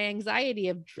fear, my anxiety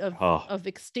of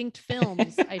extinct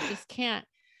films. I just can't.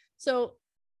 So,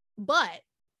 but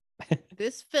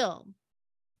this film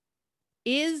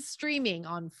is streaming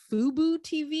on Fubo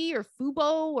TV or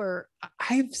Fubo or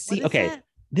I've seen. Okay. That?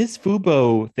 This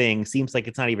Fubo thing seems like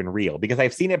it's not even real because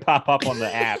I've seen it pop up on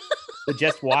the app, the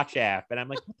Just Watch app. And I'm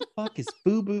like, what the fuck is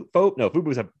Fubo? No,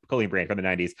 Fubo is a clothing brand from the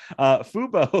 90s.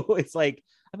 Fubo, it's like,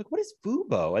 I'm like, what is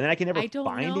Fubo? And then I can never I don't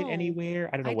find it know. anywhere.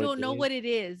 I don't know I what don't know what it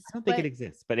is. I don't think it but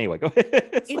exists. But anyway, go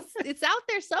ahead. it's out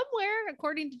there somewhere,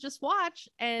 according to Just Watch.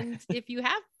 And if you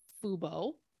have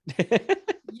Fubo,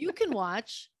 you can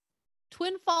watch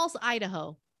Twin Falls,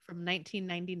 Idaho from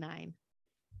 1999.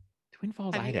 Twin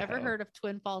Falls, Have Idaho. you ever heard of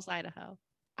Twin Falls, Idaho?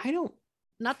 I don't.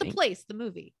 Not the think- place, the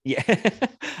movie. Yeah,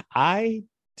 I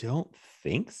don't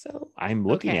think so. I'm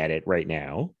looking Okay. at it right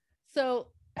now. So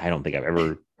I don't think I've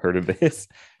ever heard of this.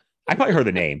 I probably heard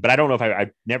the name, but I don't know if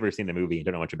I've never seen the movie and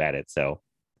don't know much about it. So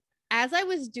as I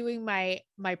was doing my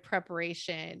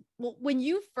preparation, well, when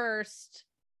you first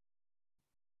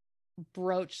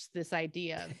broached this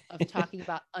idea of talking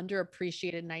about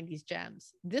underappreciated 90s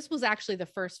gems, this was actually the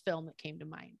first film that came to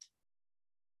mind.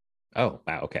 oh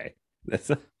wow, okay.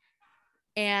 That's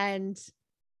And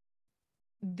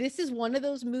this is one of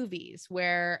those movies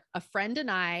where a friend and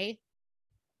I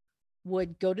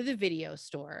would go to the video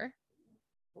store.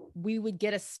 We would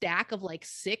get a stack of like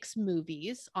 6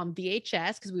 movies on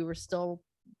VHS because we were still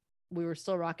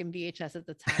rocking VHS at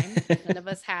the time. None of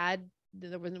us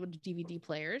there wasn't DVD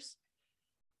players.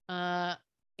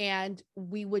 And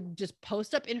we would just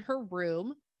post up in her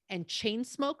room and chain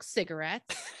smoke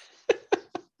cigarettes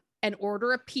and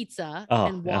order a pizza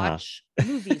and watch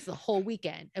movies the whole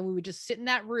weekend. And we would just sit in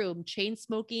that room, chain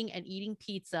smoking and eating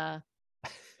pizza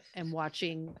and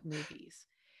watching movies.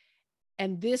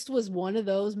 And this was one of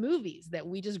those movies that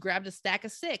we just grabbed a stack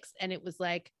of 6. And it was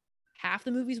like half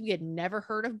the movies we had never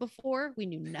heard of before. We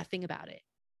knew nothing about it.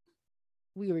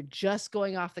 We were just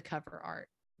going off the cover art.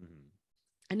 Mhm.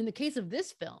 And in the case of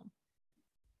this film,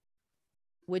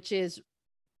 which is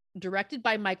directed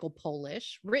by Michael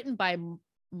Polish, written by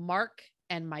Mark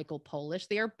and Michael Polish.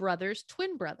 They are brothers,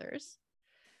 twin brothers.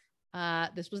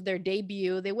 This was their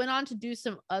debut. They went on to do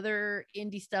some other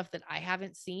indie stuff that I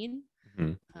haven't seen.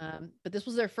 Mhm. But this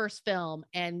was their first film.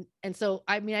 And so,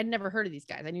 I mean, I'd never heard of these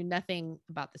guys. I knew nothing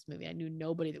about this movie. I knew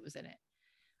nobody that was in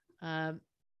it.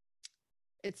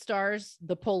 It stars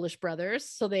the Polish brothers.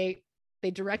 So they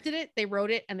directed it, they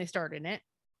wrote it, and they starred in it.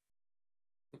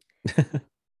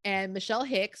 And Michelle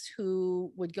Hicks,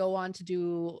 who would go on to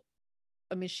do,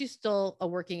 I mean, she's still a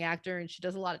working actor and she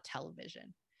does a lot of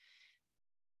television.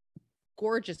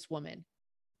 Gorgeous woman.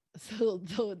 So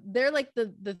they're like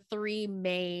the 3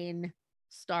 main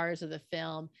stars of the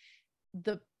film.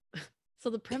 So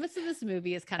the premise of this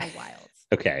movie is kind of wild.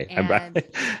 Okay. And- I'm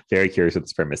very curious what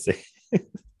this premise is.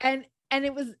 And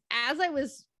it was as I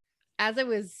was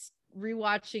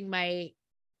rewatching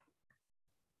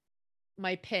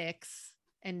my picks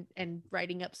and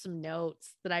writing up some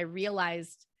notes that I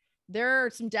realized there are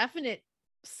some definite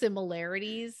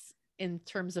similarities in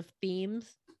terms of themes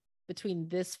between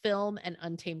this film and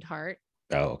Untamed Heart.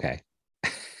 Oh, okay.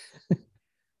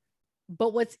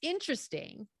 But what's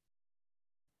interesting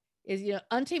is,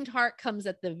 Untamed Heart comes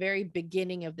at the very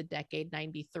beginning of the decade,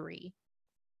 93.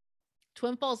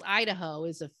 Twin Falls, Idaho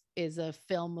is a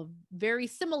film of very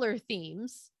similar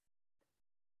themes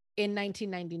in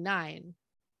 1999.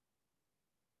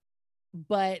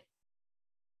 But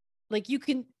like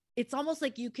it's almost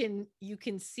like you can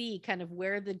see kind of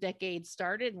where the decade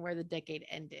started and where the decade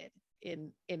ended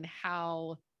in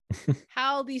how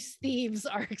these themes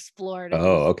are explored in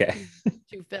Oh, these okay.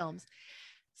 two films.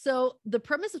 So the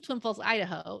premise of Twin Falls,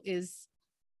 Idaho is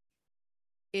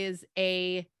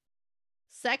a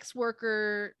sex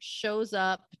worker shows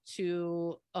up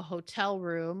to a hotel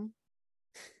room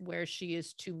where she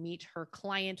is to meet her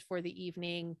client for the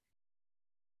evening.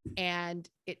 And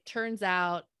it turns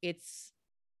out it's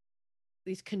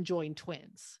these conjoined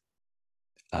twins.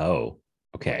 Oh,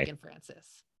 okay. Blake and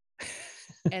Francis.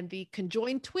 And the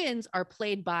conjoined twins are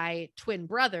played by twin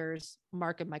brothers,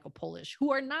 Mark and Michael Polish,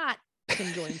 who are not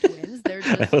conjoined twins. They're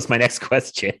just, That was my next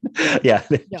question. Yeah,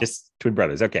 No. just twin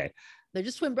brothers. Okay. they're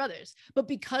just twin brothers. But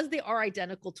because they are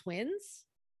identical twins,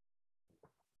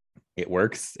 It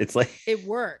works. It's like, it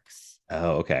works.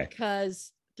 oh, okay.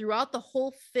 Because throughout the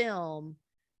whole film,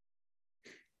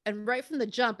 and right from the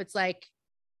jump, it's like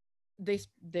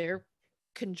they're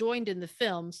conjoined in the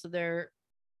film, so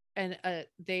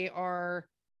they are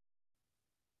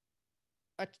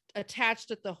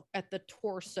attached at the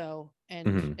torso and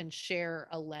Mhm. and share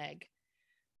a leg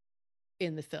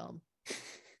in the film.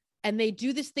 And they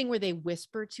do this thing where they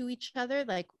whisper to each other,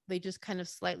 like they just kind of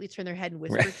slightly turn their head and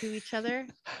whisper Right. to each other.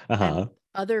 Uh-huh. And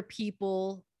other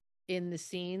people in the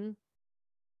scene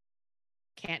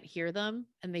can't hear them,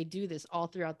 and they do this all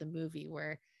throughout the movie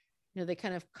where they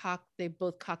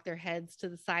both cock their heads to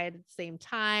the side at the same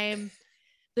time.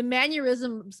 The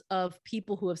mannerisms of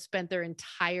people who have spent their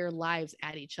entire lives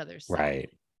at each other's side. Right.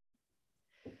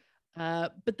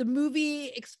 But the movie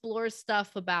explores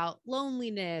stuff about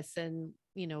loneliness and,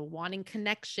 wanting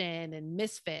connection and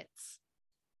misfits,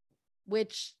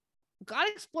 which got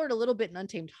explored a little bit in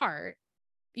Untamed Heart,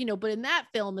 but in that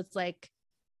film, it's like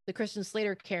the Christian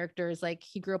Slater character is like,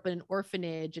 he grew up in an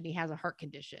orphanage and he has a heart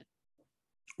condition.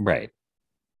 Right.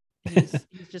 He's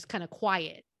just kind of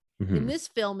quiet. Mhm. In this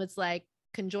film, it's like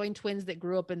conjoined twins that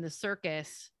grew up in the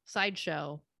circus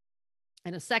sideshow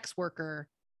and a sex worker.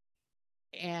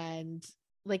 And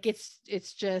like, it's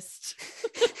just,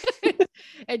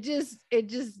 it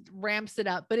just ramps it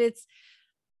up, but it's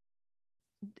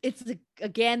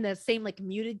again, the same like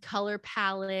muted color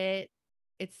palette.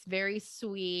 It's very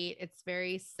sweet. It's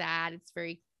very sad. It's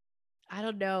very, I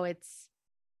don't know. It's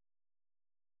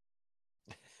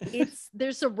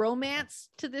there's a romance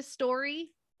to this story,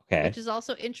 Okay. which is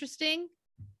also interesting.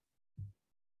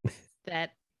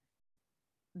 That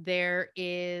there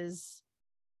is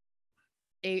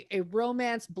a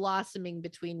romance blossoming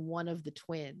between one of the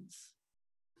twins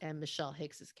and Michelle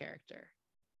Hicks's character,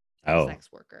 Oh,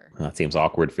 sex worker. well, that seems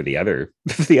awkward for the other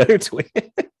the other twin.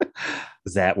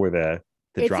 Is that where the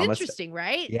It's drama? interesting,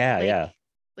 right? Yeah, Like- yeah.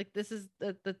 Like this is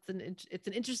it's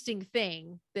an interesting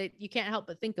thing that you can't help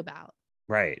but think about.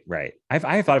 Right, right. I've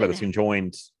thought about Then this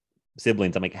conjoined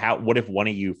siblings. I'm like, what if one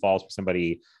of you falls for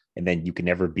somebody and then you can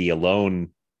never be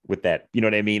alone with that? You know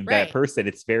what I mean? Right. That person.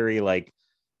 It's very like,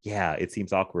 yeah, it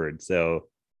seems awkward. So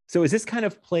is this kind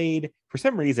of played for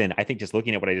some reason? I think just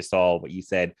looking at what I just saw, what you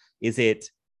said, is it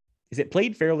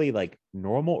played fairly like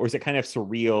normal, or is it kind of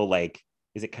surreal? Like,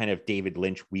 is it kind of David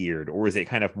Lynch weird, or is it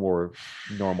kind of more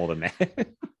normal than that?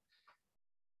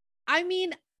 I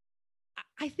mean,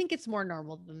 I think it's more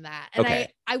normal than that. And Okay.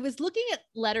 I was looking at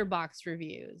Letterboxd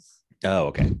reviews, Oh,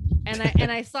 okay.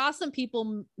 and I saw some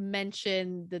people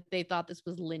mention that they thought this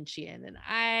was Lynchian, and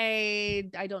I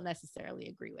don't necessarily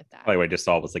agree with that. By the way, I just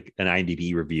saw it was like an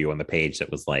IMDb review on the page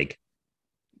that was like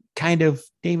kind of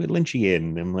David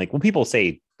Lynchian. I'm like, well, people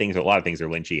say a lot of things are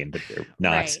Lynchian, but they're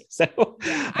not. Right. So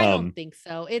Yeah, I don't think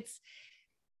so.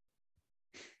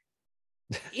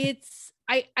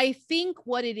 I think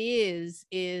what it is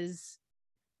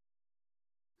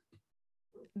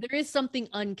there is something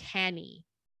uncanny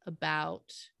about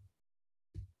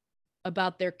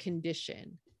their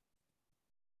condition.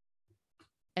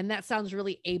 And that sounds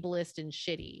really ableist and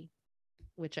shitty,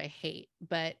 which I hate,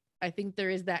 but I think there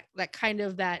is that kind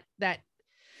of that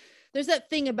there's that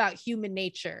thing about human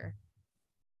nature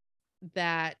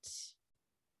that,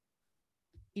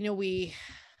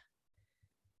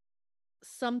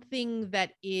 something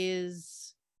that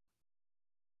is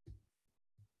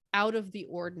out of the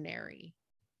ordinary,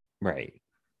 right.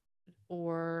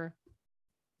 or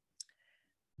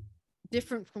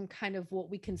different from kind of what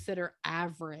we consider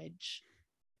average,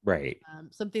 Right.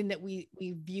 something that we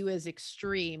view as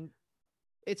extreme.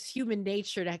 It's human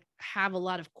nature to have a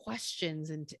lot of questions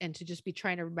and to just be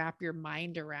trying to wrap your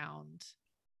mind around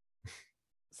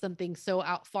something so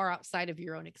far outside of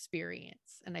your own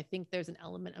experience. And I think there's an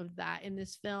element of that in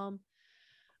this film.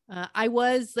 I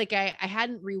was like, I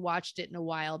hadn't rewatched it in a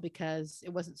while because it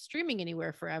wasn't streaming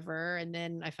anywhere forever. And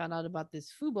then I found out about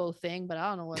this Fubo thing, but I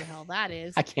don't know what the hell that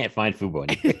is. I can't find Fubo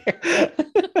anywhere.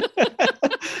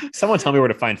 Someone tell me where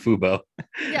to find Fubo.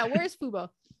 Yeah, where's Fubo?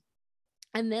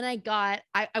 And then I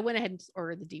went ahead and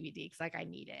ordered the DVD because like I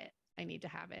need it. I need to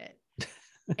have it.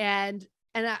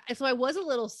 So I was a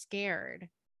little scared.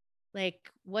 Like,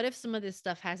 what if some of this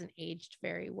stuff hasn't aged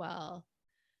very well?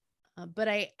 But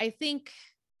I think,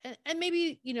 and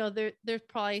maybe, there's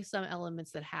probably some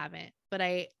elements that haven't, but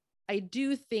I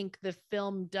do think the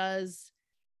film does,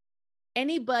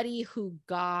 anybody who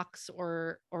gawks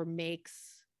or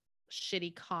makes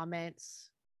shitty comments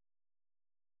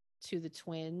to the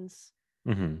twins,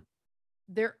 Mm-hmm.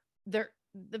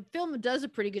 the film does a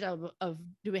pretty good job of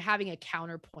having a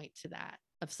counterpoint to that,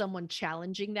 of someone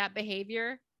challenging that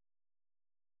behavior.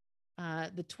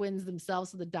 The twins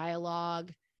themselves, the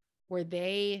dialogue where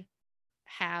they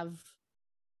have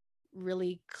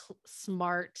really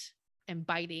smart and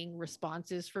biting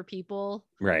responses for people,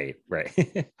 Right.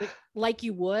 like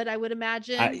you would, I would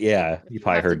imagine. Yeah, If you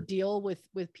probably have to heard deal with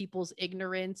people's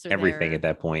ignorance or everything their at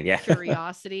that point. Yeah.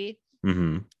 curiosity.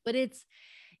 Mm-hmm. But it's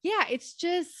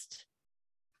just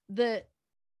the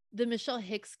Michelle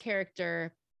Hicks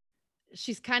character.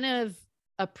 She's kind of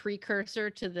a precursor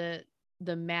to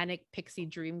the manic pixie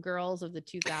dream girls of the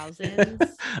 2000s.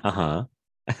 Uh-huh.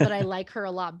 But I like her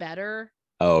a lot better.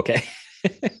 Oh, okay.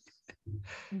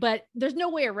 But there's no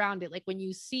way around it. Like when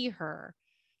you see her,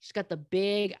 she's got the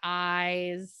big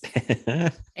eyes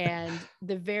and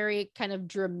the very kind of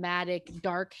dramatic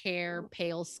dark hair,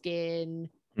 pale skin.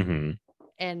 Mm-hmm.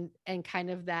 and kind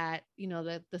of that,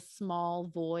 the small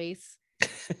voice.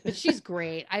 But she's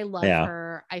great. I love Yeah.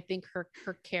 her. I think her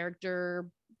character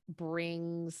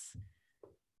brings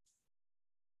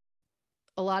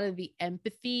a lot of the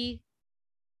empathy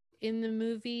in the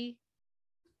movie,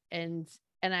 and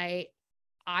I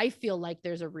feel like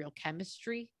there's a real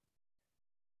chemistry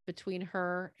between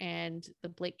her and the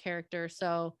Blake character.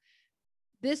 So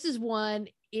this is one,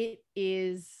 it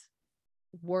is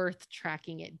worth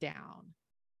tracking it down.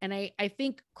 And I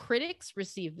think critics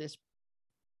received this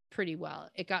pretty well.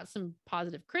 It got some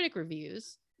positive critic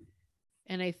reviews,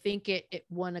 and I think it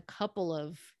won a couple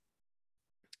of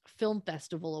film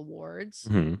festival awards.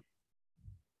 Mhm.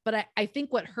 But I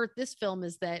think what hurt this film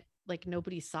is that like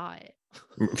nobody saw it.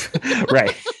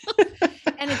 Right.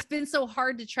 And it's been so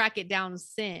hard to track it down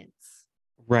since.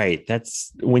 Right.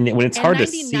 That's when it's hard to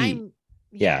see. 99,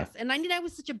 Yeah. yes. And 99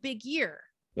 was such a big year.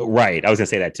 Right. I was gonna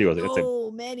say that too. It's a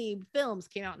So many films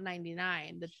came out in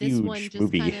 99 that this huge one just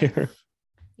movie kind year.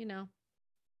 of,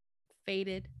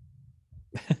 faded.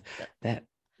 That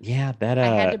I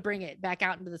had to bring it back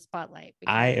out into the spotlight.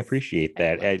 I because appreciate I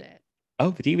that. loved it. Oh,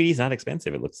 the DVD is not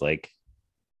expensive. It looks like.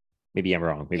 Maybe I'm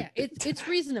wrong. Maybe Yeah, it's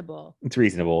reasonable. it's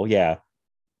reasonable. Yeah.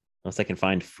 Unless I can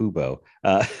find Fubo.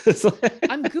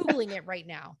 I'm Googling it right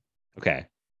now. Okay.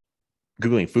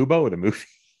 Googling Fubo or the movie?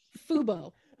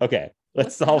 Fubo. Okay. What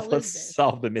Let's the hell solve is this?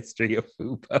 solve the mystery of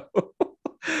Fubo.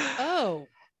 Oh,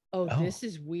 Oh. this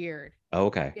is weird. Oh,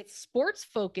 okay. It's sports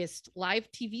focused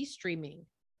live TV streaming.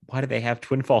 Why do they have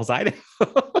Twin Falls, Idaho?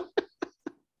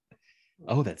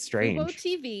 Oh, that's strange. Fubo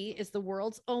TV is the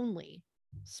world's only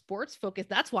sports focused.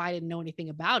 That's why I didn't know anything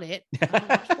about it. I don't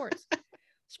watch sports.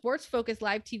 Sports focused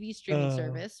live TV streaming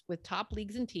service with top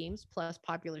leagues and teams, plus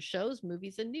popular shows,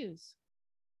 movies, and news.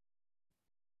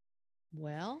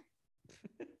 Well,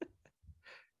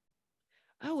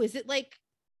 oh, is it like?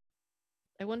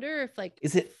 I wonder if like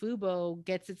Is it- Fubo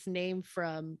gets its name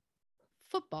from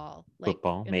football? Like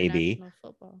Football, maybe. international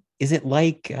football. Is it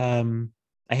like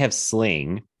I have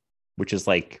Sling, which is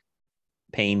like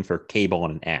paying for cable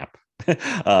on an app, instead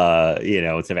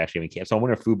of actually having cable. So I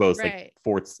wonder if Fubo's Right.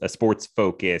 like sports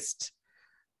focused.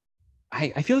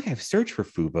 I feel like I've searched for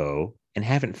Fubo and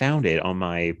haven't found it on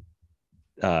my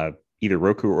either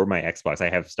Roku or my Xbox. I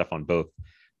have stuff on both,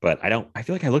 but I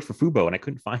feel like I looked for Fubo and I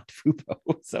couldn't find Fubo.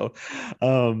 So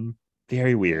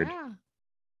very weird. Yeah,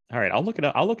 All right, I'll look it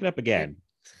up. I'll look it up again.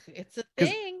 it's a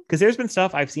thing. Because there's been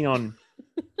stuff I've seen on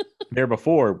there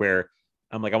before where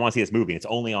I'm like, I want to see this movie. And it's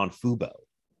only on Fubo.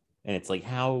 And it's like,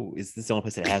 how is this the only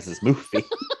place that has this movie?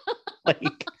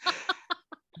 Like,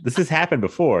 this has happened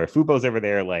before. Fubo's over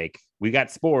there, like, we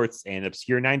got sports and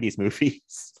obscure 90s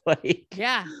movies. Like,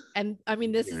 Yeah, and I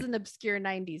mean, this is Weird. an obscure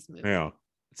 '90s movie. yeah.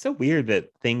 It's so weird that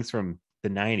things from the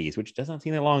 90s, which doesn't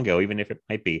seem that long ago, even if it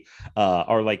might be,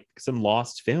 are like some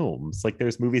lost films. Like,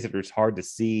 there's movies that are just hard to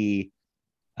see.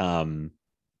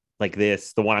 Like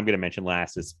this, the one I'm going to mention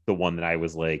last is the one that I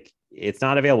was like, it's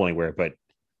not available anywhere, but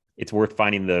it's worth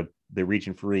finding the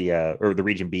region free or the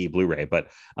region B Blu-ray. But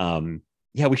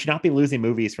yeah, we should not be losing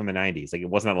movies from the 90s. Like, it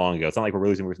wasn't that long ago. It's not like we're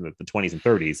losing movies from the 20s and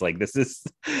 30s. Like, this is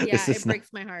Yeah, this is it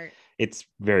breaks my heart. it's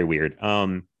very weird.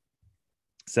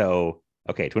 So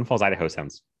okay, Twin Falls, Idaho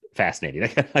sounds fascinating.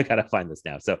 I gotta find this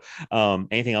now. So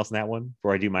anything else in that one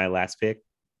before I do my last pick?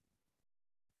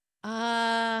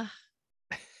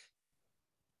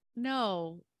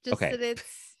 No, just Okay. that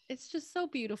it's just so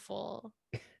beautiful.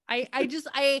 I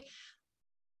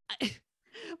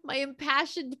my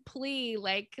impassioned plea,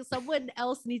 like someone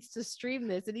else needs to stream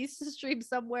this. It needs to stream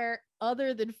somewhere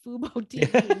other than Fubo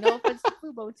TV. No offense to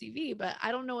Fubo TV, but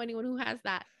I don't know anyone who has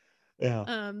that. Yeah.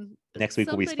 But Next week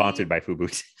we'll be somebody- sponsored by Fubo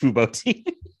TV.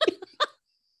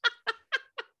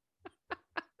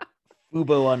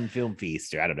 Fubo on Film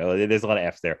Feast, or I don't know. There's a lot of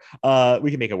F's there.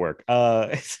 We can make it work.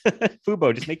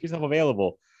 Fubo, just make yourself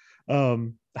available.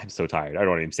 I'm so tired. I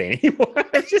don't even say it anymore.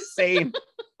 I'm just saying.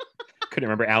 Couldn't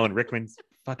remember Alan Rickman's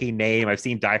fucking name. I've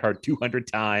seen Die Hard 200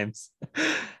 times.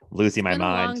 Losing my It's been a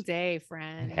mind. long day,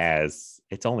 friend. It has.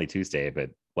 It's only Tuesday, but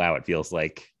wow, it feels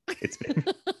like it's been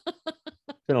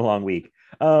been a long week.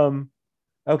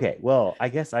 Okay, well, I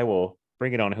guess I will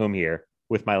bring it on home here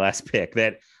with my last pick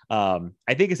that I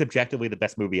think is objectively the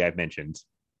best movie I've mentioned.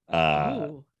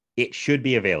 Ooh. It should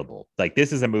be available. Like,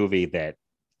 this is a movie that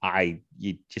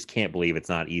you just can't believe it's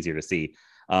not easier to see.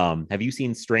 Have you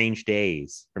seen Strange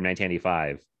Days from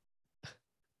 1995?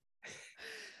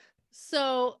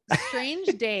 So Strange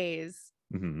Days,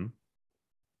 Mm-hmm.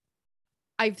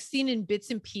 I've seen in bits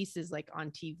and pieces, like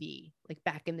on TV, like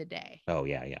back in the day. Oh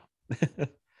yeah.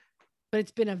 But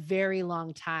it's been a very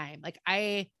long time. Like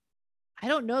I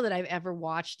don't know that I've ever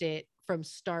watched it from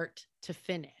start to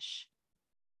finish.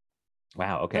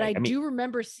 Wow. Okay. But I mean, do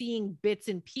remember seeing bits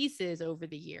and pieces over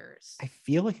the years. I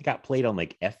feel like it got played on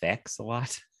like FX a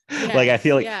lot. Like I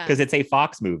feel like because it's a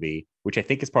Fox movie, which I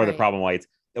think is part of the problem why it's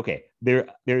okay.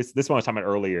 There's this one I was talking about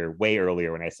earlier, way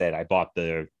earlier, when I said I bought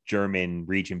the German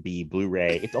Region B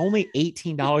Blu-ray. It's only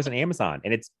 $18 on Amazon,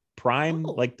 and it's Prime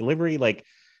like delivery, like,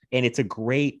 and it's a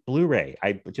great Blu-ray.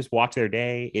 I just watched the other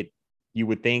day. You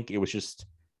would think it was just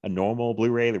a normal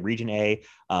Blu-ray, the Region A.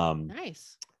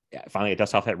 Nice. Yeah, finally I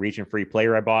dust off that region free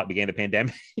player I bought began the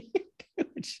pandemic,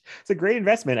 which it's a great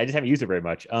investment. I just haven't used it very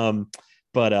much.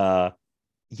 But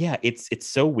yeah, it's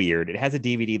so weird. It has a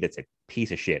DVD that's a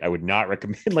piece of shit. I would not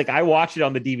recommend. Like I watched it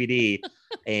on the DVD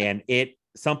and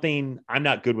something I'm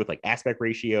not good with like aspect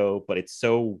ratio, but it's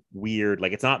so weird.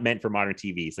 Like it's not meant for modern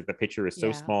TVs. Like the picture is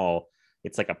so small.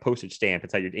 It's like a postage stamp.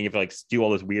 It's how and you have to like do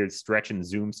all this weird stretch and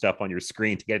zoom stuff on your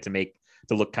screen to get it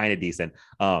to look kind of decent.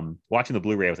 Watching the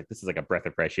Blu-ray, I was like, this is like a breath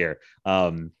of fresh air.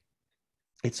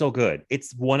 It's so good.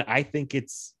 I think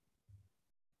it's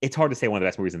hard to say one of the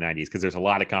best movies in the 90s because there's a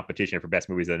lot of competition for best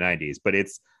movies of the 90s, but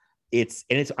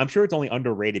I'm sure it's only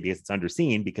underrated because it's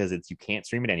underseen because you can't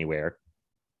stream it anywhere.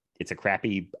 It's a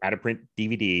crappy out of print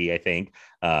DVD, I think.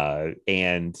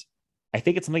 And I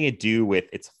think it's something to do with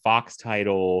its Fox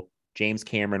title. James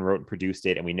Cameron wrote and produced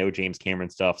it. And we know James Cameron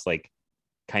stuff's like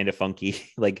kind of funky.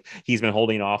 Like he's been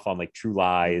holding off on like True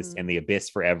Lies and The Abyss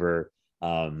forever.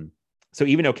 So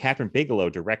even though Catherine Bigelow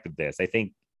directed this, I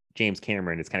think James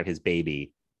Cameron is kind of his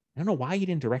baby. I don't know why he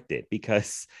didn't direct it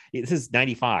because this is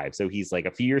 95. So he's like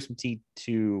a few years from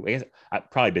T2. I guess I'm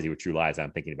probably busy with True Lies.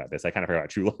 I'm thinking about this. I kind of forgot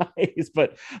True Lies,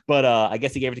 but I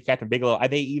guess he gave it to Catherine Bigelow.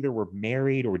 They either were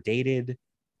married or dated.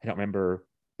 I don't remember.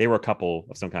 They were a couple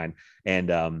of some kind.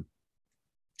 And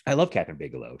I love Catherine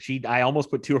Bigelow. I almost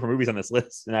put 2 of her movies on this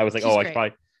list. And I was like, I should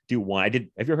probably do one. Have you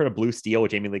ever heard of Blue Steel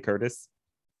with Jamie Lee Curtis?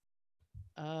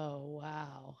 Oh,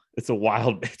 wow. It's a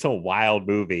wild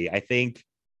movie. I think,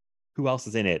 who else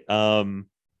is in it? I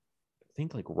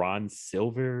think like Ron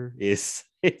Silver is.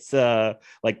 It's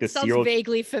like the sounds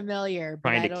vaguely familiar.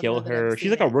 Trying to kill her.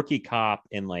 She's like a rookie cop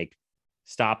and like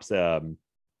stops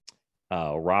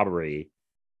robbery.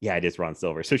 Yeah, it is Ron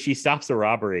Silver. So she stops a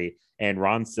robbery, and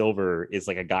Ron Silver is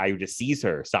like a guy who just sees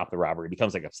her stop the robbery,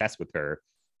 becomes like obsessed with her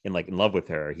and like in love with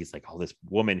her. He's like, oh, this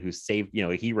woman who saved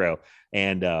a hero,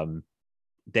 and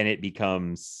then it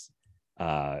becomes.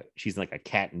 She's in like a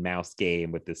cat and mouse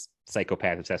game with this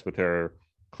psychopath obsessed with her.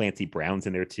 Clancy Brown's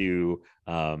in there too.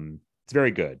 It's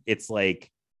very good. It's like,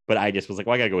 but I just was like,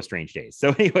 well, I gotta go with Strange Days. So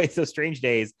anyway, Strange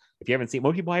Days, if you haven't seen,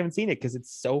 most people haven't seen it because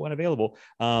it's so unavailable.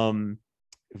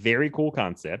 Very cool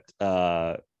concept.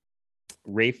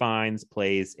 Ray Fiennes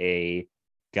plays a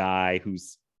guy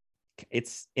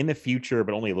it's in the future,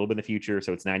 but only a little bit in the future.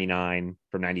 So it's 99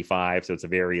 from 95. So it's a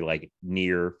very like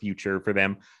near future for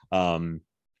them.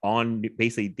 On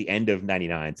basically the end of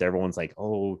 99. So everyone's like,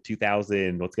 oh,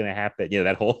 2000, what's going to happen?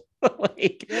 That whole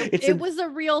like it was a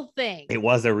real thing. It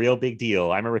was a real big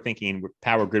deal. I remember thinking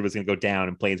power grid was going to go down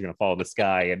and planes were going to fall in the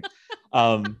sky. And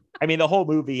I mean, the whole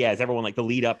movie has everyone like the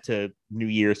lead up to New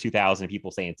Year's 2000,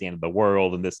 people saying it's the end of the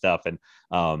world and this stuff. And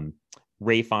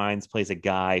Ray Fiennes plays a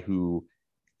guy who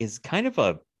is kind of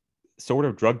a sort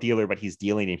of drug dealer, but he's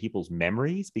dealing in people's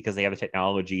memories because they have the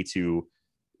technology to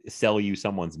sell you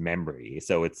someone's memory.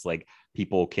 So it's like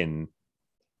people can,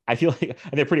 I feel like,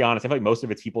 and they're pretty honest, I feel like most of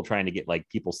it's people trying to get like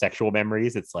people's sexual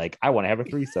memories. It's like, I want to have a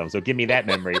threesome, so give me that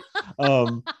memory.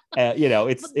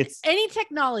 It's any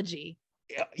technology.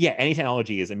 Yeah, any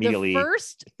technology is immediately the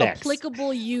first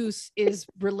applicable use is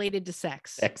related to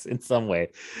sex in some way.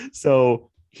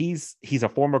 So he's a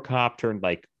former cop turned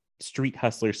like street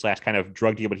hustler / kind of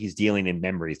drug dealer, but he's dealing in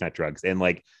memories, not drugs. And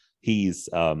like he's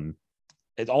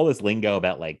it's all this lingo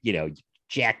about like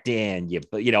jacked in,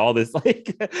 all this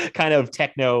like kind of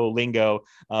techno lingo.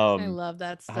 I love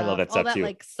that stuff. I love that all stuff that too.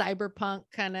 Like cyberpunk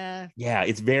kind of. Yeah,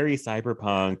 it's very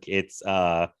cyberpunk. It's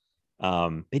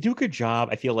they do a good job.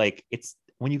 I feel like it's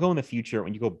when you go in the future,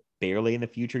 when you go barely in the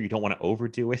future, you don't want to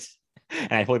overdo it.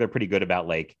 And I feel like they're pretty good about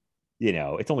like,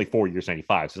 it's only 4 years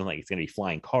 95, so it's not like it's gonna be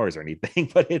flying cars or anything,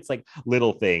 but it's like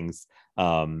little things.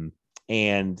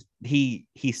 And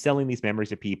he's selling these memories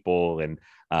to people, and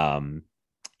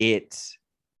there's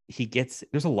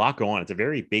a lot going on. It's a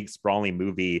very big sprawling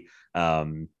movie. He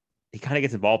kind of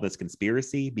gets involved in this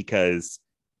conspiracy because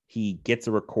he gets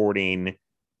a recording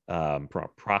from a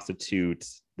prostitute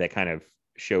that kind of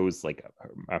shows like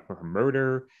her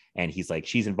murder, and he's like,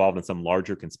 she's involved in some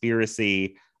larger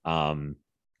conspiracy.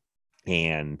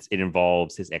 And it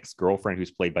involves his ex-girlfriend,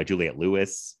 who's played by Juliette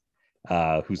Lewis,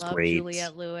 who's Love great.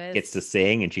 Juliette Lewis Gets to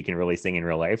sing, and she can really sing in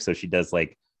real life. So she does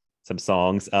like some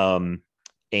songs.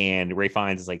 And Ray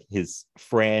Fiennes is like his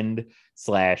friend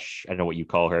slash, I don't know what you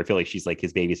call her. I feel like she's like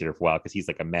his babysitter for a while because he's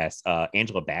like a mess.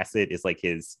 Angela Bassett is like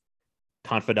his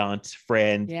confidant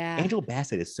friend. Yeah. Angela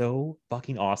Bassett is so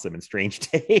fucking awesome in Strange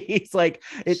Days. Like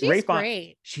it's She's Ray Fiennes.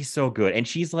 great. She's so good. And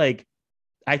she's like,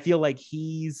 I feel like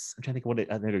I'm trying to think what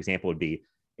another example would be.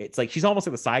 It's like she's almost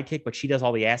like the sidekick, but she does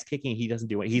all the ass kicking. He doesn't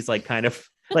do it. He's like kind of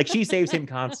like she saves him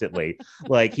constantly.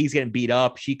 Like he's getting beat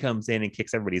up. She comes in and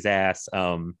kicks everybody's ass.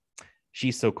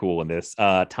 She's so cool in this.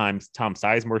 Tom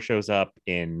Sizemore shows up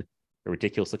in a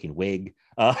ridiculous looking wig.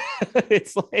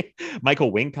 It's like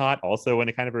Michael Wincott also in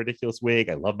a kind of a ridiculous wig.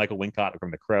 I love Michael Wincott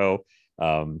from The Crow.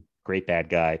 Great bad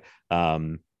guy.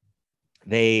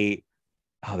 There's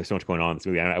so much going on in this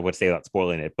movie. I don't know what to say without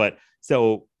spoiling it. But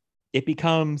so it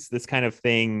becomes this kind of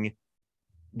thing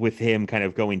with him kind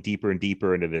of going deeper and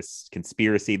deeper into this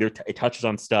conspiracy. It touches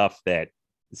on stuff that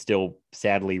is still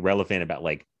sadly relevant about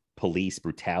like police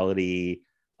brutality.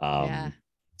 It's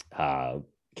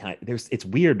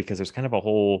weird because there's kind of a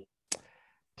whole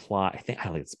plot. I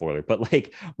don't think it's a spoiler, but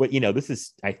like this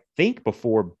is, I think,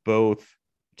 before both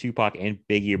Tupac and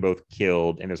Biggie are both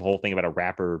killed, and there's a whole thing about a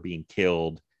rapper being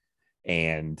killed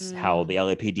and how the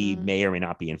LAPD may or may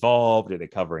not be involved, or they're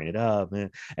covering it up.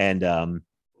 And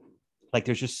like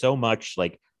there's just so much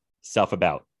like stuff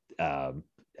about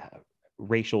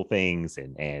racial things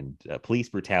and police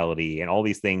brutality and all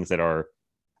these things that are,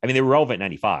 I mean, they were relevant in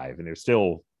 95 and they're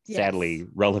still sadly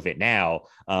relevant now.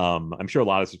 I'm sure a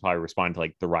lot of us would probably respond to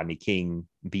like the Rodney King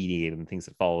beating and things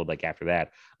that followed like after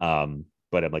that.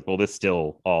 But I'm like, well, this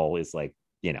still all is like,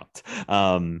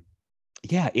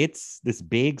 it's this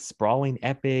big sprawling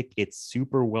epic. It's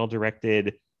super well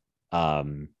directed.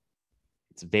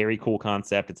 It's a very cool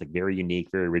concept. It's like very unique,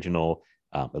 very original.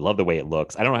 I love the way it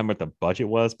looks. I don't know how much the budget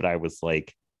was, but I was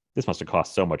like, this must have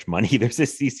cost so much money. There's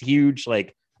these huge,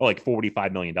 like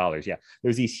 $45 million. Yeah.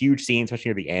 There's these huge scenes, especially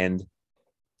near the end,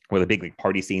 where the big like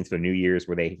party scenes for New Year's,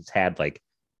 where they just had like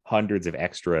hundreds of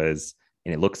extras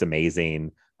and it looks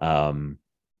amazing.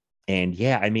 And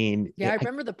yeah, I mean, I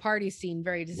remember the party scene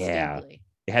very distinctly.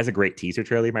 It has a great teaser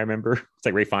trailer. I remember it's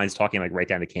like Ray Fiennes talking like right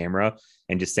down the camera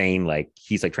and just saying like,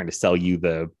 he's like trying to sell you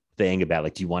the thing about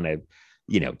like, do you want to,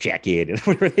 jack it and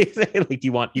whatever they say, like, do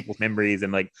you want people's memories?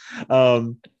 And like,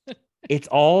 it's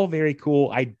all very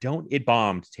cool. It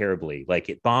bombed terribly. Like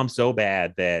it bombed so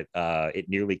bad that it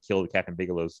nearly killed Captain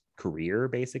Bigelow's career,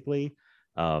 basically.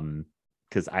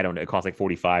 Because I don't know, it cost like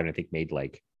 45 and I think made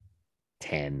like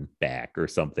 10 back or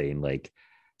something. Like,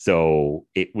 so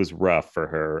it was rough for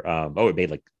her. It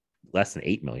made like less than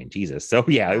 8 million. Jesus. So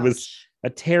yeah, Ouch. It was a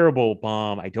terrible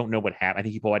bomb. I don't know what happened. I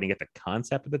think people didn't get the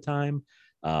concept at the time.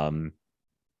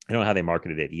 I don't know how they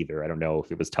marketed it either. I don't know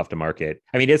if it was tough to market.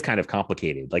 I mean, it is kind of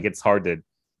complicated. Like it's hard to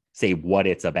say what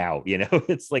it's about,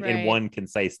 it's like in one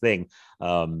concise thing.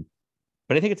 But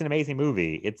I think it's an amazing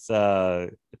movie. It's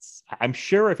I'm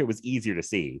sure if it was easier to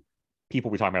see, people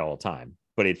would be talking about it all the time,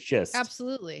 but it's just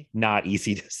absolutely not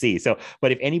easy to see. So,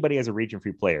 but if anybody has a region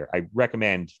free player, I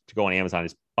recommend to go on Amazon,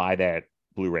 just buy that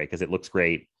Blu-ray because it looks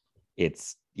great.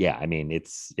 It's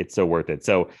so worth it.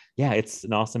 So yeah, it's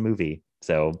an awesome movie.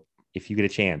 So if you get a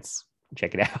chance,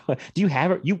 check it out. Do you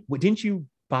have it? Didn't you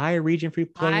buy a region free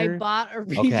player? I bought a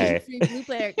region free Blu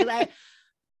player because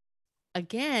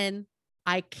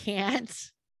I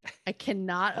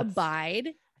cannot abide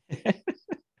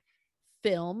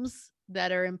films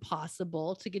that are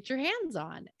impossible to get your hands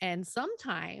on. And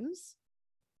sometimes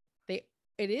it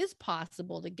is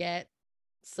possible to get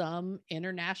some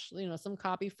international, some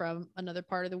copy from another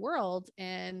part of the world.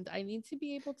 And I need to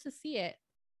be able to see it.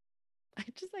 I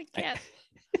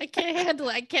can't handle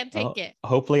it. I can't take it.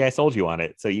 Hopefully I sold you on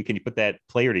it so you can put that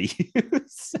player to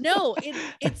use. No,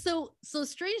 it's so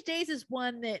Strange Days is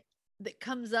one that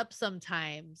comes up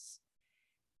sometimes.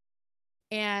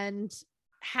 And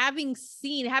having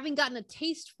gotten a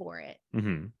taste for it,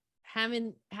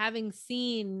 having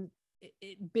seen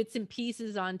bits and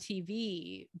pieces on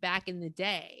TV back in the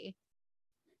day,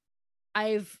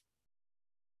 I've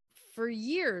for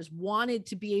years wanted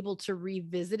to be able to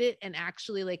revisit it and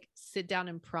actually like sit down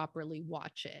and properly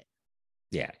watch it.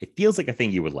 Yeah, it feels like a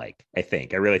thing you would like. I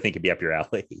really think it'd be up your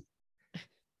alley.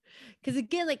 Because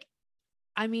again, like,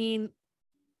 I mean,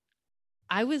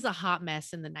 I was a hot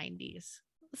mess in the 90s.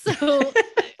 So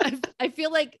I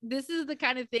feel like this is the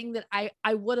kind of thing that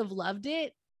I would have loved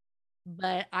it,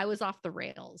 but I was off the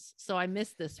rails. So I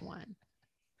missed this one.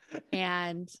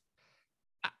 And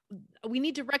we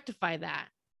need to rectify that.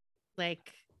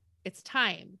 Like, it's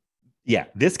time. Yeah,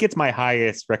 this gets my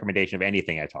highest recommendation of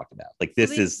anything I talked about. Like,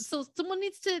 people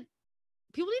need to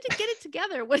get it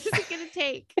together. What is it going to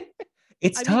take?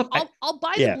 It's I tough. mean, I'll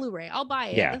buy yeah. the Blu-ray. I'll buy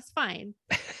it. Yeah. That's fine.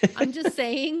 I'm just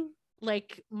saying,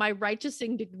 like, my righteous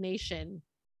indignation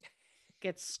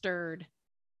gets stirred.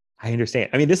 I understand.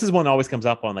 I mean, this is one that always comes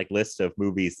up on like lists of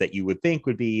movies that you would think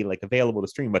would be like available to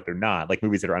stream, but they're not. Like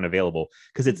movies that are unavailable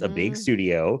because it's a big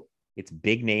studio. It's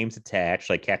big names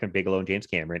attached, like Catherine Bigelow and James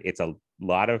Cameron. It's a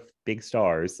lot of big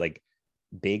stars, like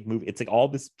big movie. It's like all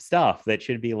this stuff that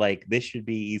should be like this should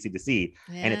be easy to see,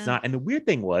 and it's not. And the weird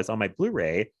thing was on my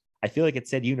Blu-ray, I feel like it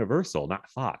said Universal, not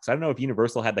Fox. I don't know if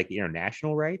Universal had like the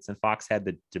international rights and Fox had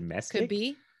the domestic. Could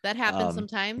be. That happens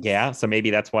sometimes. Yeah, so maybe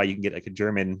that's why you can get like a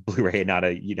German Blu-ray and not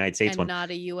a United States and one.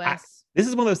 Not a US. This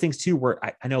is one of those things too, where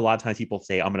I know a lot of times people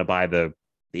say, I'm going to buy the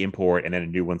import and then a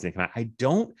new one's going to come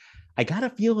out. I got a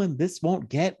feeling this won't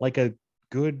get like a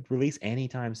good release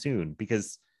anytime soon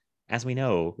because as we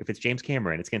know, if it's James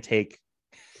Cameron, it's going to take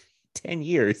 10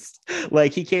 years.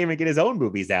 Like he can't even get his own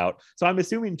movies out. So I'm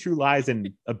assuming True Lies and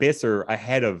Abyss are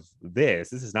ahead of this.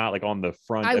 This is not like on the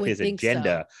front of his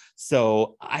agenda.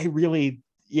 So I really,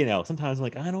 sometimes I'm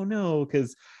like, I don't know,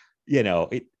 because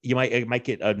it might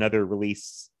get another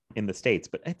release in the States,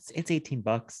 but it's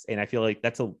 $18, and I feel like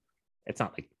it's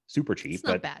not like super cheap, it's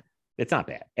not but bad. It's not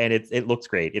bad, and it looks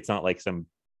great. It's not like some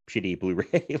shitty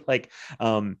Blu-ray. Like,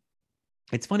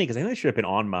 it's funny because I know it should have been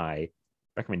on my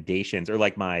recommendations or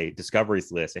like my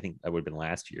discoveries list. I think that would have been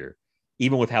last year,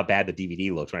 even with how bad the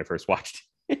DVD looks when I first watched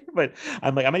it. But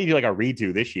I'm like, I might need to do like a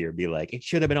redo this year, be like, it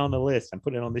should have been on the list. I'm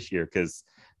putting it on this year because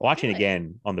watching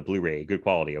again on the Blu-ray, good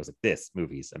quality. I was like, this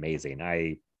movie's amazing.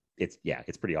 It's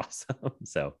pretty awesome.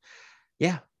 So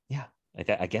yeah.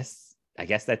 I guess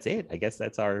that's it. I guess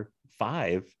that's our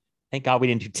 5. Thank God we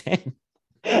didn't do 10.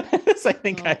 So I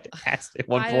think I asked at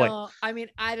one point.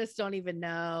 I just don't even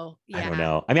know. Yeah. I don't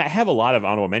know. I mean, I have a lot of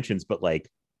honorable mentions, but like,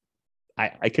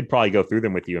 I could probably go through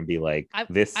them with you and be like, I've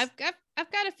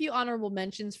got a few honorable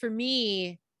mentions. For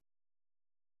me,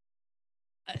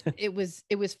 it was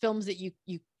films that you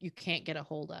can't get a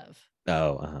hold of.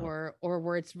 Or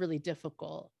where it's really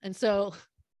difficult. And so,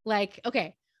 like,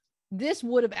 okay, this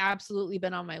would have absolutely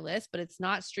been on my list, but it's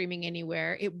not streaming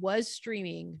anywhere. It was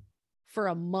streaming for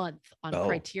a month on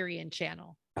Criterion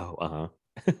Channel.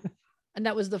 And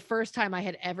that was the first time I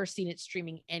had ever seen it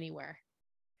streaming anywhere.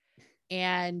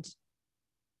 And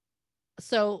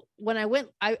so when I went,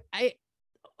 I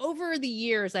over the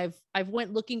years, I've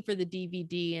went looking for the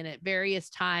DVD, and at various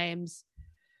times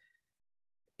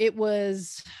it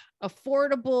was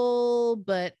affordable,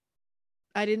 but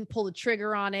I didn't pull the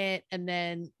trigger on it. And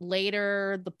then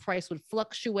later the price would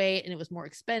fluctuate and it was more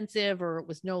expensive, or it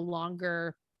was no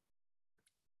longer,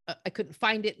 I couldn't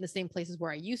find it in the same places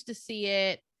where I used to see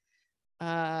it.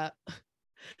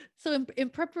 So in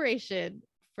preparation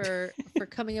for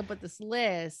coming up with this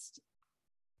list,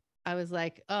 I was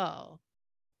like, oh,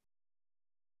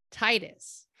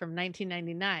 Titus from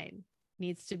 1999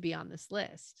 needs to be on this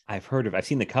list. I've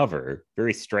seen the cover.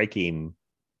 Very striking.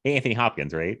 Anthony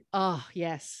Hopkins, right? Oh,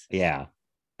 yes. Yeah.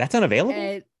 That's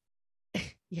unavailable?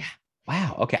 Yeah.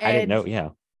 Wow. Okay. I didn't know. Yeah.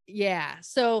 Yeah.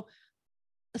 So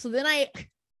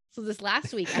this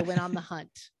last week I went on the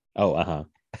hunt.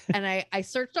 And I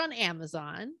searched on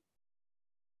Amazon,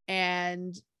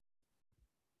 and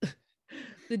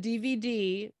the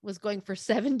DVD was going for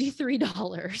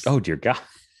 $73. Oh dear God.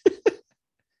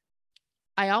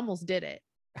 I almost did it.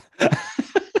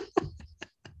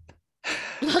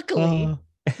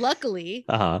 Luckily,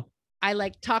 I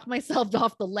like talked myself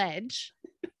off the ledge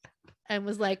and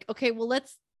was like, okay, well,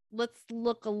 let's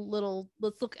look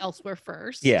elsewhere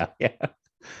first. Yeah.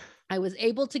 I was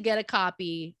able to get a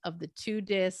copy of the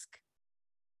 2-disc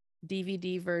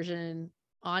DVD version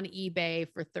on eBay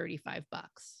for $35.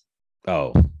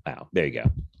 Oh, wow. There you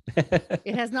go.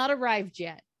 It has not arrived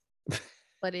yet,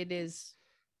 but it is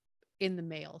in the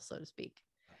mail, so to speak.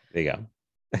 There you go.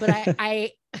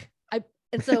 But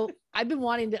and so I've been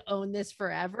wanting to own this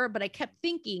forever, but I kept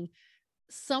thinking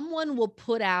someone will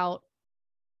put out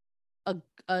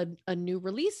a new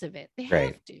release of it. They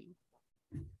have to.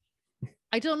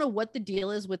 I don't know what the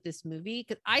deal is with this movie,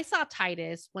 because I saw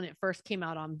Titus when it first came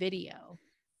out on video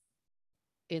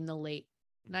in the late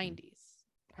 90s.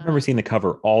 I remember seeing the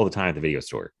cover all the time at the video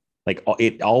store. Like,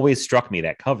 it always struck me,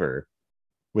 that cover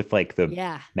with like the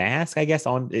mask, I guess,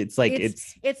 on. It's like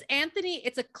it's Anthony.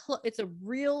 It's a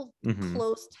real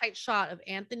close, tight shot of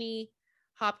Anthony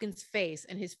Hopkins' face,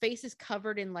 and his face is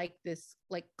covered in like this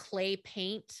like clay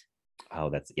paint. Oh,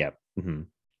 that's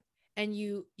And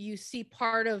you see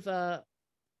part of a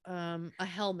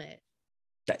helmet.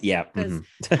 Because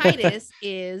Titus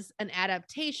is an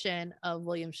adaptation of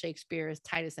William Shakespeare's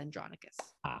Titus Andronicus.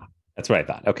 That's what I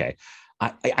thought. Okay.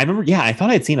 I remember, yeah, I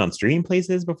thought I'd seen on streaming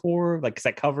places before, like, because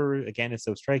that cover again is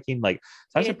so striking. Like,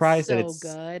 so I'm surprised that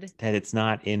good. it's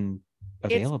not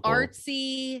available. It's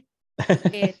artsy.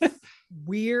 It's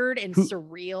weird and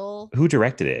surreal. Who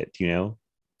directed it? Do you know?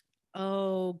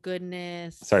 Oh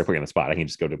goodness. Sorry, putting you on the spot. I can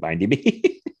just go to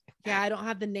IMDb. Yeah, I don't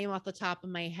have the name off the top of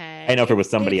my head. I know if it was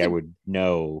somebody I would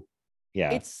know.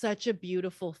 Yeah, it's such a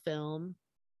beautiful film,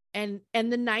 and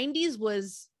the 90s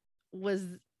was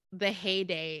the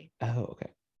heyday. Oh,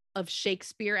 okay. Of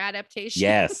Shakespeare adaptations.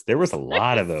 Yes, there was a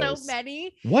lot of those. So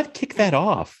many. What kicked that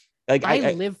off? Like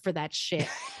I live for that shit.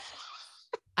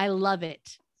 I love it.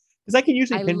 Because I can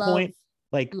usually pinpoint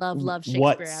love Shakespeare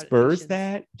what spurs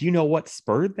that. Do you know what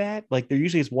spurred that? Like there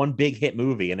usually is one big hit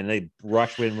movie, and then they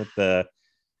rush in with the.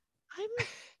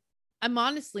 I'm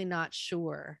honestly not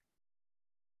sure.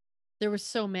 There were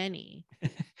so many.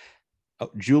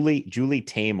 Oh, Julie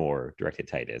Taymor directed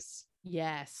Titus.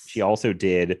 Yes. She also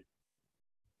did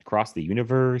Across the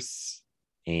Universe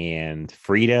and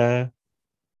Frida.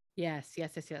 Yes.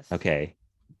 Okay.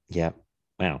 Yep.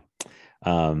 Wow.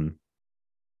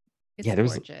 It's yeah,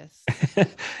 gorgeous.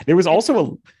 There was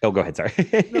also go ahead. Sorry.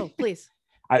 No, please.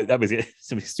 That was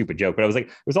some stupid joke, but I was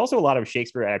like, there's also a lot of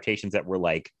Shakespeare adaptations that were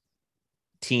like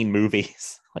teen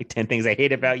movies, like 10 Things I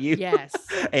Hate About You. Yes.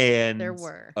 And there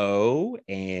were.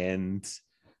 And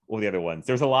all the other ones.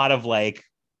 There's a lot of like,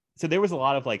 so there was a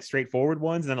lot of like straightforward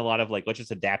ones, and then a lot of like, let's just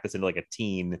adapt this into like a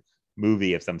teen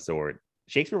movie of some sort.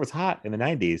 Shakespeare was hot in the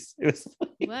 90s. It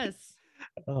was.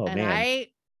 Oh, and man.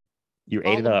 You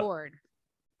ate it up. Board.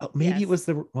 Oh, maybe it was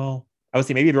I would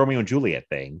say maybe the Romeo and Juliet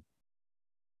thing.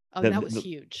 Oh, that was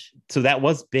huge. So that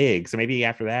was big. So maybe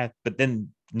after that, but then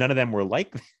none of them were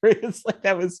like it's like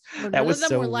that was none of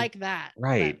them were like that.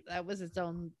 Right. That was its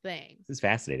own thing. This is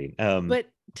fascinating. But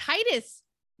Titus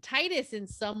in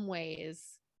some ways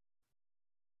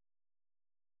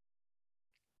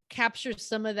captures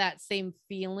some of that same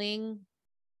feeling,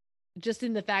 just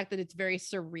in the fact that it's very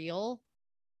surreal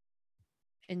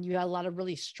and you got a lot of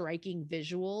really striking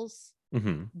visuals.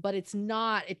 Mm-hmm. But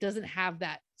it doesn't have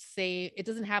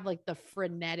like the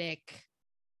frenetic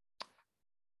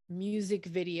music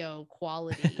video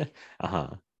quality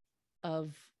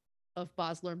of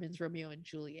Baz Luhrmann's Romeo and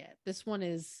Juliet. This one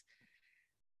is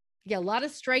a lot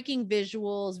of striking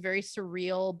visuals, very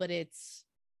surreal, but it's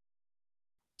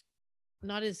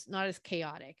not as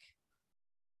chaotic.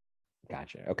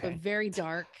 Gotcha. Okay. But very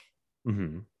dark.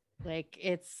 Mm-hmm. Like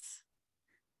it's,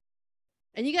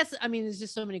 and you guys, I mean, there's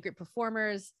just so many great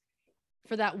performers.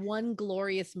 For that one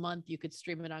glorious month, you could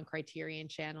stream it on Criterion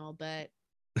Channel, but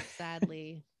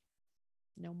sadly,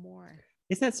 no more.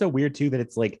 Isn't that so weird too? That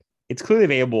it's like it's clearly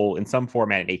available in some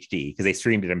format in HD because they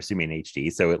streamed it, I'm assuming, in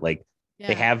HD. So it like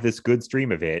they have this good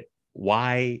stream of it.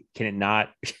 Why can it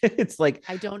not? It's like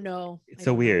I don't know. It's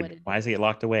so weird. Why does it get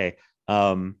locked away?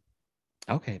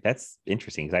 Okay, that's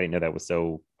interesting because I didn't know that was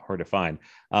so hard to find.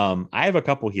 I have a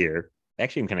couple here.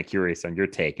 Actually, I'm kind of curious on your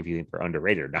take if you think they're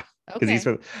underrated or not. Because these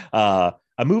are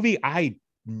a movie I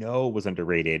know was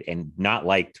underrated and not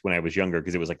liked when I was younger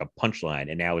because it was like a punchline,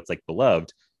 and now it's like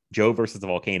beloved. Joe versus the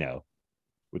Volcano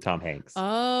with Tom Hanks.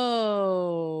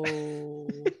 Oh,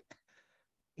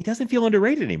 He doesn't feel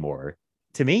underrated anymore.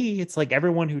 To me, it's like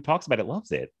everyone who talks about it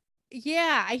loves it.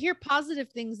 Yeah, I hear positive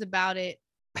things about it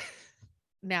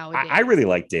nowadays. I really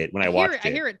liked it when I watched it.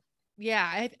 I hear it.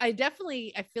 Yeah, I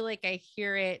definitely, I feel like I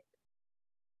hear it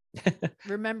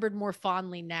remembered more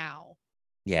fondly now.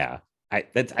 Yeah. I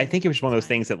think it was one of those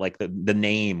things that like the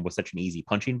name was such an easy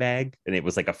punching bag and it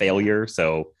was like a failure.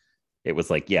 So it was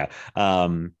like, yeah.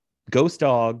 Ghost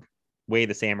Dog, Way of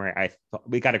the Samurai,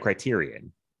 we got a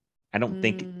Criterion. I don't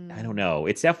think, I don't know.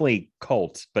 It's definitely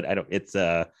cult, but I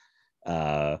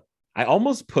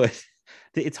almost put,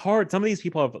 it's hard. Some of these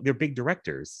people they're big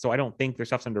directors. So I don't think their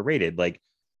stuff's underrated. Like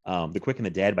The Quick and the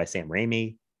Dead by Sam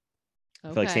Raimi. I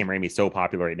feel like Sam Raimi's so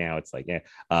popular right now. It's like, yeah.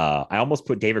 I almost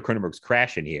put David Cronenberg's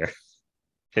Crash in here.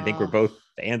 I think we're both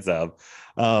fans of.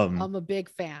 I'm a big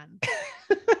fan.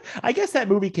 I guess that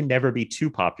movie can never be too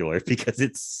popular because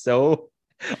it's so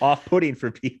off-putting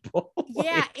for people.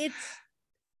 Yeah, it's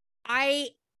I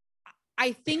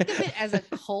think of it as a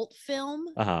cult film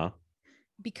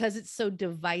because it's so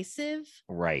divisive.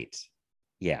 Right.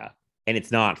 Yeah. And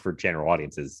it's not for general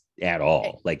audiences at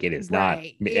all. Like it is not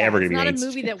ever going to be. It's not a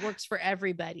movie that works for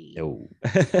everybody. No.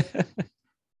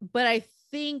 But I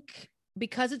think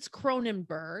because it's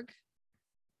Cronenberg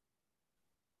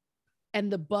and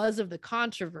the buzz of the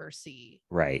controversy.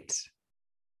 Right.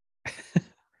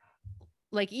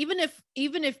 Like even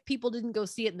if people didn't go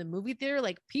see it in the movie theater,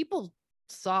 like people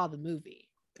saw the movie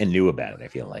and knew about it. I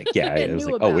feel like, yeah, it was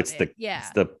like, oh, it's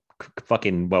the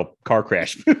fucking car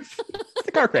crash.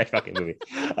 The car crash fucking movie.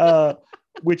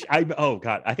 Which oh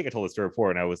god, I think I told this story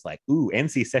before, and I was like, ooh,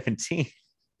 NC-17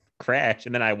 crash,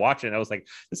 and then I watched it, and I was like,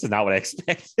 this is not what I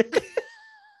expected.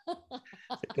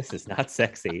 This is not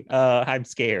sexy. I'm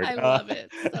scared. I love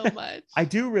it so much. I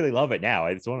do really love it now.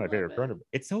 It's one of my favorite Cronenberg.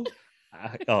 It's so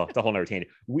it's a whole nother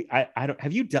tangent. I don't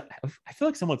have you done. I feel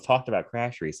like someone's talked about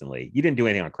Crash recently. You didn't do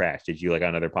anything on Crash, did you? Like on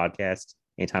another podcast,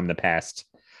 anytime in the past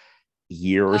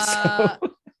year or so?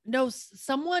 No,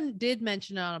 someone did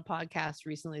mention it on a podcast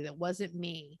recently. That wasn't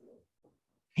me.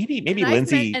 Maybe and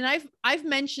Lindsay. I've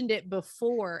mentioned it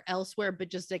before elsewhere, but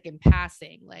just like in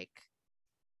passing, like.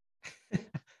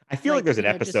 I feel like there's an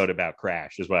episode about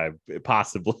Crash, is what I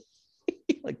possibly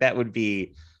like. That would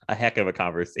be a heck of a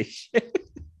conversation.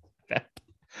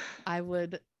 I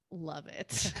would love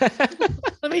it.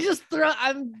 Let me just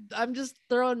I'm just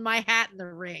throwing my hat in the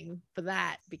ring for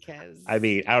that, because I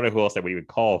mean, I don't know who else I would even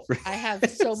call for. I have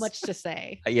so much to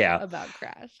say about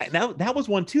Crash. That was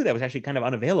one too that was actually kind of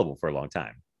unavailable for a long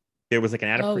time. There was like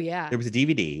there was a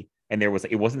DVD, and it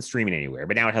wasn't streaming anywhere,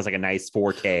 but now it has like a nice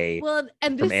 4K. Well,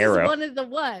 and this is one of the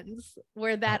ones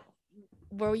where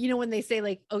when they say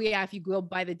like, oh yeah, if you go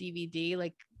buy the DVD,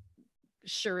 like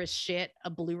sure as shit, a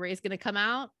Blu-ray is gonna come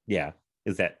out. Yeah,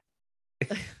 is that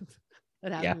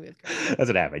what happened with Crash? That's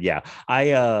what happened. Yeah,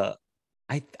 I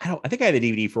think I had the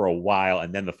DVD for a while,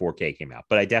 and then the 4K came out.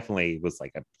 But I definitely was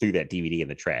like, I threw that DVD in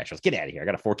the trash. I was, get out of here! I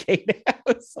got a 4K now.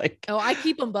 It's like, oh, I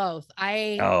keep them both.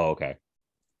 okay.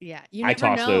 Yeah, you never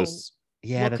toss know those.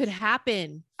 Yeah, what could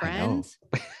happen, friends.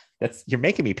 You're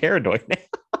making me paranoid now.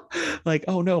 Like,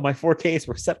 oh no, my 4Ks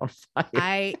were set on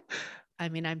fire. I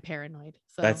mean, I'm paranoid.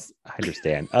 So I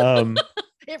understand.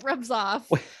 It rubs off.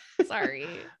 Sorry.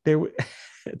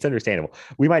 It's understandable.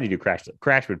 We might need to Crash.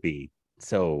 Crash would be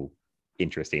so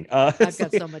interesting. I've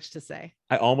got so much to say.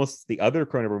 The other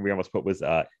Cronenberg we almost put was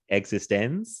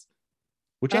Existenz,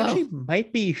 which actually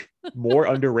might be more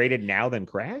underrated now than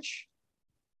Crash.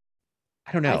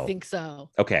 I don't know. I think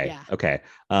so. Okay. Yeah. Okay.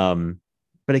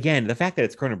 But again, the fact that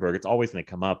it's Cronenberg, it's always going to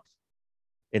come up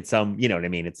in some, you know what I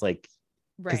mean? It's like,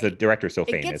 because the director's so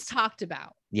famous. It gets talked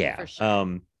about. Yeah. For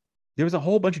sure. There was a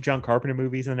whole bunch of John Carpenter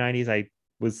movies in the 90s.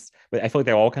 But I feel like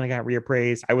they all kind of got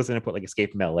reappraised. I was going to put like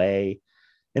Escape from LA, and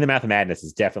The Mouth of Madness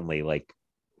is definitely like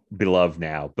beloved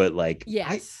now. But like,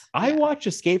 yes, I watched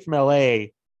Escape from LA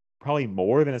probably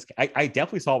more than I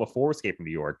definitely saw it before Escape from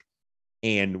New York.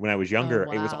 And when I was younger,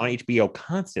 it was on HBO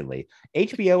constantly.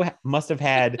 HBO must have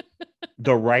had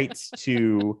the rights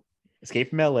to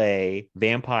Escape from LA,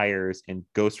 Vampires, and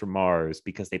Ghosts from Mars,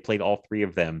 because they played all three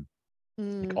of them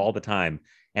like all the time.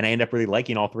 And I end up really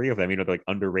liking all three of them. You know, they're like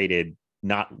underrated,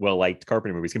 not well-liked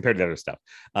Carpenter movies compared to the other stuff.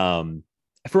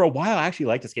 For a while, I actually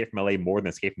liked Escape from LA more than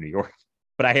Escape from New York,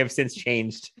 but I have since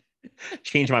changed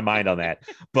my mind on that.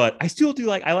 But I still do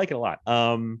I like it a lot.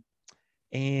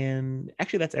 And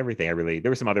actually that's everything.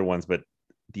 There were some other ones, but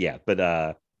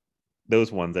those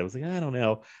ones I was like, I don't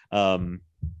know.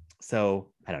 So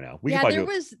I don't know.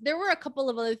 There were a couple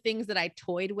of other things that I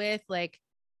toyed with. Like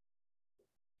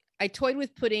I toyed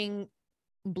with putting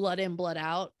Blood In, Blood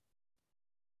Out.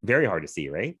 Very hard to see,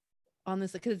 right? On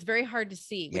this, because it's very hard to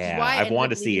see, which is why I've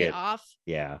wanted to see it off.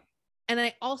 Yeah. And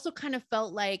I also kind of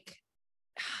felt like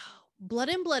Blood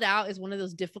In, Blood Out is one of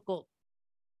those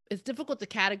it's difficult to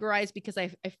categorize, because I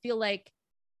feel like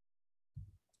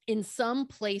in some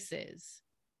places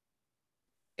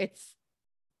it's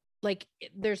like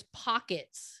there's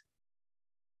pockets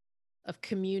of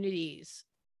communities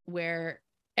where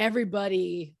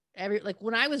like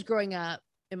when I was growing up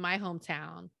in my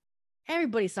hometown,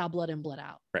 everybody saw Blood In, Blood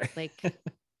Out. Right. Like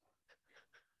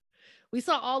we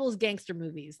saw all those gangster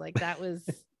movies. Like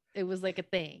it was like a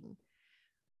thing.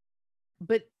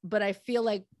 But I feel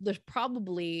like there's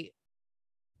probably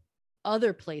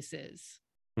other places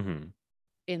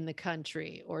in the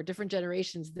country or different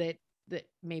generations that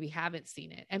maybe haven't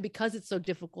seen it. And because it's so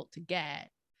difficult to get,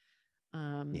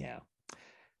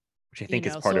 which I think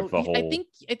is part of the whole. I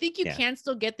think you can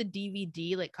still get the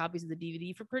DVD, like copies of the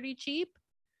DVD for pretty cheap.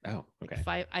 Oh, okay.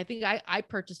 Like I think I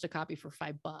purchased a copy for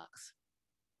 $5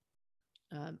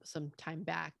 some time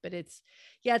back, but it's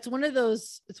one of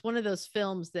those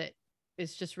films that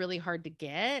is just really hard to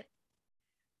get.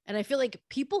 And I feel like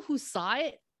people who saw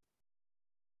it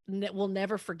will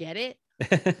never forget it.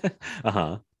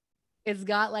 It's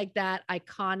got like that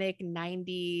iconic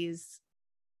 90s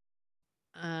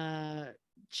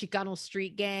Chicano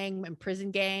street gang and prison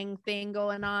gang thing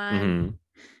going on.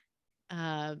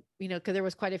 Because there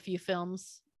was quite a few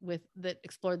films that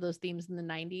explored those themes in the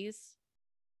 90s.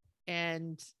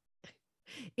 And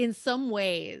in some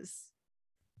ways,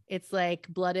 It's like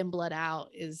Blood In, Blood Out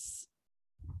is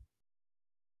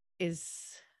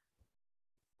it's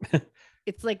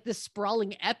like this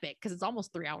sprawling epic because it's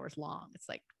almost 3 hours long. It's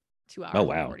like 2 hours Oh,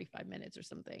 wow. and 45 minutes or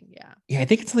something. Yeah. Yeah, I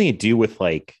think it's something to do with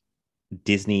like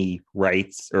Disney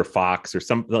rights or Fox or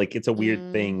something. Like it's a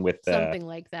weird thing with something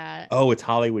like that. Oh, it's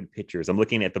Hollywood Pictures. I'm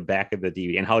looking at the back of the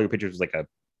DVD, and Hollywood Pictures was like a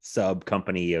sub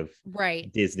company of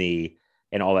Right. Disney,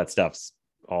 and all that stuff's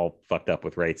all fucked up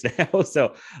with rights now.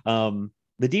 So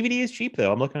the DVD is cheap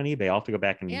though. I'm looking on eBay. I'll have to go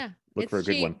back and look for a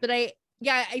good one. But I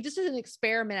just as an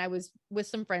experiment, I was with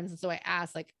some friends, and so I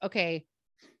asked, like, okay,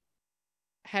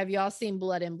 have y'all seen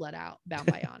Blood In, Blood Out, Bound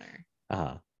by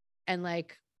Honor? And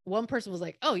like one person was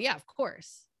like, oh yeah, of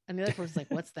course. And the other person was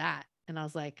like, what's that? And I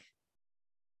was like,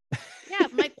 yeah,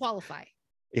 it might qualify.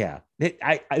 Yeah.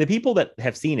 The people that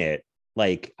have seen it,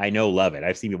 like, I know love it.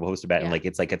 I've seen people post about it, and like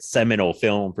it's like a seminal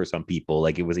film for some people.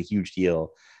 Like it was a huge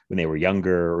deal when they were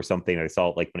younger or something. I saw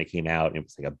it like when it came out, and it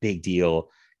was like a big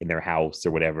deal in their house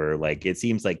or whatever. Like it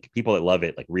seems like people that love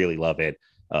it like really love it.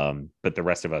 But the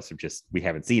rest of us we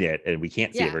haven't seen it, and we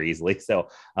can't see it very easily. So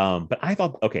but I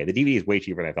thought, okay, the DVD is way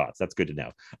cheaper than I thought, so that's good to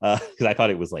know, because I thought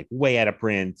it was like way out of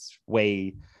print,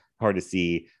 way hard to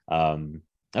see.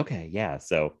 Okay, yeah.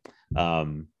 So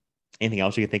anything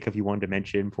else you can think of you wanted to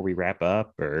mention before we wrap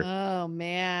up? Or oh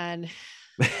man.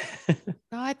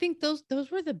 No, I think those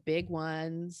were the big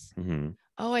ones.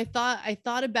 Oh, I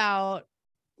thought about,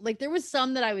 like, there was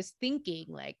some that I was thinking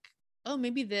like, oh,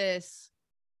 maybe this,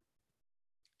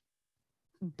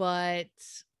 but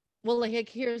well, like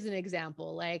here's an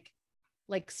example, like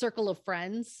Circle of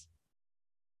Friends.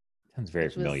 Sounds very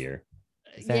familiar.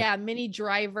 Yeah, Minnie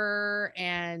Driver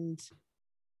and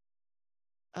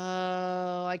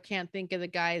I can't think of the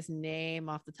guy's name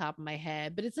off the top of my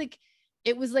head, but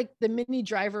it was like the Minnie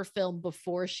Driver film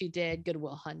before she did Good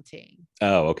Will Hunting.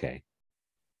 Oh, okay.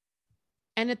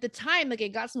 And at the time, like,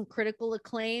 it got some critical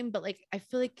acclaim, but like I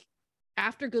feel like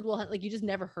after Good Will Hunting, like, you just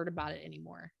never heard about it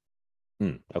anymore.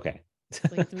 Okay.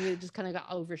 Like, to me, it just kind of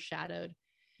got overshadowed.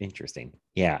 Interesting.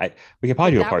 Yeah, we could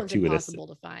probably do a part 2 of this. Impossible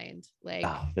to find. Like,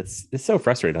 oh, it's so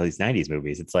frustrating. All these 90s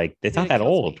movies. It's like, it's not that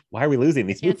old. Why are we losing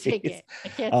these movies? I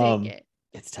can't take it.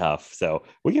 It's tough. So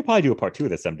we could probably do a part 2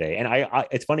 of this someday. And I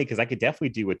it's funny because I could definitely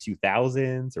do a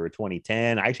 2000s or a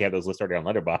 2010. I actually have those lists already on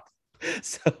Letterboxd,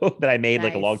 so that I made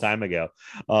like a long time ago.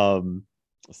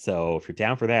 So if you're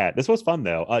down for that, this was fun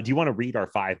though. Do you want to read our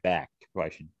 5 back? Or I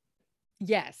should.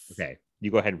 Yes. Okay,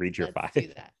 you go ahead and read your 5. Do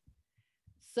that.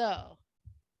 So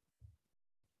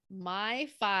my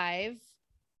 5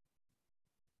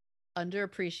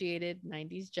 underappreciated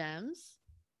 90s gems: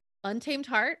 Untamed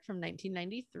Heart from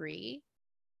 1993,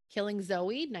 Killing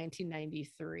Zoe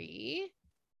 1993,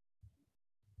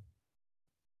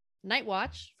 Night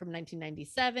Watch from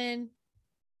 1997,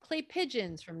 Clay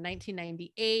Pigeons from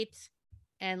 1998,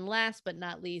 and last but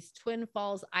not least, Twin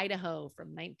Falls, Idaho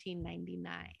from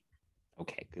 1999.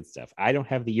 Okay, good stuff. I don't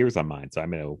have the years on mine, so I'm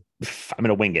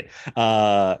gonna wing it.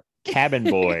 Cabin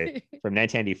Boy from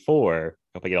 1994.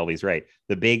 Hope I get all these right.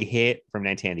 The Big Hit from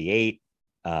 1998.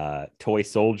 Toy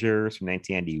Soldiers from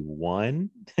 1991.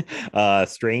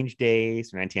 Strange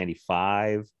Days from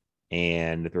 1995,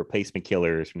 and The Replacement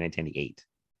Killers from 1998.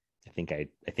 I think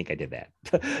I did that.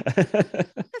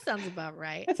 That sounds about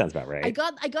right. That sounds about right. I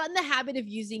got in the habit of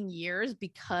using years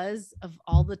because of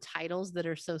all the titles that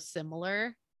are so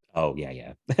similar. Oh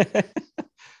yeah.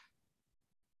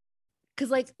 Because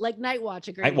like Night Watch,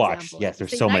 a great Night Watch. example. Yes,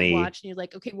 there's Say so Night many. Watch, and you're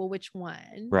like, okay, well, which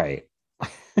one? Right.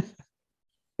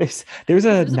 there's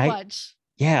a night. Bunch.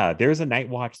 Yeah, there's a Night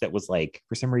Watch that was like,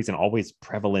 for some reason, always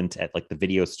prevalent at like the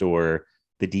video store.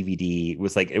 The DVD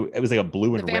was like it was like a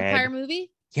blue and the red vampire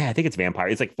movie. Yeah, I think it's vampire.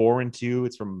 It's like 4 and 2.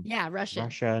 It's from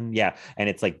Russian. Yeah, and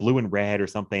it's like blue and red or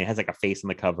something. It has like a face on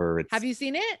the cover. Have you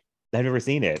seen it? I've never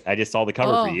seen it. I just saw the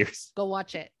cover for years. Go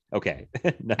watch it. Okay.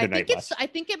 I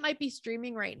think it might be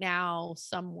streaming right now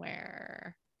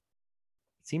somewhere.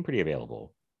 It seemed pretty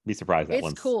available. Be surprised that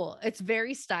it's cool. It's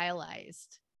very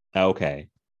stylized. Okay.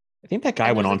 I think that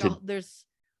guy went on to. There's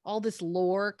all this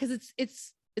lore because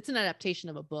it's an adaptation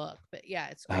of a book, but yeah,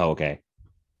 it's great. Oh, okay.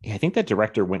 Yeah, I think that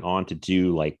director went on to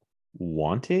do like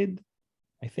Wanted,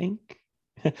 I think.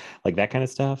 Like that kind of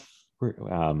stuff.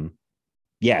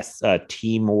 Yes,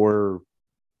 Timur.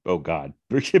 Oh God,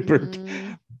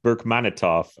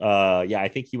 Berkmanitov. Yeah, I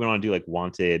think he went on to do like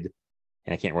Wanted,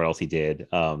 and I can't remember what else he did.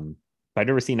 But I've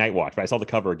never seen Night Watch, but I saw the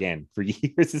cover again for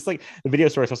years. It's like the video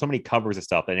store. I saw so many covers of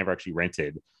stuff that I never actually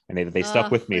rented, and they stuck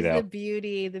with me though. The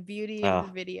beauty of the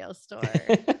video store.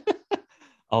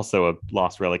 Also a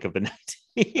lost relic of the 90s.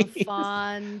 A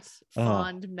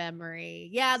fond memory.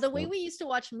 Yeah, the way we used to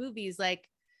watch movies, like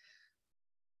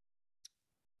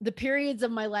the periods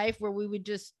of my life where we would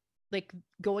just like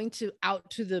going out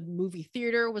to the movie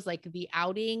theater was like the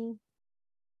outing.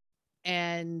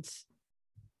 And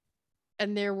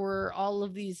there were all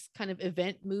of these kind of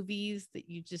event movies that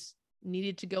you just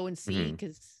needed to go and see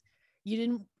because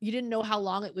you didn't know how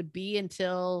long it would be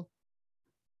until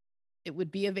it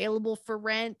would be available for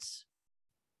rent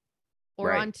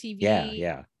or on TV.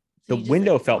 Yeah. So The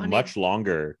window felt much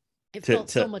longer. It felt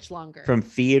so much longer. From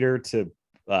theater to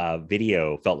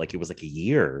video felt like it was like a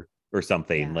year or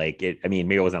something. Yeah. Like it, I mean,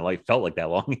 maybe it wasn't like felt like that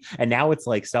long. And now it's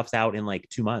like stuff's out in like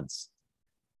 2 months.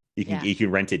 You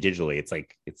can rent it digitally. It's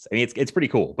like it's pretty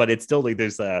cool, but it's still like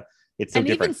there's it's so and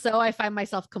different. Even so, I find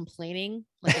myself complaining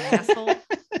like an asshole.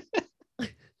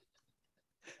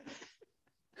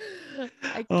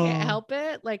 I can't help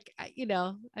it. Like,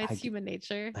 it's human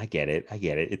nature. I get it.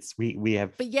 It's we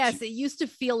have. But yes, it used to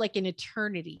feel like an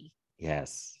eternity.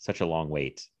 Yes, such a long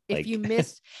wait. If you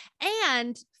missed,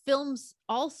 and films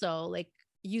also like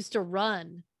used to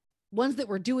run, ones that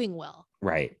were doing well,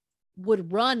 right,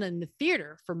 would run in the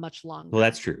theater for much longer. Well,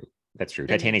 that's true.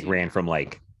 Titanic ran from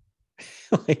like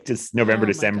just November,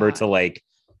 December to like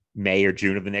May or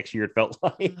June of the next year. It felt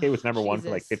like it was number one for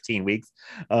like 15 weeks.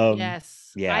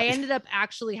 Yes. Yeah. I ended up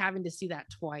actually having to see that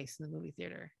twice in the movie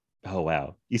theater. Oh,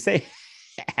 wow. You say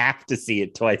have to see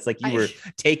it twice. Like you were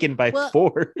taken by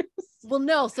force. Well,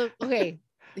 no. So, okay.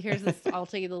 Here's this. I'll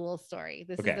tell you the little story.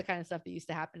 This is the kind of stuff that used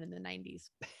to happen in the 90s.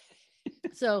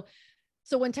 So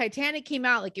when Titanic came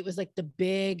out, like it was like the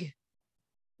big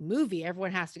movie.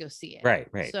 Everyone has to go see it. Right.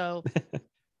 So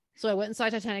I went and saw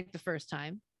Titanic the first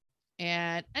time.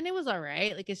 And it was all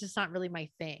right. Like, it's just not really my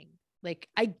thing. Like,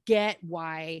 I get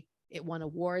why it won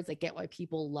awards. I get why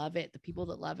people love it. The people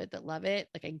that love it,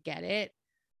 like, I get it.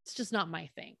 It's just not my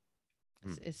thing.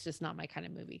 It's just not my kind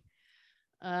of movie.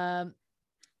 And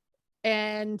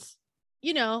then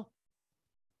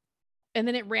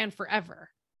it ran forever.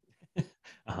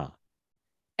 And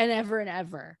ever and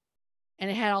ever. And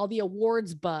it had all the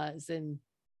awards buzz, and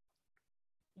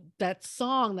that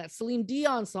song, that Celine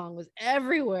Dion song, was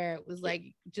everywhere. It was like,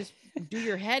 just do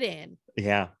your head in.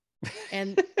 Yeah.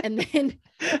 And then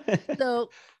so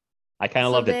I kind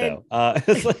of loved it though.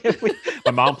 It's like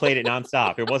my mom played it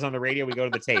nonstop. It was on the radio. We go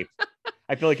to the tape.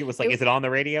 I feel like it was like, is it on the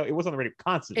radio? It was on the radio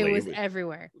constantly. It was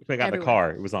everywhere. We got in the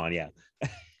car. It was on. Yeah.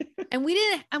 And we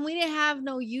didn't have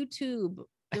no YouTube.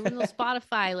 There was no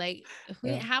Spotify. Like, we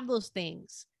didn't have those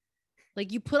things.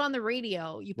 Like, you put on the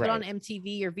radio, you put on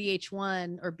MTV or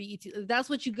VH1 or BET. That's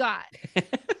what you got.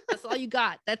 That's all you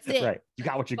got. That's it. Right. You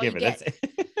got what you're given. That's it.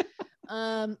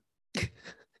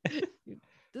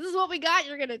 This is what we got.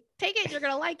 You're gonna take it. You're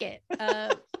gonna like it.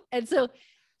 And so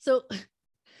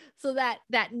that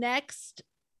next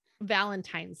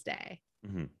Valentine's Day,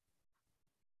 went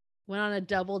on a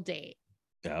double date.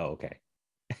 Oh, okay.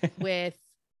 with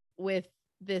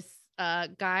this guy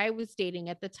I was dating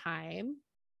at the time,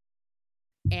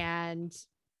 and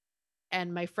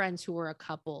my friends who were a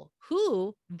couple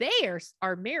who they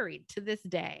are married to this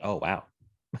day. Oh, wow.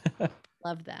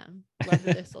 Love them. Love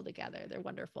that they're still together. They're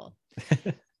wonderful.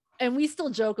 And we still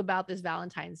joke about this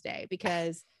Valentine's Day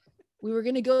because we were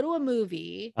going to go to a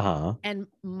movie, and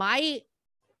my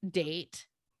date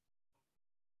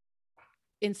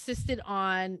insisted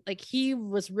on, like, he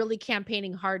was really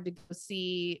campaigning hard to go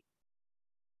see.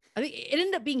 I think it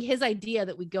ended up being his idea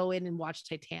that we go in and watch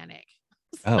Titanic.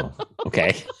 Oh,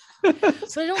 okay.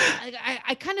 So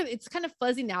I kind of, it's kind of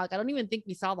fuzzy now. Like, I don't even think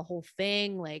we saw the whole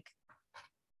thing, like,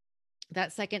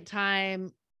 that second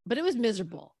time, but it was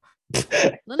miserable.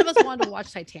 None of us wanted to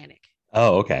watch Titanic.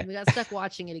 Oh, okay. We got stuck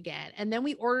watching it again. And then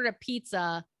we ordered a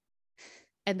pizza,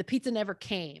 and the pizza never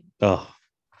came. Oh,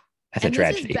 that's a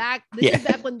tragedy. This is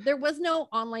back when there was no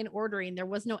online ordering. There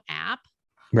was no app.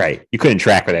 Right. You couldn't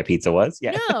track where that pizza was.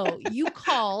 Yeah. No, you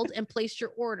called and placed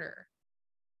your order.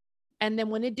 And then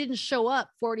when it didn't show up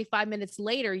 45 minutes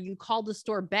later, you called the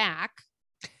store back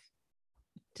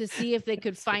to see if they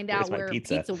could find out where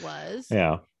pizza was.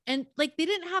 Yeah. And like, they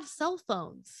didn't have cell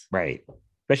phones. Right.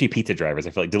 Especially pizza drivers. I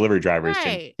feel like delivery drivers.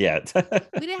 Right. Yeah.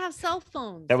 We didn't have cell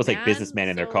phones. That was like businessmen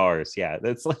in their cars. Yeah.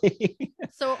 That's like.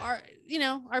 So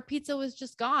our pizza was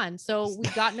just gone. So we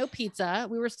got no pizza.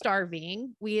 We were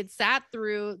starving. We had sat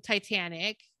through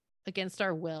Titanic against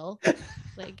our will.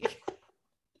 Like.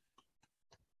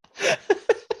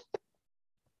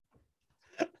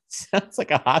 Sounds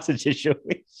like a hostage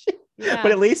situation. Yeah.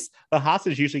 But at least the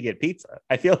hostage usually get pizza.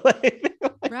 I feel like,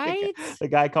 right. The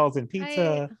guy calls in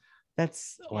pizza.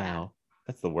 That's wow.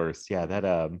 That's the worst. Yeah. That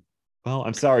well,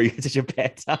 I'm sorry you had such a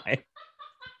bad time.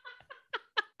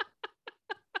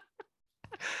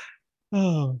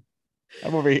 Oh.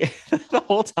 I'm over here the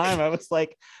whole time. I was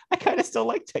like, I kind of still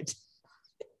like Titanic.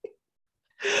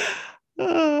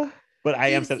 But I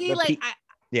am See, like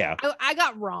yeah. I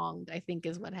got wronged, I think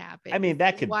is what happened. I mean,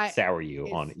 that could Why- sour you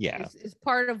on yeah. Is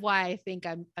part of why I think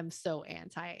I'm so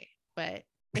anti, but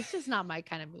it's just not my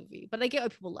kind of movie. But I get why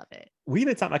people love it.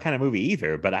 Really, it's not my kind of movie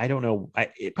either, but I don't know.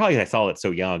 I saw it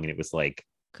so young and it was like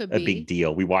Could a be big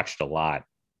deal. We watched a lot.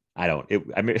 I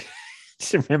mean,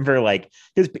 just remember like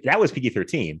because that was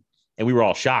PG-13 and we were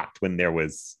all shocked when there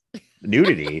was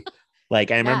nudity.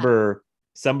 Like I remember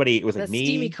somebody, it was like the me,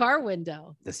 steamy car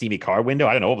window. the steamy car window.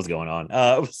 I don't know what was going on.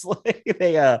 It was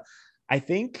like I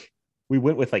think we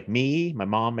went with like me, my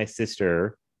mom, my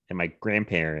sister, and my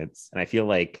grandparents, and I feel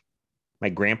like my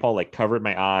grandpa like covered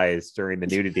my eyes during the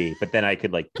nudity, but then I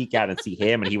could like peek out and see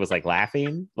him, and he was like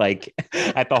laughing like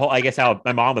at the whole. I guess how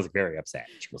my mom was very upset.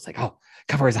 She was like, "Oh,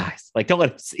 cover his eyes, like don't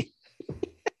let him see."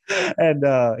 And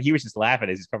he was just laughing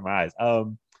as he's covering my eyes.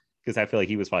 Because I feel like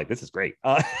he was probably like, "This is great."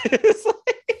 It's like,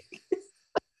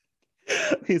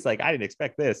 he's like, "I didn't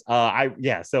expect this."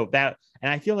 So that,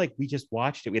 and I feel like we just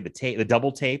watched it. We had the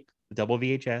double tape, the double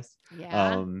VHS.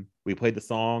 Yeah. We played the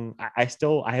song. I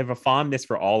have a fondness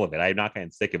for all of it. I'm not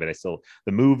getting sick of it.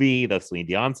 The movie, the Celine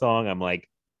Dion song. I'm like,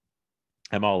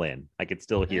 I'm all in. I could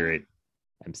still hear it.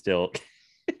 I'm still.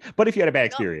 But if you had a bad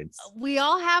experience, We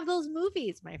all have those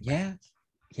movies, my friend.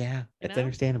 yeah, it's know?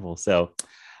 understandable. So,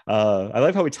 I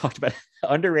like how we talked about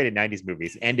underrated '90s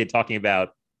movies. Ended talking about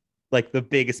like the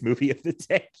biggest movie of the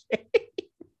decade.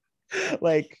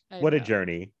 Like, what a know.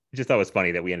 journey. I just thought it was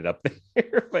funny that we ended up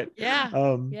there. But Yeah.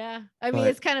 yeah, I mean, but-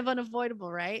 it's kind of unavoidable,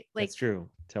 right? Like, that's true.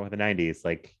 So with the '90s,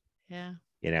 like, yeah,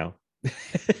 you know,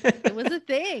 it was a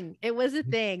thing. It was a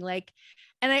thing. Like,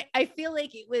 and I feel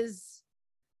like it was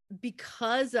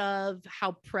because of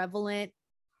how prevalent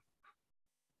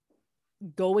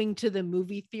going to the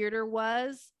movie theater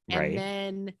was, Right. and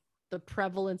then the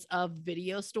prevalence of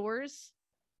video stores.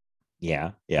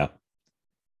 yeah.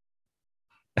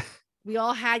 We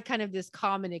all had kind of this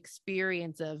common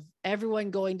experience of everyone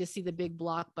going to see the big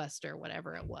blockbuster,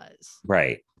 whatever it was.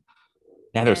 Right.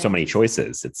 Now there's so many And-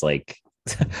 choices. It's like,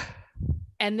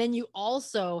 And then you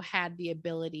also had the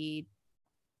ability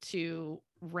to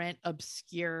rent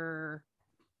obscure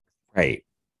right.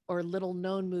 or little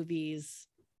known movies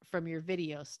from your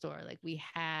video store. Like we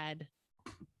had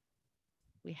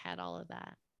all of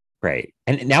that. Right.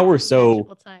 And now we're so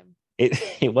Magical time.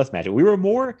 it was magic. We were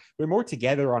more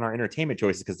together on our entertainment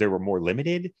choices because they were more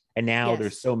limited. And now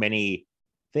there's Yes. so many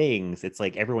things. It's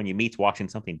like everyone you meet's watching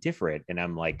something different. And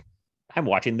I'm like, I'm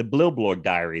watching the Billboard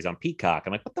Diaries on Peacock.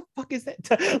 I'm like, what the fuck is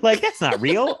that? Like, that's not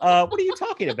real. What are you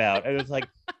talking about? And it was like,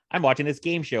 I'm watching this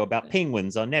game show about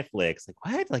penguins on Netflix. Like,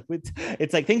 what? Like,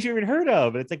 it's like things you haven't heard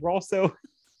of. And it's like, we're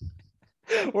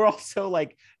also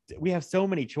like, we have so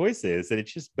many choices and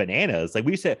it's just bananas. Like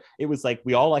we said, it was like,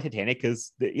 we all like Titanic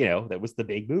because, that was the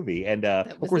big movie. And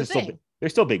of was course, the thing.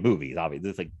 there's still big movies, obviously.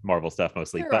 It's like Marvel stuff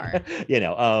mostly, There but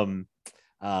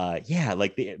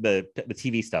like the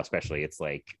TV stuff, especially, it's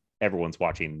like everyone's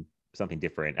watching something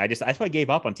different. That's why I gave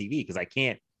up on TV because I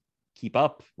can't keep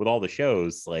up with all the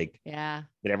shows like Yeah.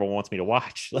 that everyone wants me to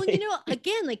watch. Well, Like,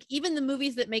 again, like even the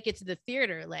movies that make it to the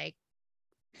theater, like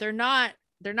they're not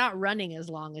running as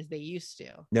long as they used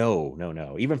to. no.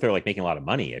 Even if they're like making a lot of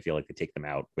money, I feel like they take them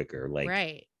out quicker. Like,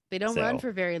 Right. They don't run so-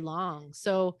 for very long.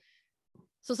 So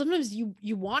sometimes you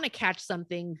want to catch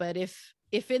something, but if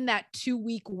in that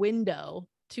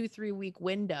 2-3 week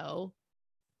window,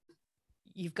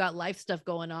 you've got life stuff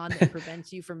going on that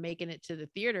prevents you from making it to the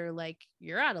theater, like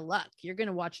you're out of luck. You're going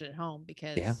to watch it at home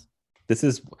because Yeah. This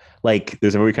is like,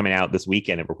 there's a movie coming out this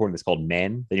weekend. I'm recording this called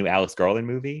Men, the new Alex Garland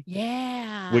movie.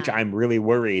 Yeah. Which I'm really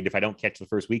worried if I don't catch the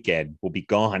first weekend will be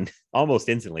gone almost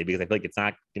instantly because I feel like it's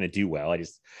not going to do well. I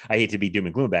hate to be doom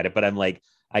and gloom about it, but I'm like,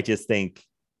 I just think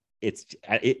it's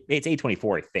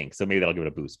A24, I think. So maybe that'll give it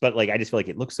a boost. But like, I just feel like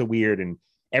it looks so weird and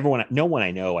no one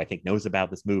I know, I think knows about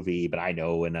this movie, but I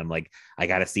know, and I'm like, I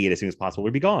got to see it as soon as possible.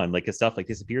 It'll be gone. Like, 'cause stuff like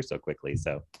disappears so quickly.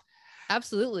 So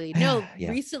Absolutely. No,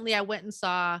 Yeah. recently I went and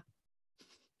saw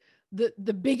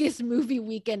the biggest movie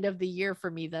weekend of the year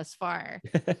for me thus far.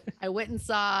 I went and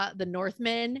saw The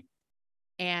Northman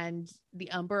and The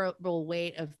Unbearable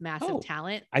Weight of Massive Oh,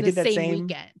 Talent. I the did that same same-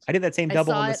 weekend. I did that same I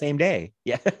double saw on the it- same day.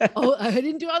 Yeah. Oh, I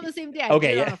didn't do it on the same day. I Okay,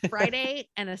 did it yeah. on a Friday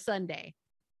and a Sunday.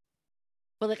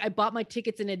 But like I bought my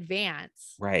tickets in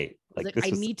advance. Right. I was Like, like, this I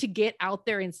was, need to get out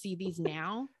there and see these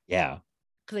now yeah.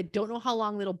 because I don't know how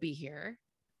long it'll be here.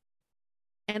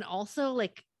 And also,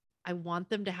 like, I want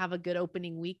them to have a good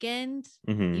opening weekend,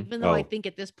 Mhm. even though I Oh, think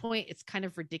at this point it's kind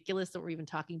of ridiculous that we're even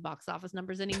talking box office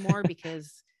numbers anymore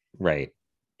because right.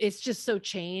 it's just so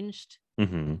changed.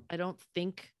 Mm-hmm. I don't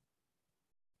think,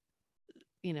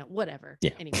 whatever.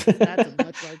 Yeah. Anyways, that's a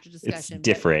much larger discussion. It's but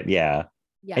different. Yeah.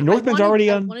 yeah. And Northman's already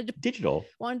I on wanted to digital.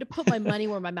 put my money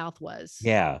where my mouth was.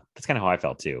 Yeah, that's kind of how I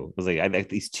felt too. It was like I like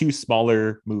these two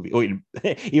smaller movies. Oh, even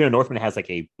though Northman has like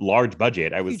a large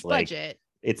budget, I was Huge like, budget.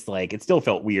 it's like it still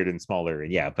felt weird and smaller.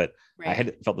 And yeah, but I Right.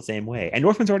 had felt the same way. And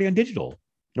Northman's already on digital.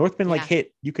 Northman like Yeah.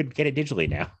 hit, you could get it digitally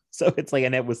now. So it's like,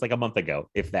 and it was like a month ago,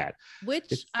 if that. Which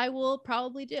It's- I will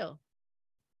probably do.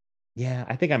 Yeah,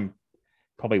 I think I'm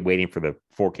probably waiting for the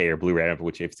 4K or Blu-ray, I don't know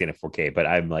which if it's gonna 4K, but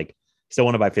I'm like still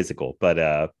want to buy physical, but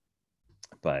I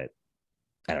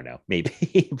don't know,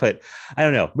 maybe. But I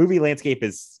don't know. Movie landscape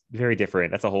is very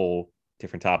different. That's a whole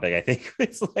different topic. I think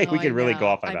it's like we Oh, could I really know. go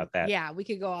off about that. Yeah, we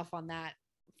could go off on that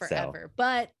So. forever.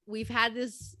 But we've had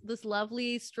this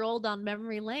lovely stroll down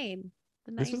memory lane.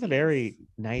 The This was a 90s. very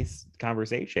nice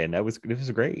conversation. This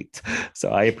was great. So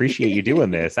I appreciate you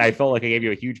doing this. I felt like I gave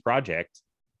you a huge project,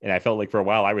 and I felt like for a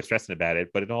while I was stressing about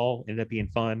it, but it all ended up being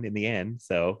fun in the end.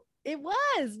 So It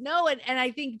was. No, and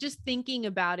I think just thinking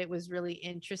about it was really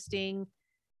interesting.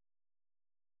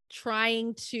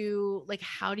 Trying to like,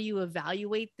 how do you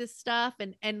evaluate this stuff?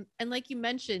 And like you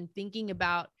mentioned, thinking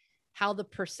about how the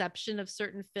perception of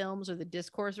certain films or the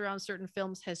discourse around certain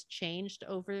films has changed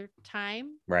over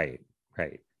time. right.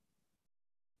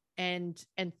 And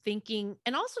thinking,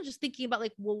 and also just thinking about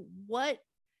like, well, what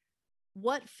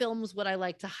films would I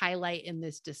like to highlight in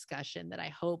this discussion that I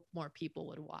hope more people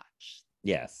would watch?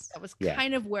 Yes. That was Yeah.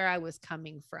 kind of where I was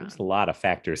coming from. There's a lot of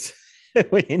factors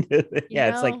that went into it. you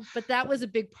Yeah, it's like know? But that was a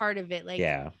big part of it. Like,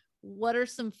 yeah. what are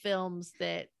some films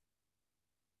that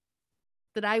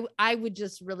I would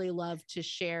just really love to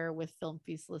share with Film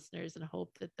Feast listeners, and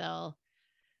hope that they'll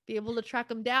be able to track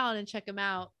them down and check them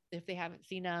out if they haven't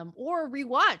seen them, or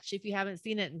rewatch if you haven't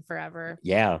seen it in forever.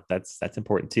 Yeah, that's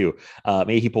important too.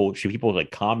 Maybe should people like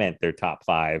comment their top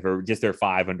 5 or just their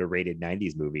 5 underrated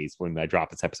 90s movies when I drop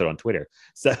this episode on Twitter.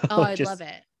 So Oh, I'd love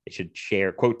it. They should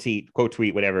share, quote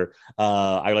tweet, whatever.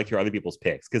 I like to hear other people's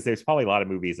picks, because there's probably a lot of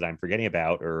movies that I'm forgetting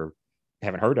about or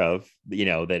haven't heard of,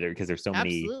 that are, because there's so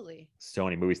many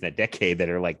movies in that decade that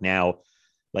are like now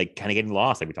like kind of getting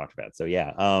lost, like we talked about. So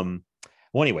yeah.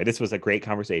 Well, anyway, this was a great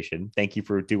conversation. Thank you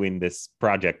for doing this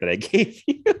project that I gave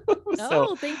you.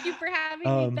 No, thank you for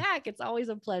having me back. It's always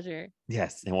a pleasure.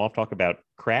 Yes, and we'll have to talk about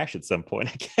Crash at some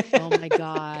point. Oh my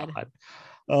God.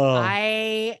 Oh.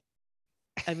 I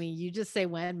mean, you just say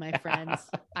when, my friends.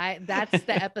 That's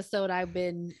the episode I've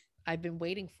been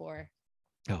waiting for.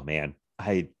 Oh man,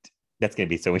 that's gonna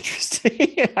be so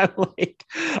interesting.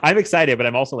 I'm excited, but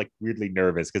I'm also like weirdly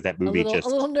nervous because that movie a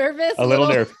little nervous, a little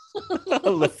nervous, a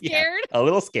little scared. Yeah, a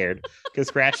little scared because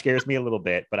Crash scares me a little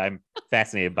bit, but I'm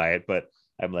fascinated by it. But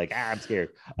I'm like, I'm scared.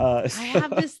 I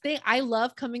have this thing. I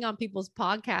love coming on people's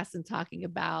podcasts and talking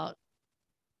about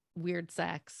weird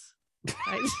sex.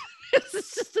 It's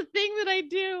just a thing that I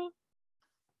do.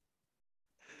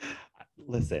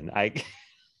 Listen,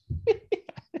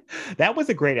 that was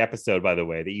a great episode, by the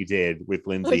way, that you did with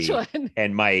Lindsay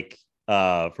and Mike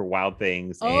for Wild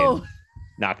Things and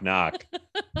Knock Knock.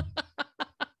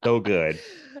 So good.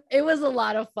 It was a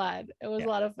lot of fun. It was a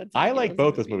lot of fun. I like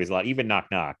both those movies a lot, even Knock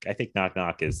Knock. I think Knock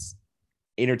Knock is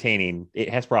entertaining. It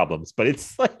has problems, but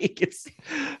it's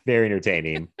very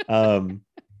entertaining.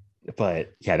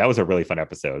 But yeah, that was a really fun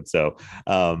episode. So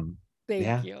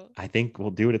Thank you. I think we'll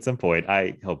do it at some point.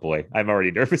 Oh boy, I'm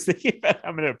already nervous thinking about how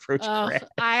I'm going to approach Crash.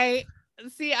 I'm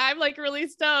like really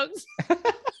stoked.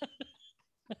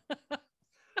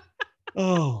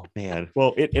 Oh man.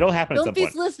 Well, it'll happen at some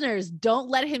point. Listeners, don't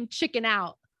let him chicken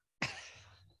out.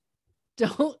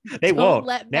 They won't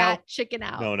let now, Matt chicken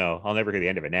out. No, I'll never hear the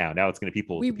end of it now. Now it's going to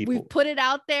people. We've put it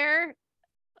out there.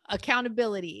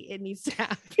 Accountability. It needs to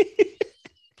happen.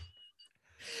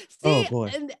 See, oh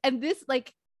boy. And this,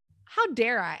 like, how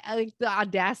dare I like the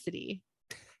audacity.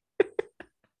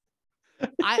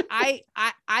 I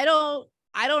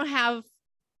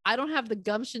don't have the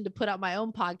gumption to put out my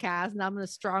own podcast, and I'm going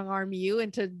to strong arm you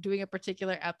into doing a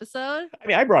particular episode. I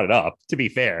mean, I brought it up, to be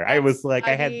fair. I was like,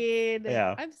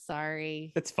 yeah, I'm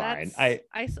sorry. That's fine.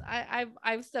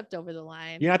 I've stepped over the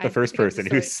line. You're not the first person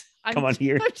who's come on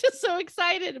here. I'm just so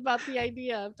excited about the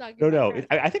idea of talking No.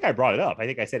 I think I brought it up. I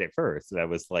think I said it first. And I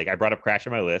was like, I brought up Crash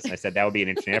on my list and I said that would be an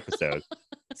interesting episode.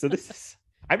 So this is,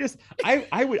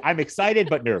 I'm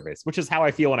excited but nervous, which is how I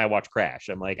feel when I watch Crash.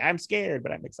 I'm like, I'm scared,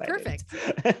 but I'm excited. Perfect.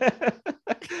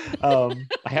 I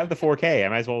have the 4K. I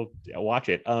might as well watch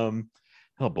it. Oh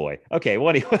boy. Okay. Well,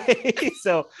 anyway,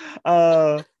 so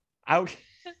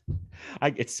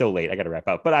it's so late. I got to wrap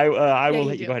up, but I will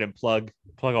let you go ahead and plug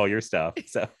all your stuff.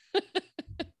 So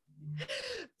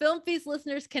Film Feast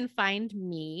listeners can find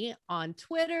me on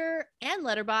Twitter and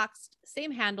Letterboxd,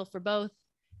 same handle for both,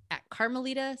 at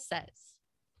Carmelita Says.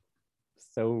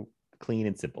 So clean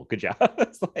and simple. Good job.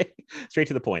 It's like straight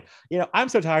to the point. I'm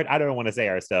so tired. I don't want to say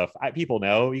our stuff. People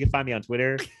know. You can find me on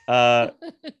Twitter.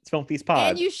 It's Film Feast Pod.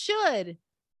 And you should.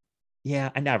 Yeah,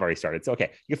 and now I've already started. So,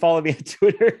 okay. You can follow me on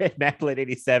Twitter at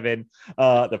Maclet87,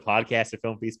 the podcast at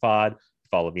Film Feast Pod.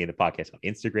 Follow me in the podcast on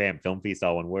Instagram, Film Feast,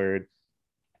 all one word.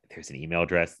 There's an email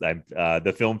address. I'm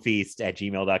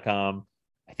thefilmfeast@gmail.com.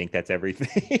 I think that's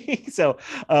everything. So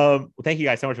thank you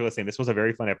guys so much for listening. This was a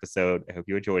very fun episode. I hope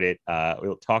you enjoyed it.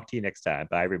 We'll talk to you next time.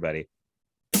 Bye, everybody.